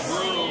clinics.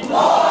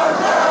 More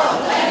rural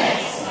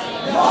clinics.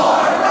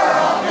 More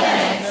rural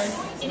clinics.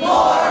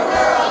 More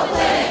rural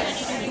clinics.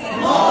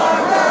 More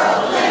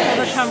rural clinics.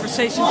 Other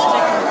conversations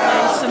taking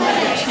place, some of the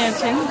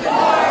chanting.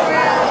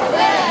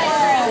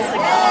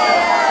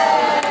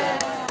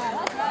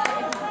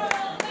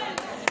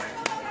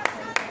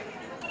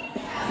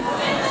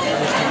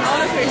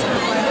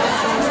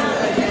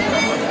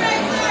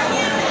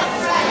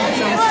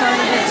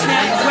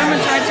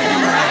 Women's rights are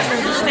human rights.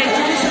 There's a state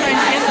to just trying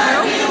to get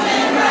through.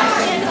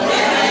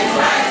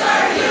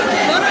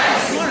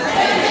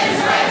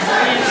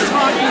 He's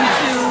talking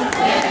to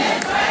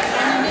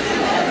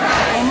a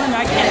woman. I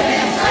can't get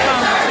into the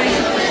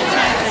conversation for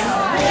chanting.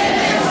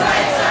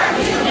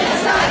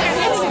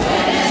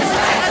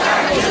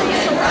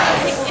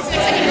 It's an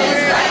executive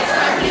order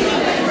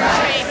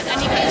trade with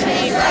any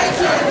country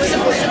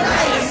supports a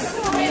regime,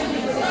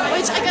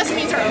 which I guess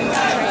means our own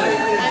country.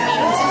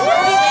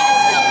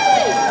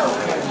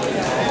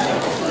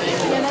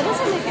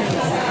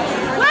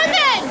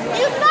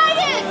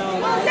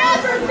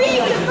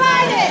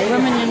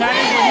 Women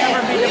United will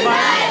never be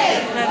divided.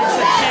 That is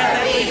a chant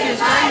that we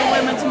use during the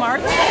Women's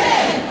March.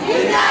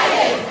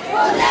 United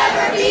will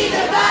never be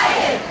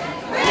divided.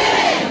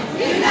 Women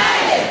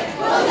united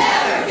will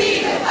never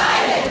be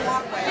divided.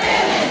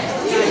 Women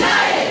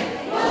united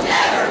will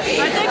never be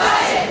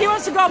divided. He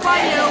wants to go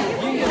by you.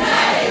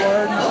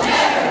 United will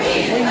never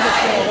be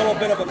divided. A little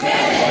bit of a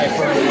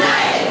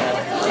united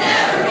will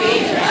never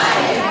be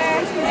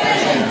divided.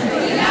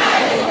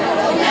 United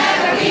will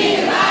never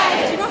be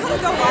divided. Do you know how to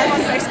go live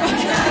on Facebook?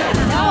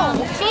 No.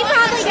 She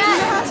probably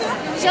does.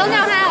 She'll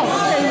know how. Oh,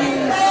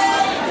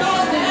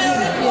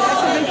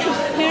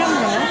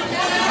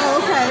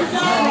 okay.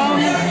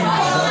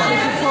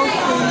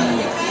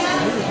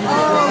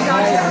 Oh,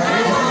 gotcha.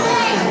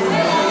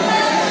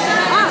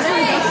 Ah, there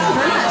we go.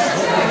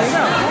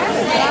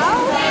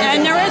 And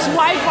there is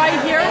Wi-Fi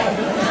here.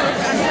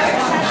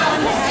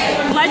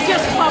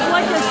 Legis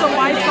Public is the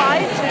Wi-Fi.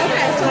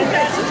 Okay, so I've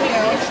got to take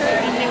a picture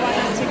and they want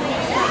us to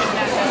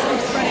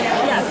spread it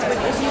out. Yes, but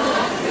if you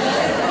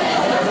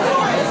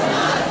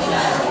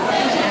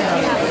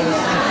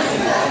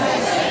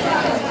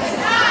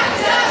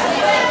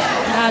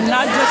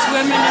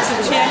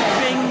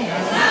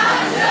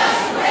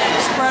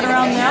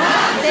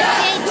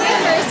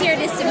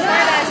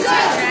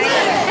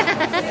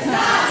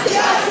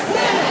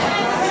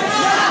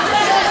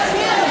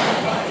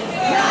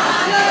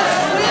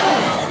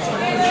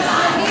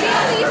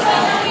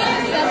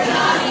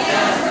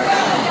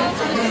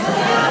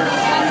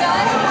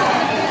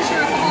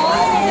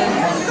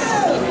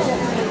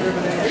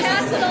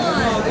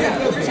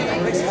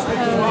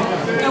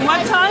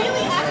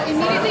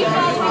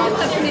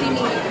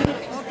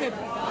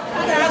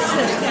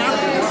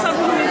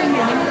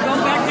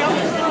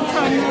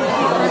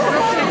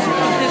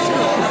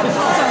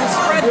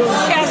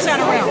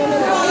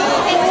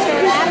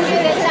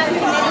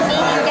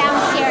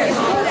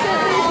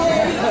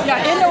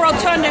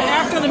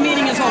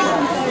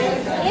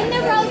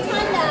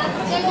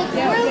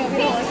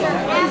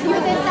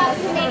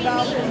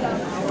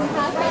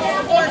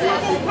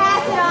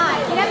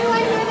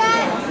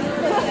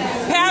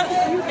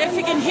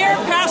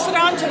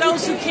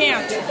those who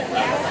can't.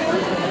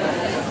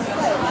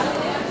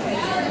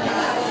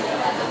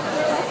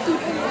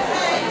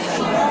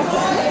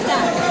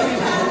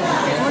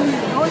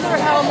 I wonder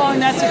how long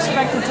that's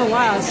expected to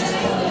last.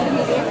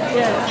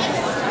 Yeah.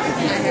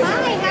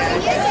 Hi, how are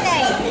you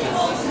today?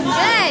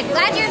 Good,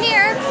 glad you're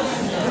here.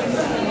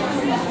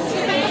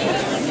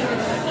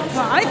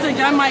 I think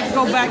I might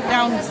go back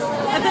down.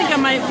 I think I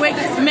might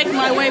make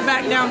my way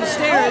back down the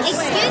stairs.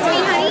 Excuse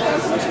me, honey.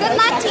 Good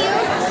luck to you.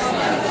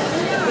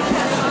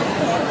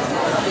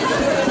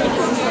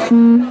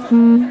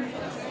 I'm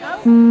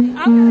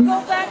going to go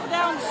back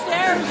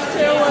downstairs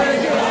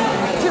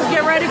to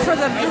get ready for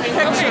the group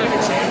picture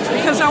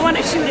because I want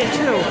to shoot it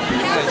too.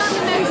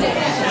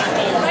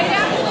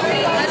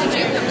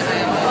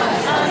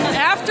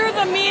 After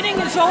the meeting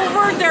is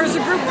over, there's a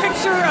group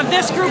picture of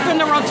this group in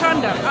the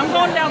rotunda. I'm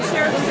going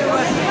downstairs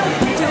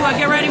to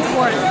get ready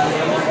for it.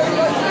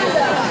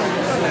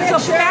 So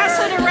pass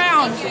it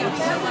around. Go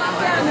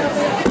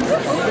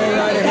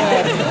right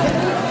ahead.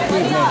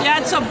 Yeah,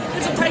 it's a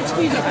tight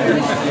squeeze up here.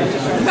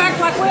 Back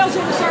like whales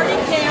in the sardine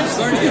cans.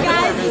 You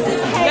guys, this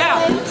is Caitlin.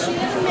 Yeah.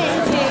 She's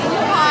amazing.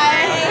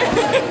 Hi.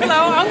 So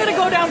I'm going to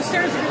go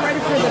downstairs and get ready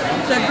for the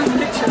group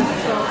picture. So.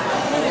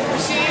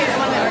 She is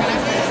one that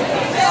organizes.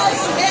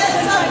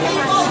 It's some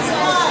people's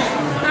mind.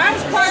 I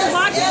was part of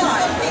Occupy.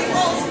 It's some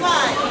people's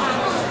mind.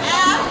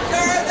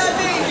 After the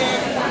meeting.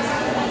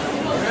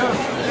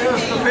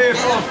 It's the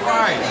people's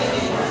right.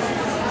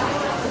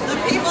 The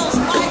people's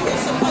mic is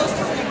supposed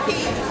to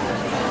repeat.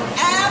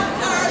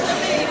 After the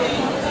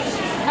meeting.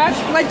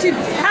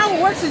 How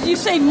it works is you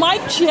say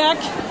mic check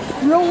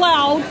real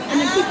loud and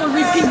then people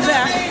repeat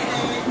back.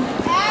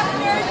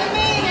 After the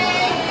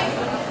meeting,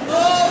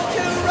 move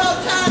to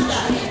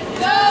Rotunda.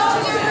 Go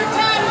to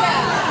Rotunda.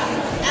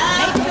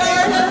 After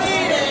the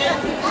meeting.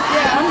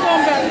 Yeah, I'm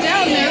going back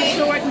down there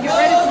so I can get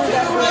ready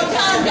for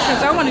that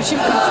because I want to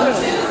shoot them too.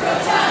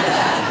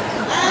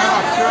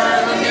 After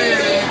the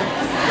meeting,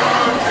 go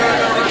to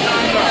the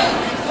Rotunda.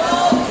 Go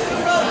to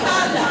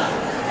Rotunda.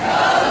 Go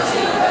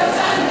to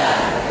Rotunda.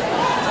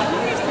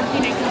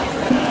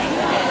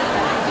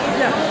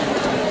 Yeah.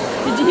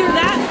 Did you hear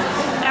that?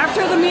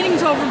 After the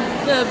meeting's over,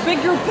 the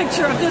big group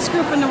picture of this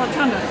group in the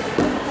rotunda.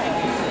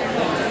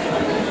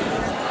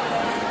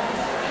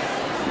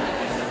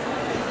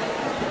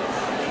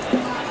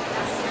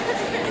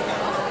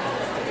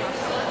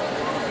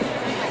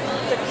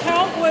 The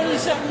count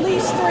was at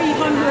least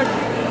 300,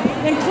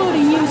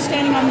 including you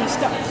standing on these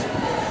steps.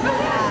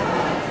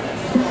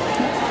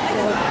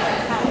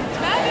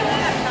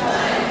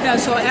 Yeah,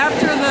 so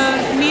after the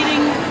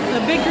meeting, the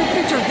big group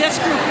picture of this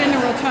group in the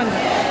rotunda.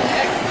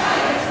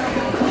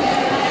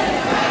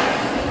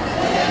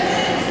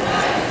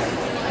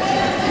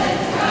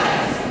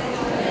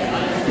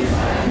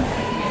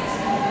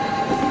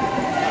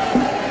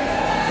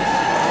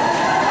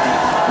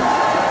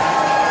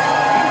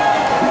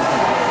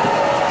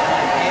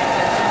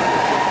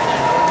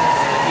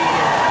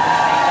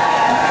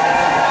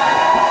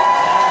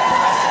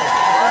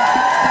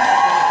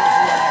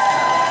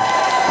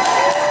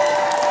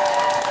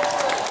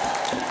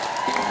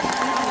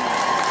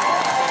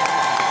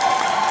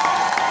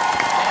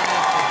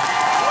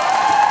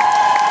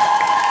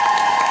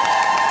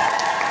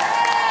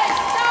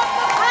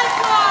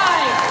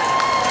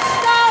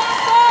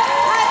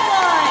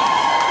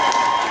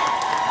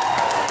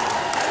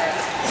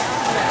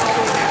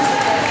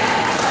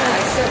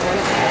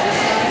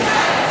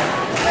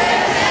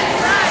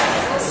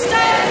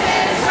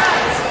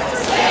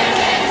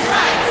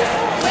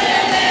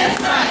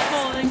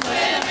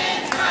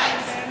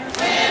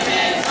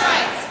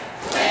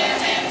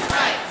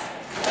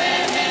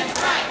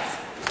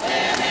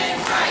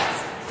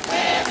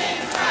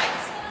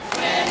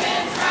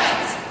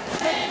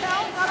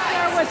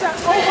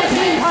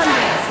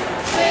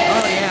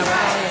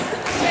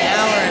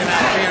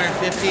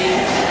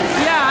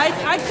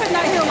 I could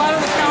not hear a lot of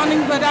the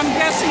counting, but I'm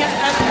guessing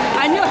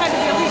I knew it had to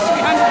be at least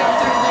 300 up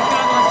there. They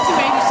got like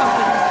 280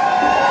 something.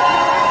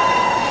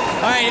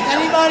 All right, if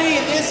anybody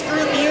in this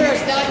group here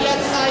has not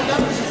yet signed up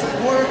to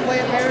support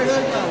Planned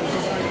Parenthood,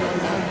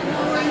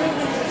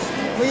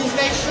 please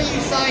make sure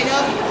you sign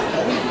up.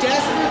 We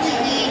desperately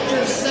need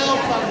your cell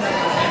phone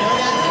numbers. I know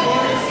that's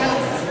boring,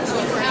 so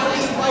for how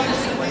we invite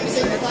you, please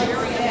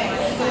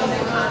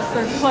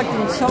they're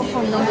collecting cell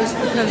phone numbers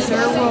because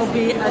there will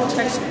be a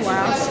text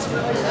blast.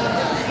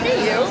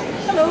 Hey, you.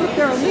 Hello,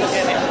 there are at least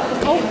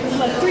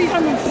like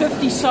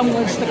 350 some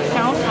was the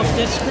count of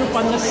this group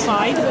on this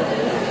side.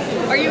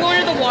 Are you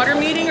going to the water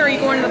meeting or are you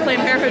going to the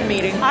Planned Parenthood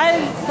meeting?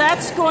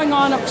 That's going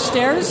on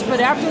upstairs,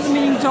 but after the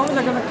meeting's over,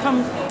 they're going to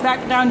come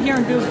back down here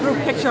and do a group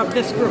picture of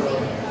this group.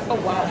 Oh,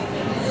 wow.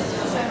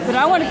 But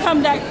I want to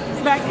come back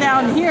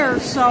down here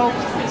so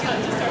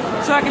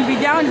I can be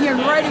down here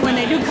ready when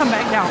they do come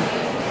back down.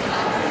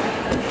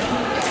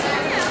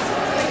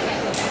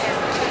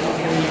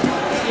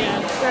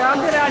 There,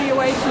 I'll get out of your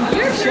way from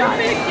You're perfect. shot.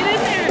 Get in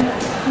there.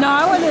 No,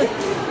 I want to.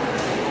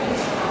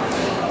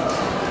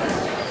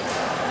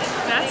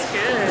 That's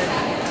good.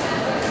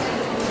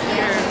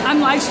 Here. I'm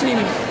live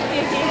streaming.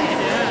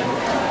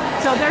 Yeah.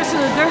 So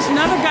there's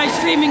another guy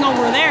streaming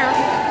over there.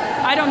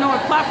 I don't know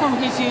what platform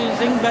he's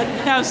using, but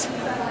it has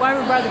 "Why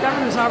we're by the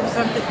governor's office."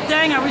 I'm thinking,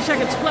 dang, I wish I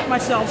could split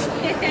myself.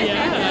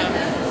 Yeah.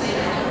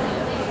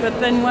 But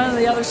then one of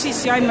the other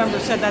CCI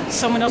members said that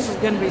someone else was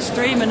going to be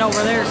streaming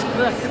over there. So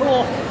that's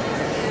cool.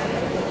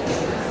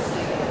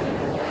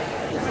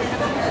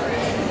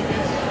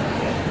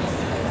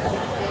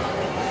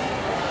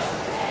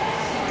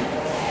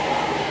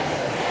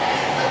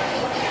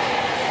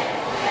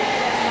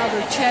 Now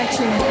they're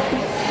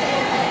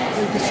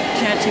just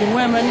chanting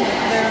women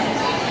there.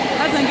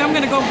 I think I'm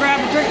going to go grab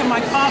a drink of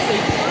my coffee.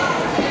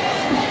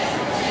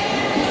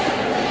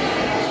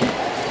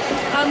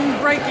 I'm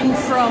breaking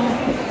from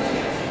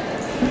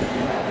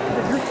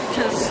the group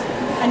because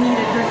I need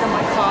a drink of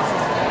my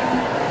coffee.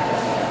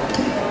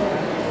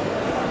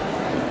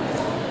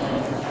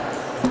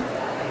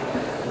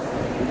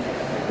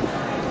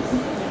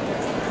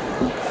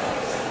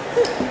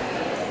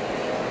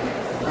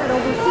 At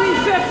over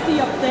 350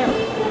 up there.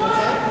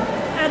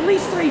 At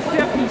least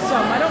 350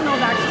 some. I don't know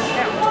the actual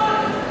count.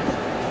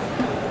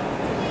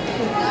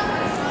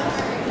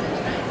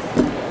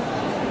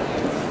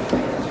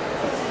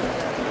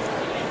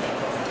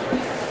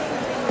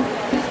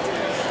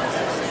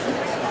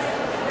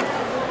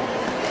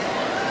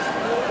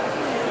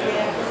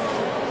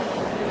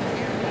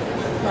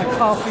 My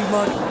coffee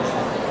mug.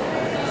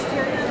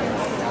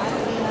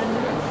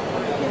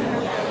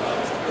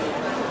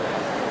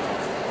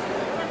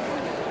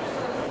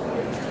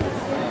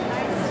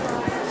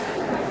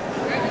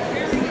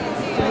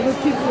 Other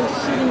people are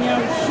sitting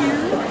out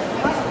here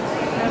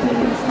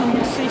having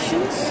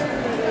conversations.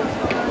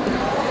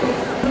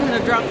 I'm going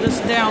to drop this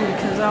down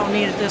because I don't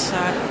need it this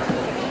side.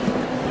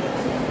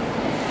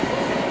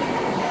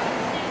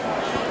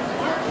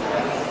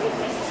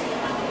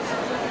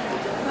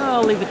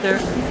 I'll leave it there.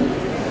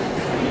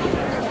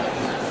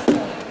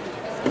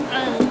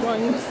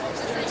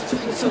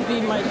 This will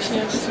be my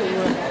chance to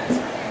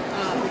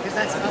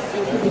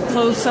do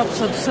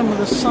close-ups of some of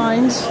the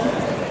signs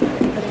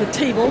at the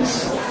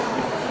tables.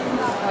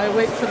 I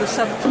wait for the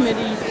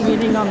subcommittee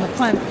meeting on the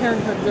Planned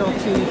Parenthood bill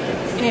to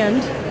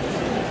end.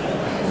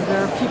 And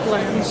there are people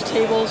at these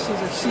tables. These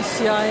are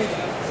CCI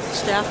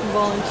staff and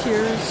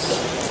volunteers.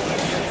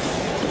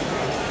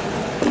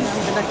 And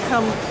I'm going to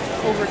come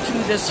over to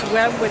this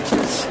web, which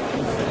is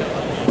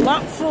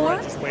lot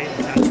 4. Just wait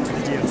attached to the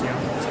DOT.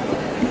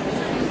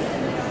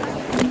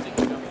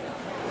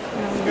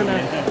 I'm going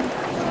to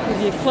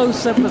give you a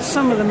close-up of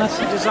some of the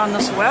messages on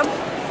this web.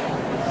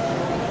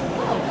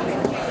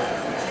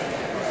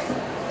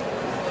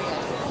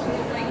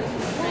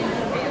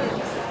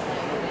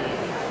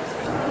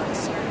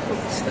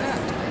 What's that?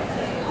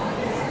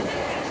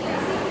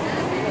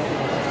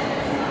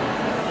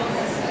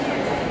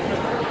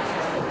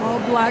 All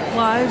Black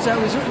Lives, that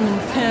was written in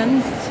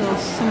pen, so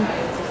some...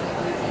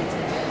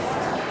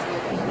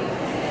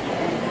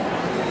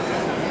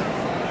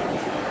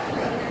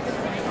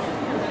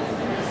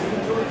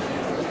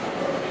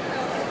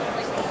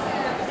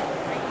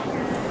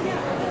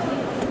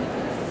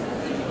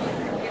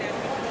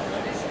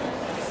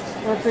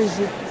 Workers'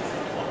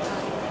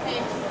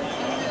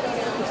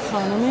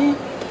 economy.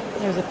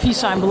 There's a peace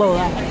sign below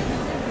that.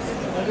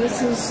 Now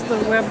this is the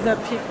web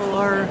that people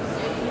are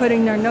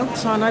putting their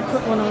notes on. I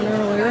put one on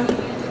earlier.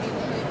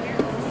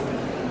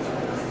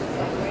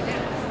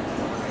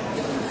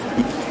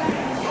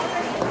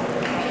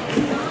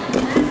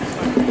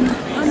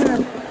 I'm going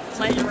to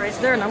plant it right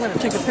there and I'm going to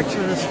take a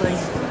picture of this thing.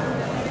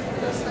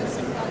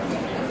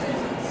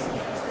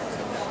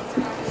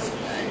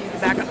 I need to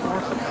back up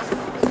more.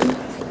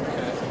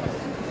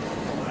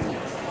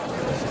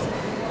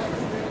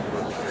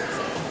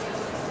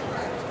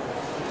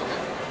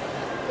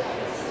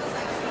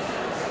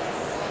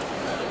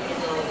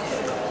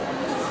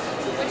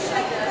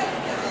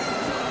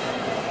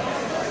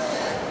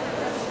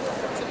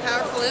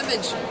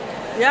 Image.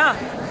 Yeah.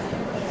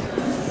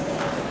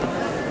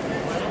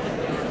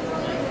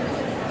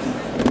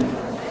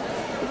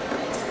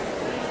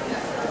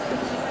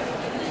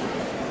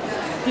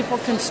 People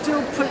can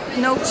still put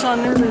notes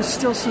on there. There's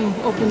still some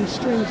open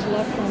strings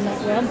left on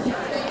that web.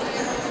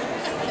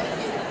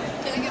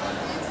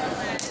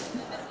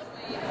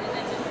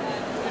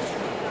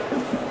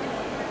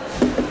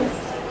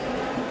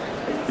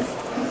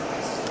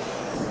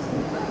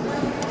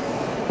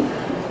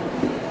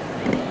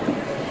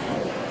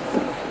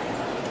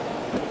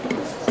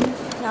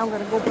 Now I'm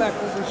going to go back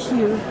over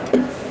here.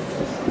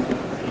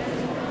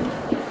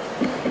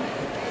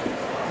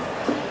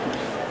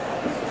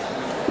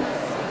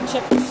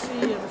 Check to see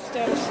the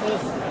status of the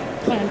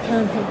Planned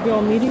Parenthood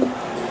bill meeting.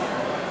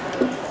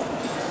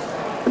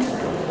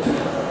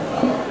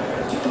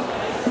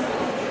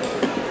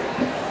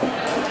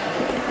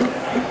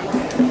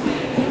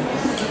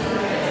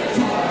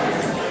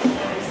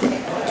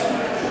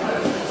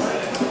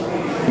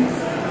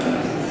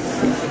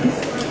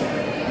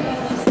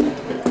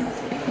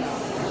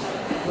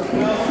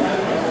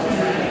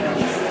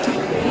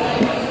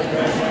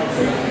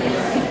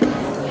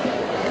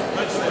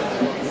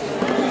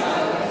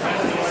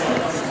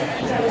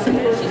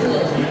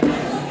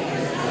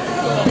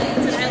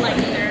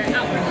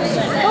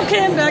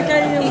 like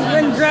I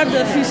went and grabbed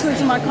a few slips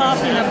of my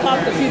coffee and I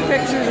popped a few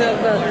pictures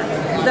of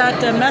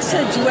that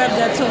message web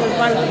that's over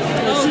by the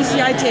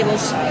CCI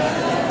tables.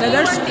 Now, You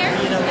work there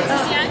at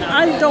CCI?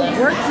 I don't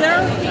work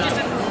there,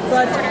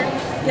 but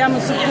yeah, I'm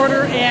a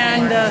supporter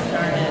and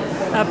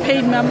a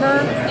paid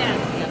member.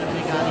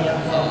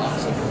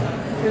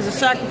 It was a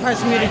sacrifice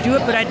for me to do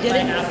it, but I did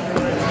it.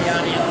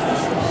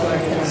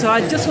 So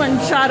I just went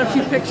and shot a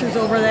few pictures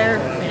over there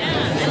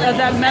of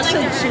that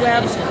message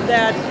web.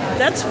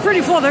 That's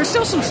pretty full. There's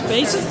still some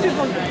spaces.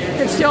 People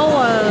can still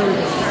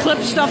clip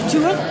stuff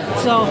to it.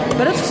 So,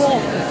 but it's full.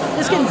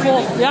 It's getting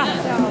full. Yeah.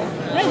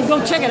 Hey, go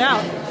check it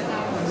out.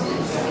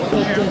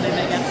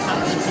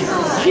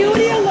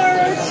 Cutie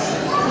alert!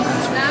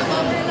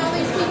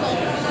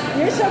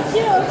 You're so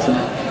cute.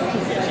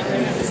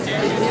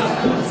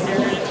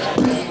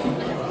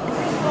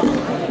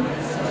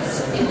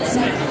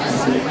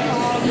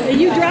 Did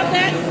you drop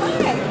that?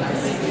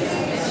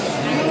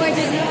 No, I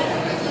didn't.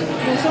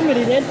 Well,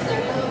 somebody did.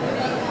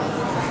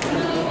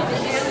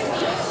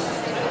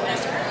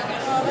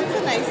 Oh, that's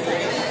a nice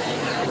thing.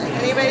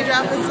 Anybody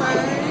drop a sign?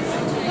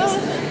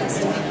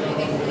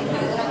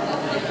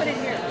 Put it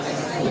here.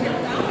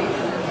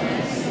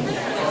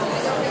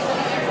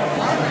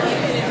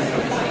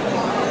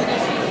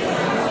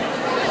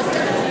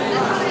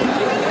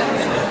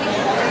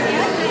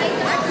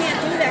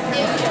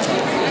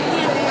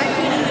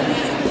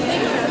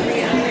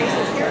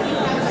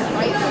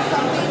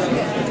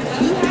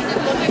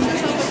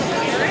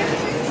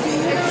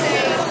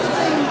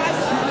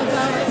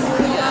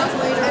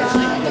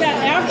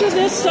 After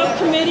this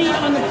subcommittee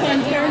on the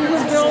Planned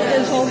Parenthood bill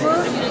is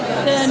over,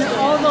 then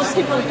all of those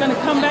people are going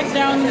to come back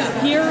down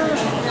here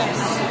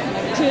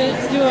to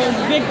do a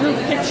big group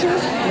picture.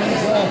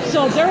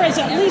 So there is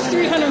at least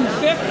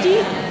 350.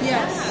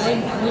 Yes.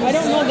 I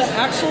don't know the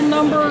actual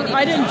number.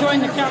 I didn't join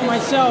the count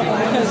myself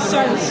because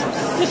I was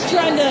just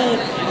trying to,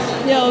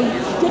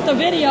 get the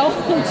video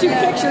and two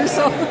pictures.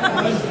 So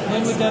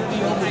When would that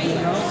be over, do you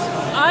know?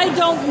 I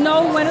don't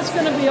know when it's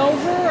going to be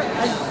over.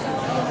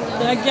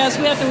 I guess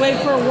we have to wait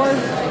for a word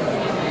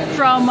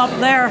from up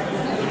there.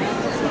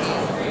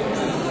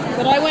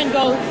 But I went and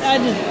I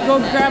had to go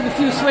grab a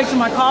few swigs of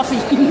my coffee.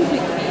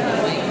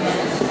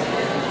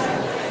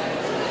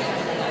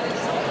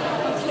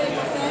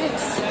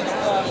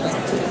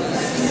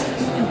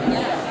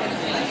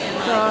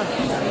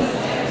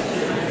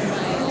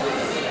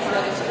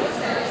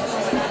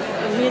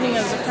 The meeting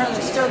is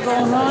apparently still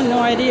going on. No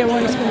idea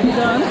when it's going to be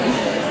done.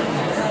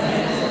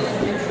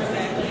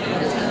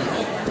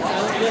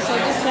 Yes, I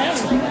just have.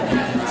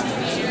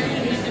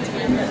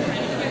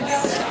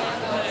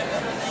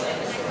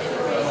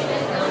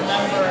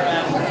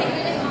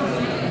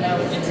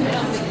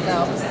 No,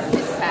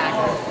 it's packed.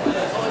 Oh,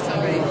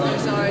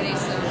 there's already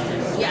some.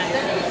 Yeah,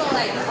 then you go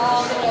like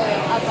all the way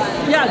up on.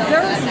 Yeah,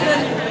 there's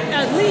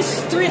at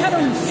least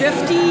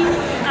 350.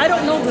 I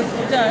don't know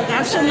the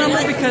actual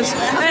number because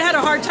I had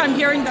a hard time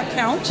hearing the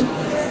count.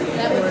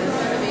 That would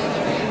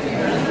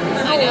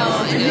I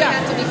know, and you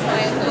have to be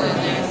quiet though in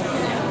there.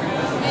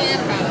 Yeah,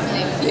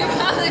 probably. You're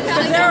probably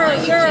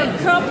There are a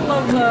couple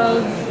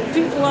of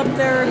people up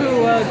there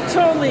who are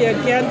totally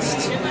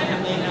against,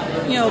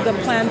 the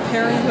Planned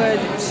Parenthood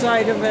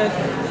side of it.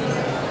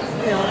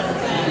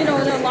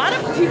 A lot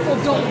of people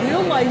don't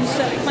realize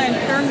that Planned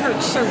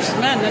Parenthood serves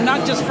men, and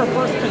not just for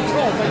birth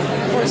control, but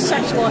for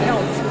sexual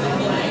health.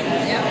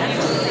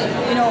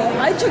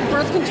 I took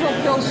birth control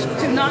pills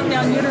to knock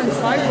down uterine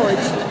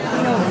fibroids.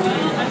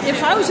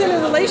 If I was in a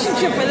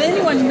relationship with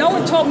anyone, no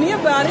one told me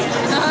about it.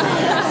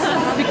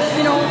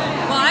 Well,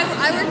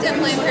 I worked at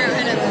Planned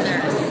Parenthood as a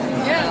nurse.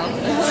 Yeah.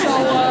 So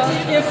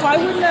if I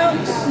would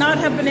not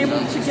have been able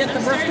to get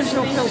the birth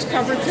control pills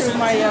covered through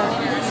my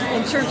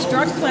insurance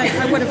drug plan,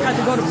 I would have had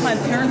to go to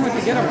Planned Parenthood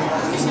to get them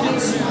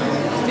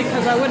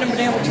because I wouldn't have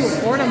been able to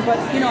afford them. But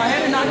I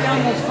had to knock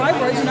down those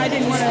fibroids, and I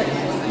didn't want to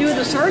do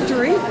the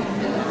surgery.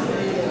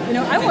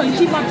 I want to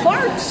keep my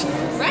parts.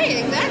 Right,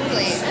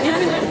 exactly.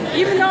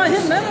 Even though I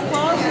hit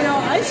menopause,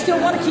 I still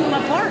want to keep my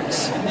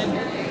parts.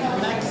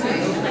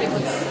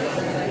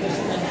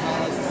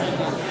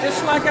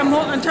 Just like I'm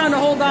trying to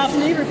hold off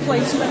knee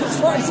replacement as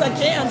far as I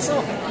can.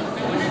 So,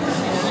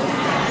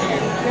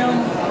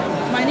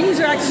 my knees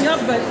are acting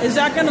up, but is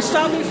that going to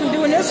stop me from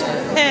doing this?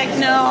 Heck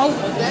no.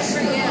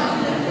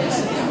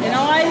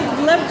 I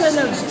lived in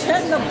a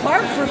tent in a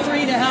park for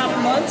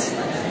 3.5 months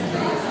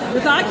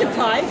with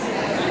Occupy.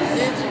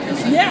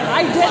 Yeah,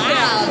 I did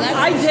that.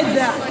 I did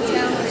that.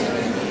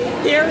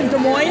 Here in Des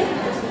Moines.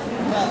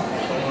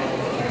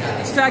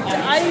 In fact,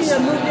 I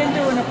moved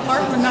into an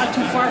apartment not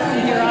too far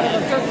from here out of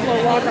a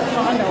third-floor Walker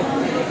condo.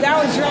 That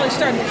was really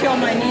starting to kill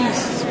my knees,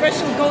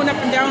 especially going up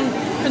and down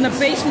from the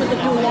basement to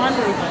do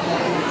laundry.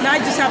 Now I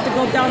just have to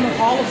go down the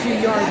hall a few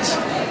yards.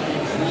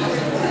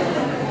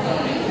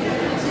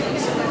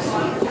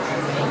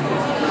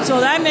 So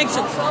that makes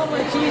it so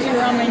much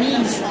easier on my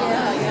knees.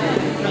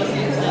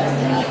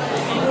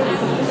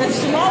 It's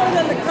smaller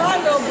than the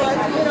condo,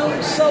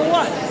 but, so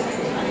what?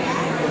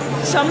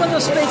 Some of the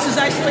space is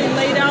actually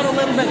laid out a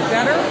little bit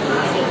better.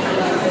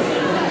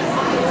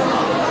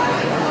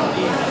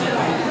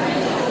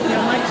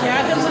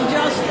 cat has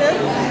adjusted.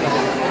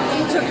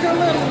 It took her a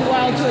little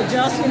while to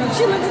adjust. You know,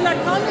 she lived in that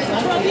condo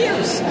for 12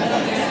 years.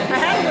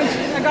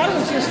 I got her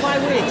when she was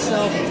 5 weeks,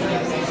 so.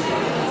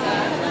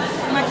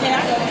 My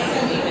cat.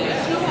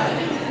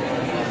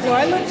 So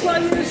I lived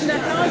 12 years in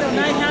that condo, and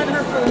I had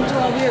her for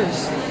 12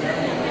 years.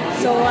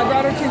 So I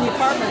brought her to the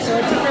apartment, so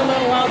it took her a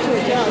little while to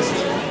adjust.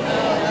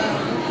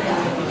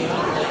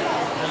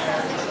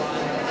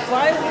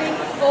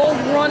 5-week-old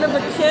run of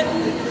a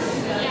kitten.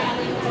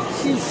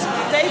 She's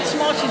stayed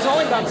small. She's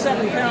only about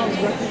 7 pounds,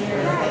 but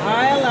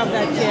I love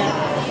that cat.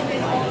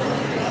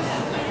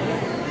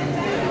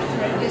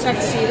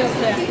 Tuxedo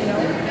cat, you know.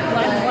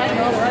 Black and white and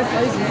all the right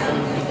places.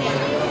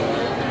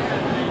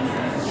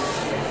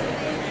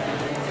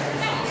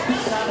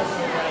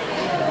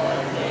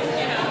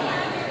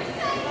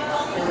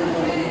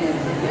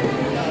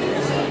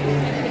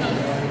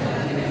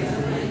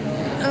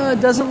 It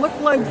doesn't look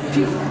like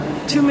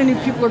too many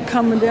people are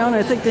coming down.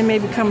 I think they may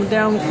be coming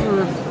down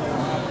for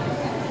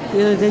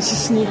either they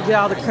just need to get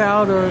out of the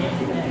crowd or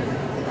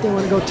they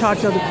want to go talk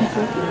to other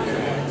people.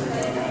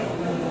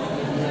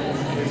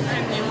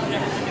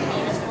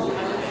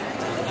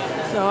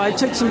 So I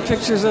took some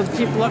pictures of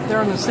people up there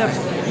on the steps.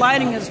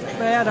 Lighting is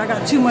bad. I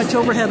got too much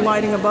overhead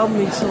lighting above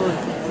me, so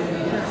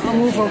I'll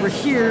move over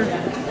here,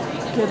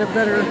 get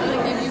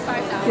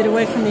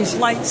away from these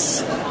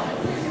lights.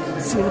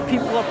 See the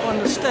people up on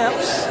the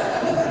steps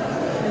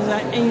as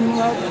I aim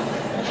up.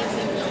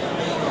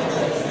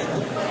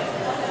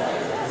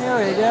 There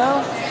we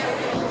go.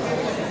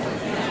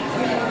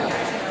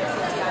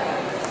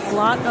 A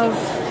lot of...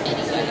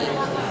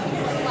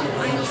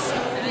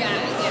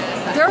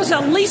 There's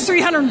at least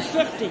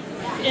 350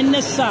 in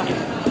this side.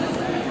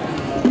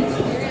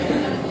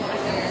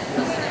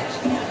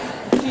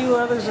 A few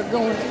others are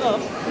going up.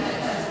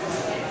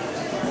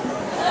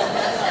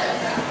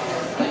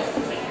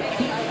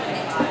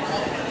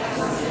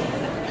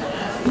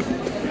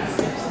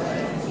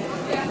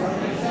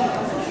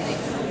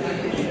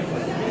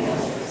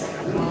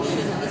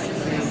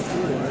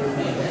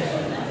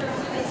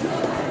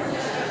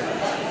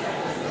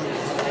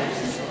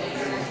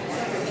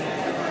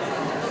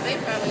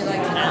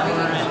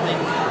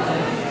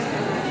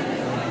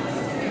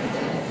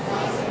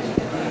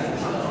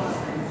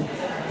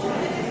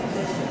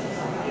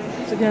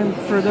 Again,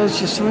 for those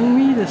just joining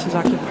me, this is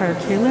Occupier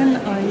Kaylin.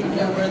 I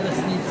know where this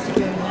needs to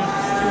go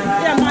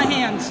next. Yeah, my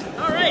hands.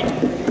 All right.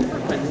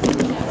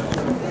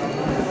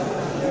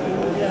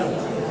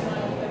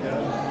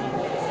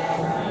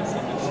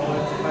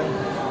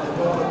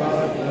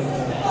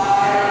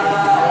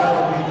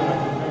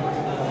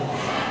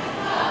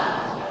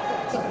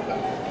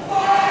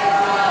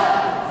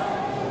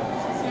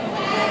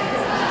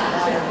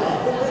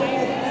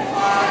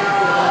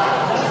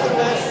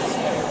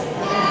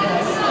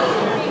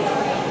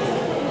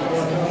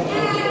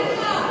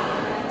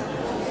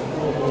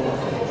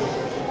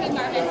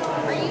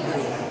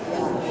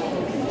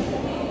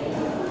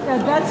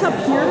 That's up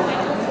here.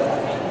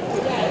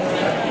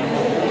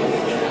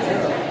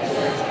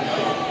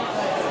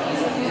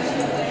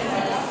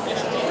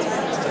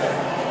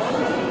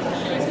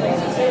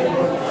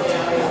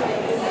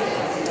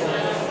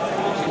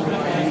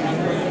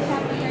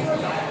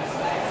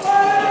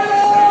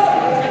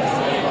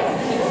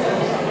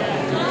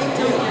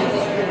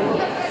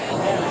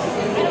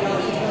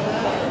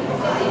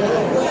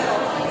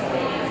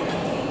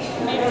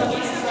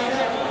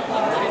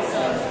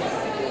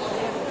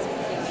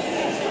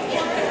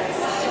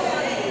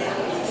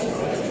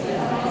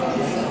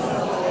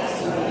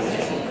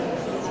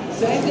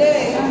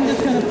 I'm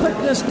just going to put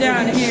this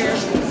down here.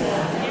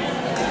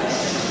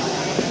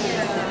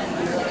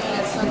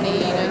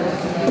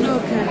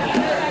 Okay.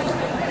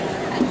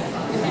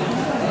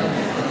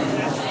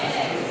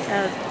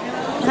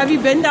 Have you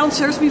been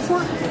downstairs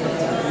before?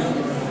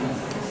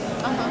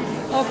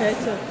 Okay,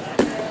 so.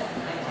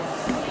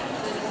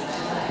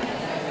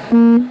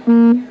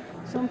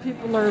 Some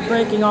people are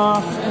breaking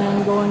off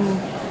and going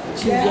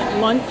to get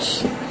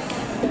lunch. So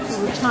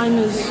the time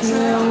is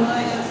now.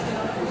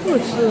 Oh,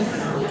 it's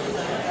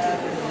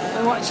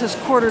my watch says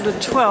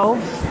 11:45.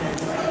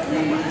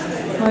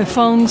 My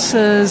phone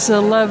says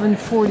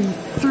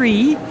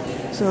 11:43.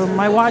 So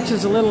my watch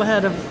is a little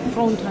ahead of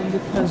phone time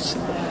because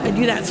I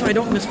do that so I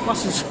don't miss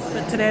buses.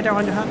 But today I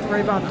don't have to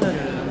worry about the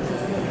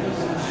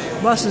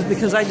buses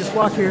because I just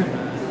walk here.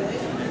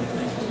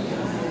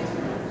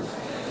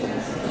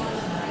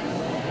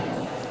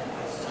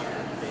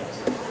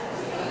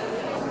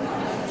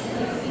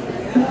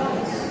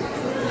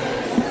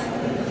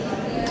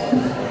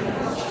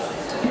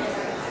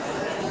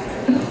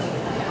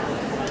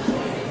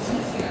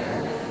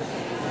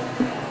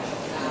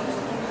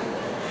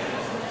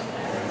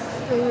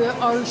 They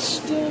are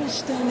still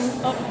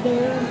standing up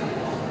there.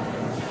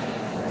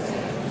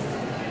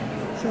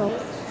 So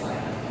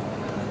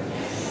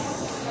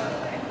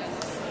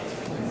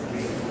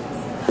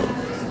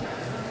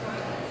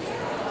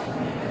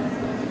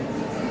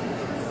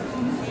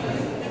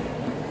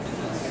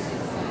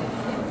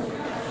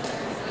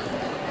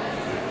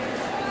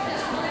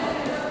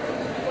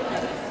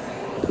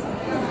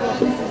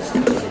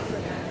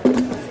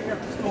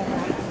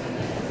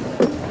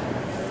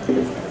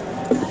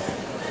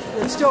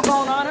still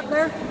going on up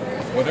there?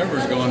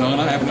 Whatever's going on,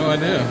 I have no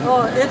idea.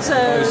 Oh, it's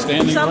a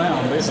standing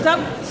around,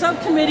 basically.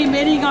 subcommittee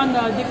meeting on the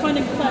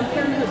defunding Planned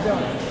Parenthood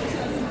bill.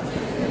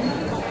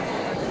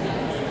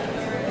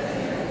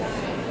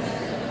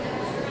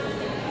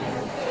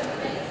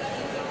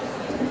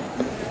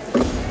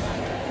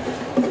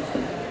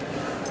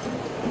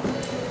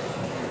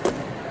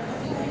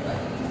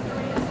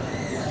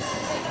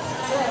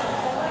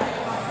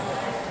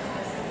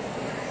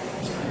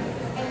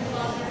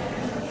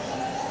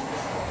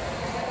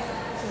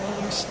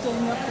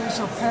 Staying up there,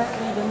 so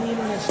apparently the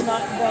meeting is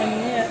not done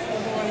yet,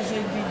 otherwise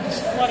they'd be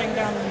just flooding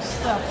down these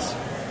steps.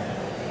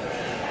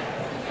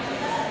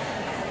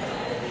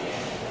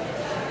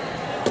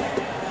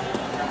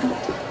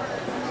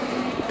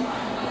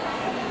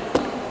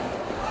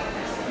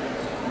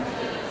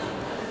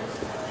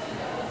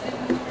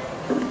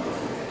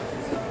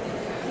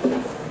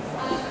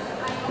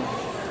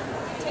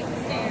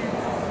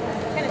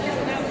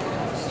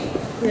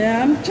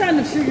 Yeah, I'm trying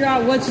to figure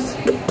out what's...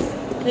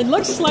 It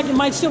looks like it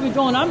might still be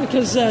going on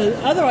because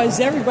otherwise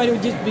everybody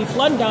would just be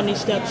flooding down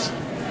these steps.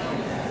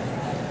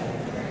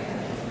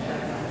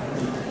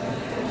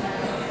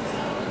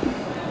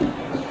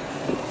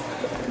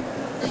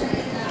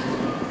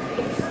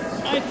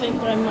 I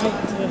think I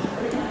might...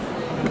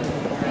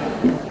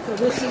 so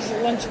this is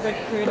the lunch break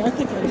period. I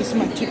think I just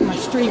might take my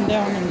stream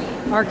down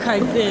and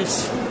archive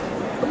this.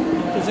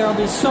 Because there'll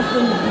be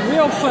something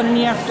real fun in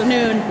the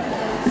afternoon.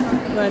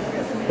 But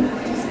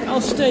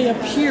I'll stay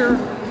up here.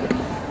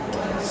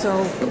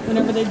 So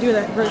whenever they do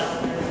that group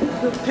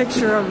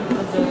picture of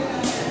the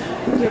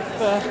group,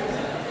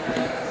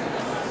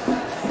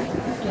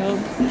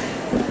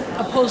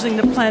 opposing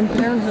the Planned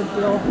Parenthood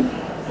bill,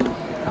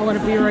 I want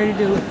to be ready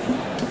to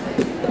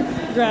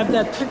grab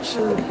that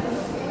picture,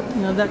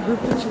 that group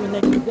picture when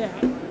they do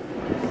that.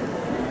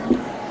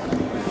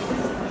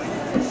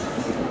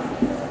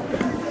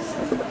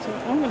 So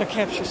I'm going to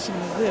capture some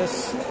of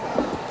this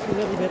for a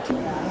little bit.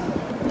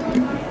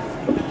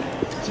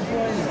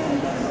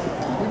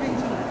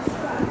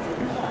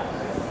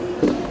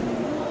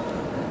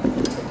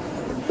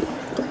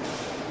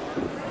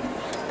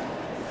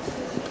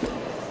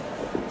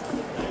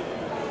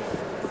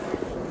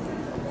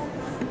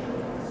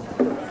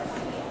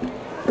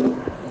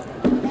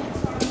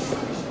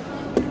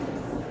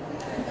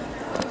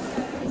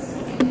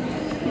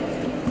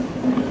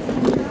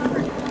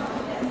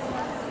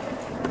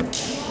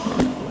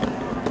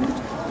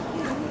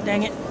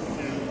 Dang it.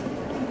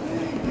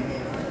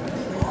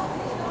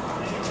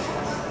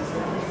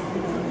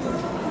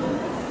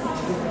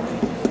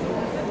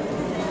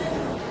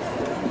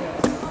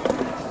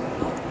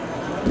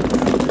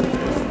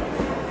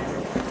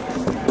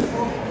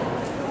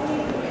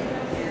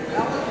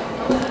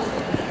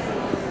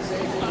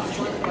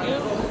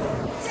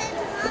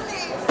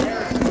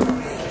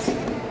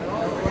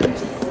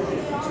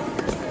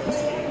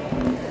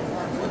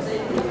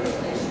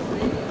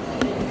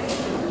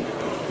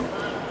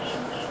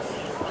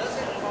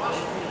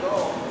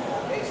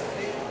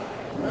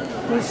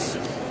 This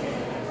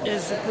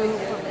is a group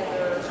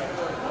that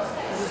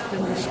has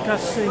been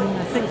discussing,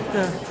 I think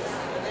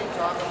They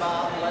talk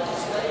about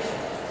legislation.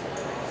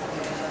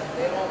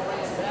 They won't bring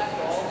it back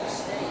to all these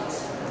states,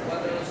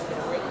 whether it's the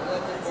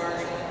collective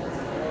bargaining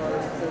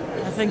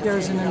or... I think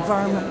there's an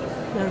environment,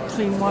 a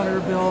clean water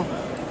bill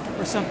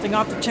or something.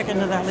 I'll have to check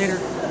into that later.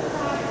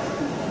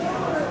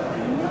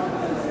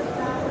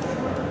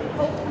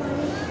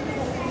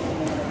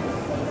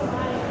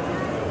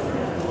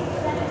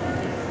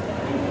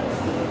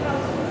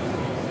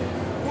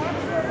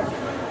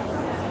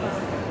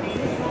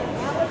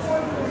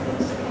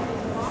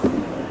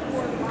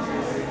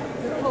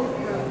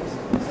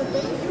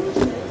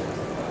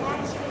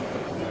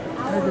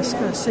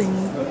 Discussing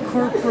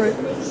corporate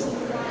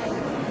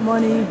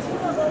money,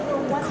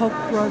 the Koch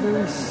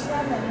brothers,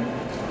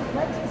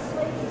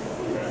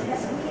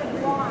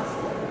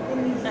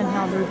 and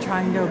how they're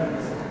trying to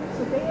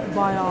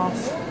buy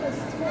off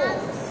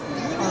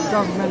our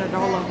government at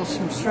all levels,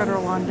 from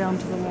federal on down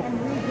to the local.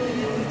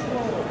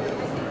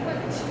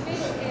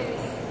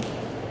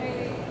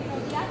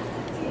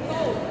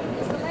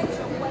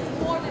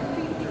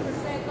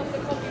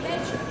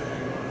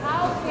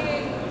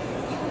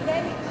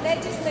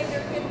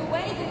 Legislator can do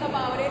anything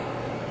about it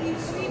if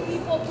we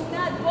people do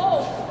not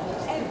vote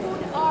and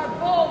put our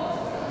vote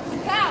to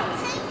count.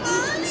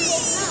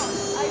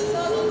 I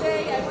saw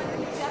today, I went to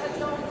Indiana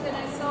Jones and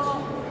I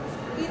saw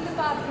in the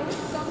bathroom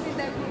something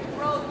that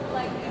wrote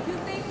like, if you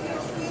think your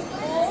skin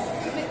full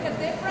to make a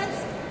difference,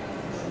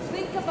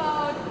 think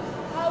about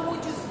how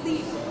would you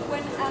sleep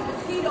when a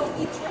mosquito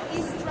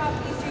is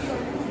trapped into your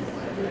room.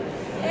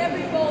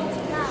 Every vote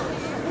counts.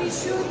 We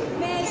should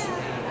make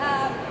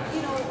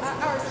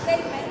our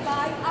statement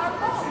by our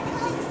vote.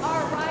 It's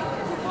our right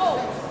to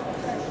vote.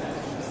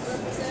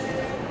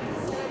 Senator,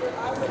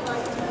 I would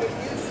like to give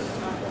you some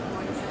talking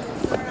points. The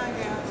concern I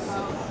have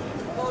about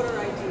voter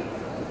ID.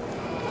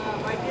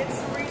 I did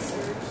some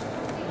research,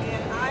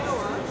 and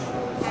Iowa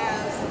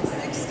has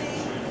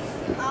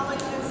 60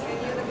 colleges and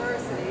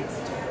universities,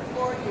 2 to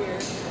 4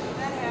 years,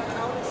 that have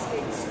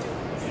out-of-state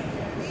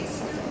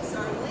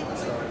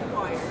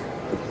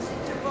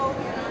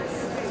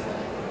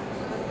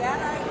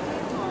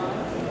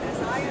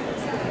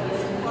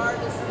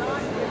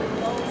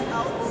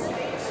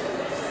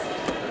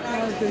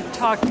they're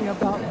talking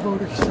about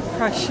voter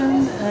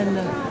suppression and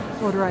the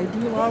voter ID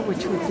law,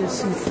 which would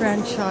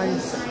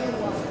disenfranchise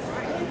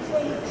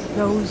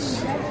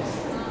those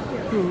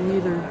who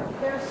either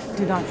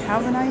do not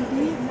have an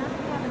ID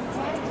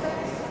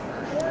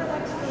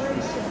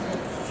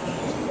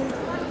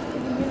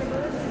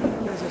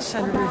There's a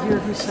senator here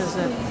who says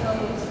that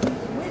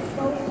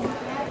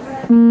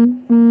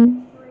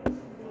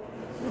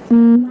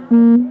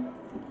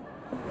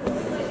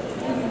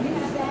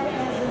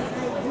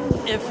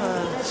if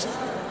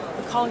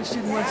a college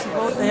student wants to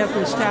vote, they have to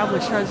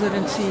establish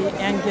residency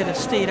and get a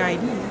state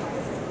ID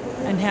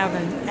and have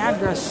an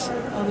address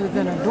other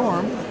than a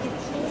dorm.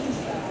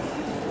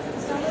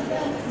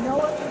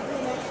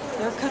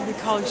 There could be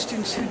college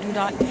students who do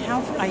not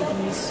have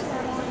IDs,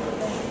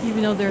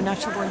 even though they're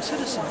natural-born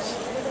citizens,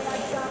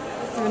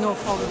 through no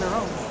fault of their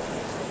own.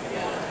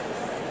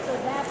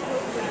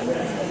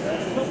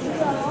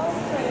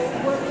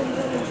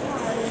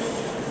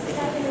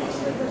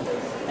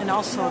 And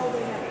also,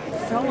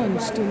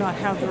 felons do not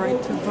have the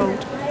right to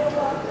vote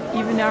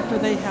even after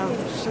they have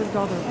served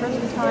all their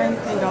prison time,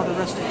 paid all the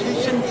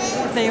restitution,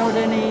 if they owed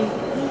any,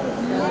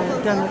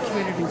 done the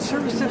community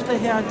service if they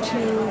had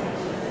to,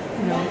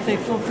 if they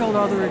fulfilled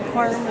all the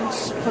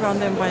requirements put on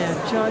them by a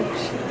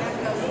judge,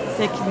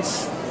 they can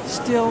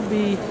still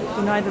be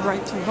denied the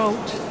right to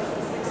vote.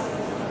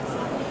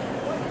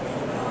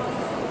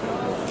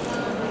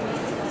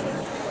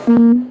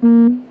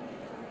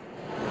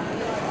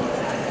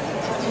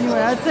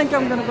 Anyway, I think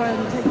I'm going to go ahead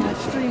and take my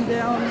stream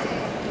down,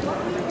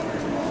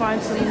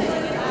 find some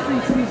free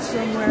food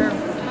somewhere.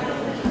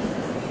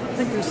 I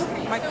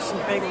think might be some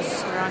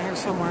bagels around here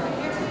somewhere.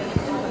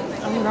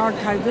 I'm going to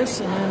archive this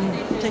and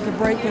then take a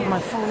break, give my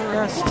phone a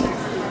rest,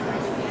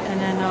 and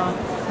then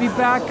be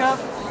back up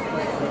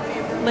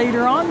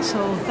later on.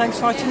 So thanks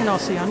for watching, and I'll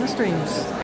see you on the streams.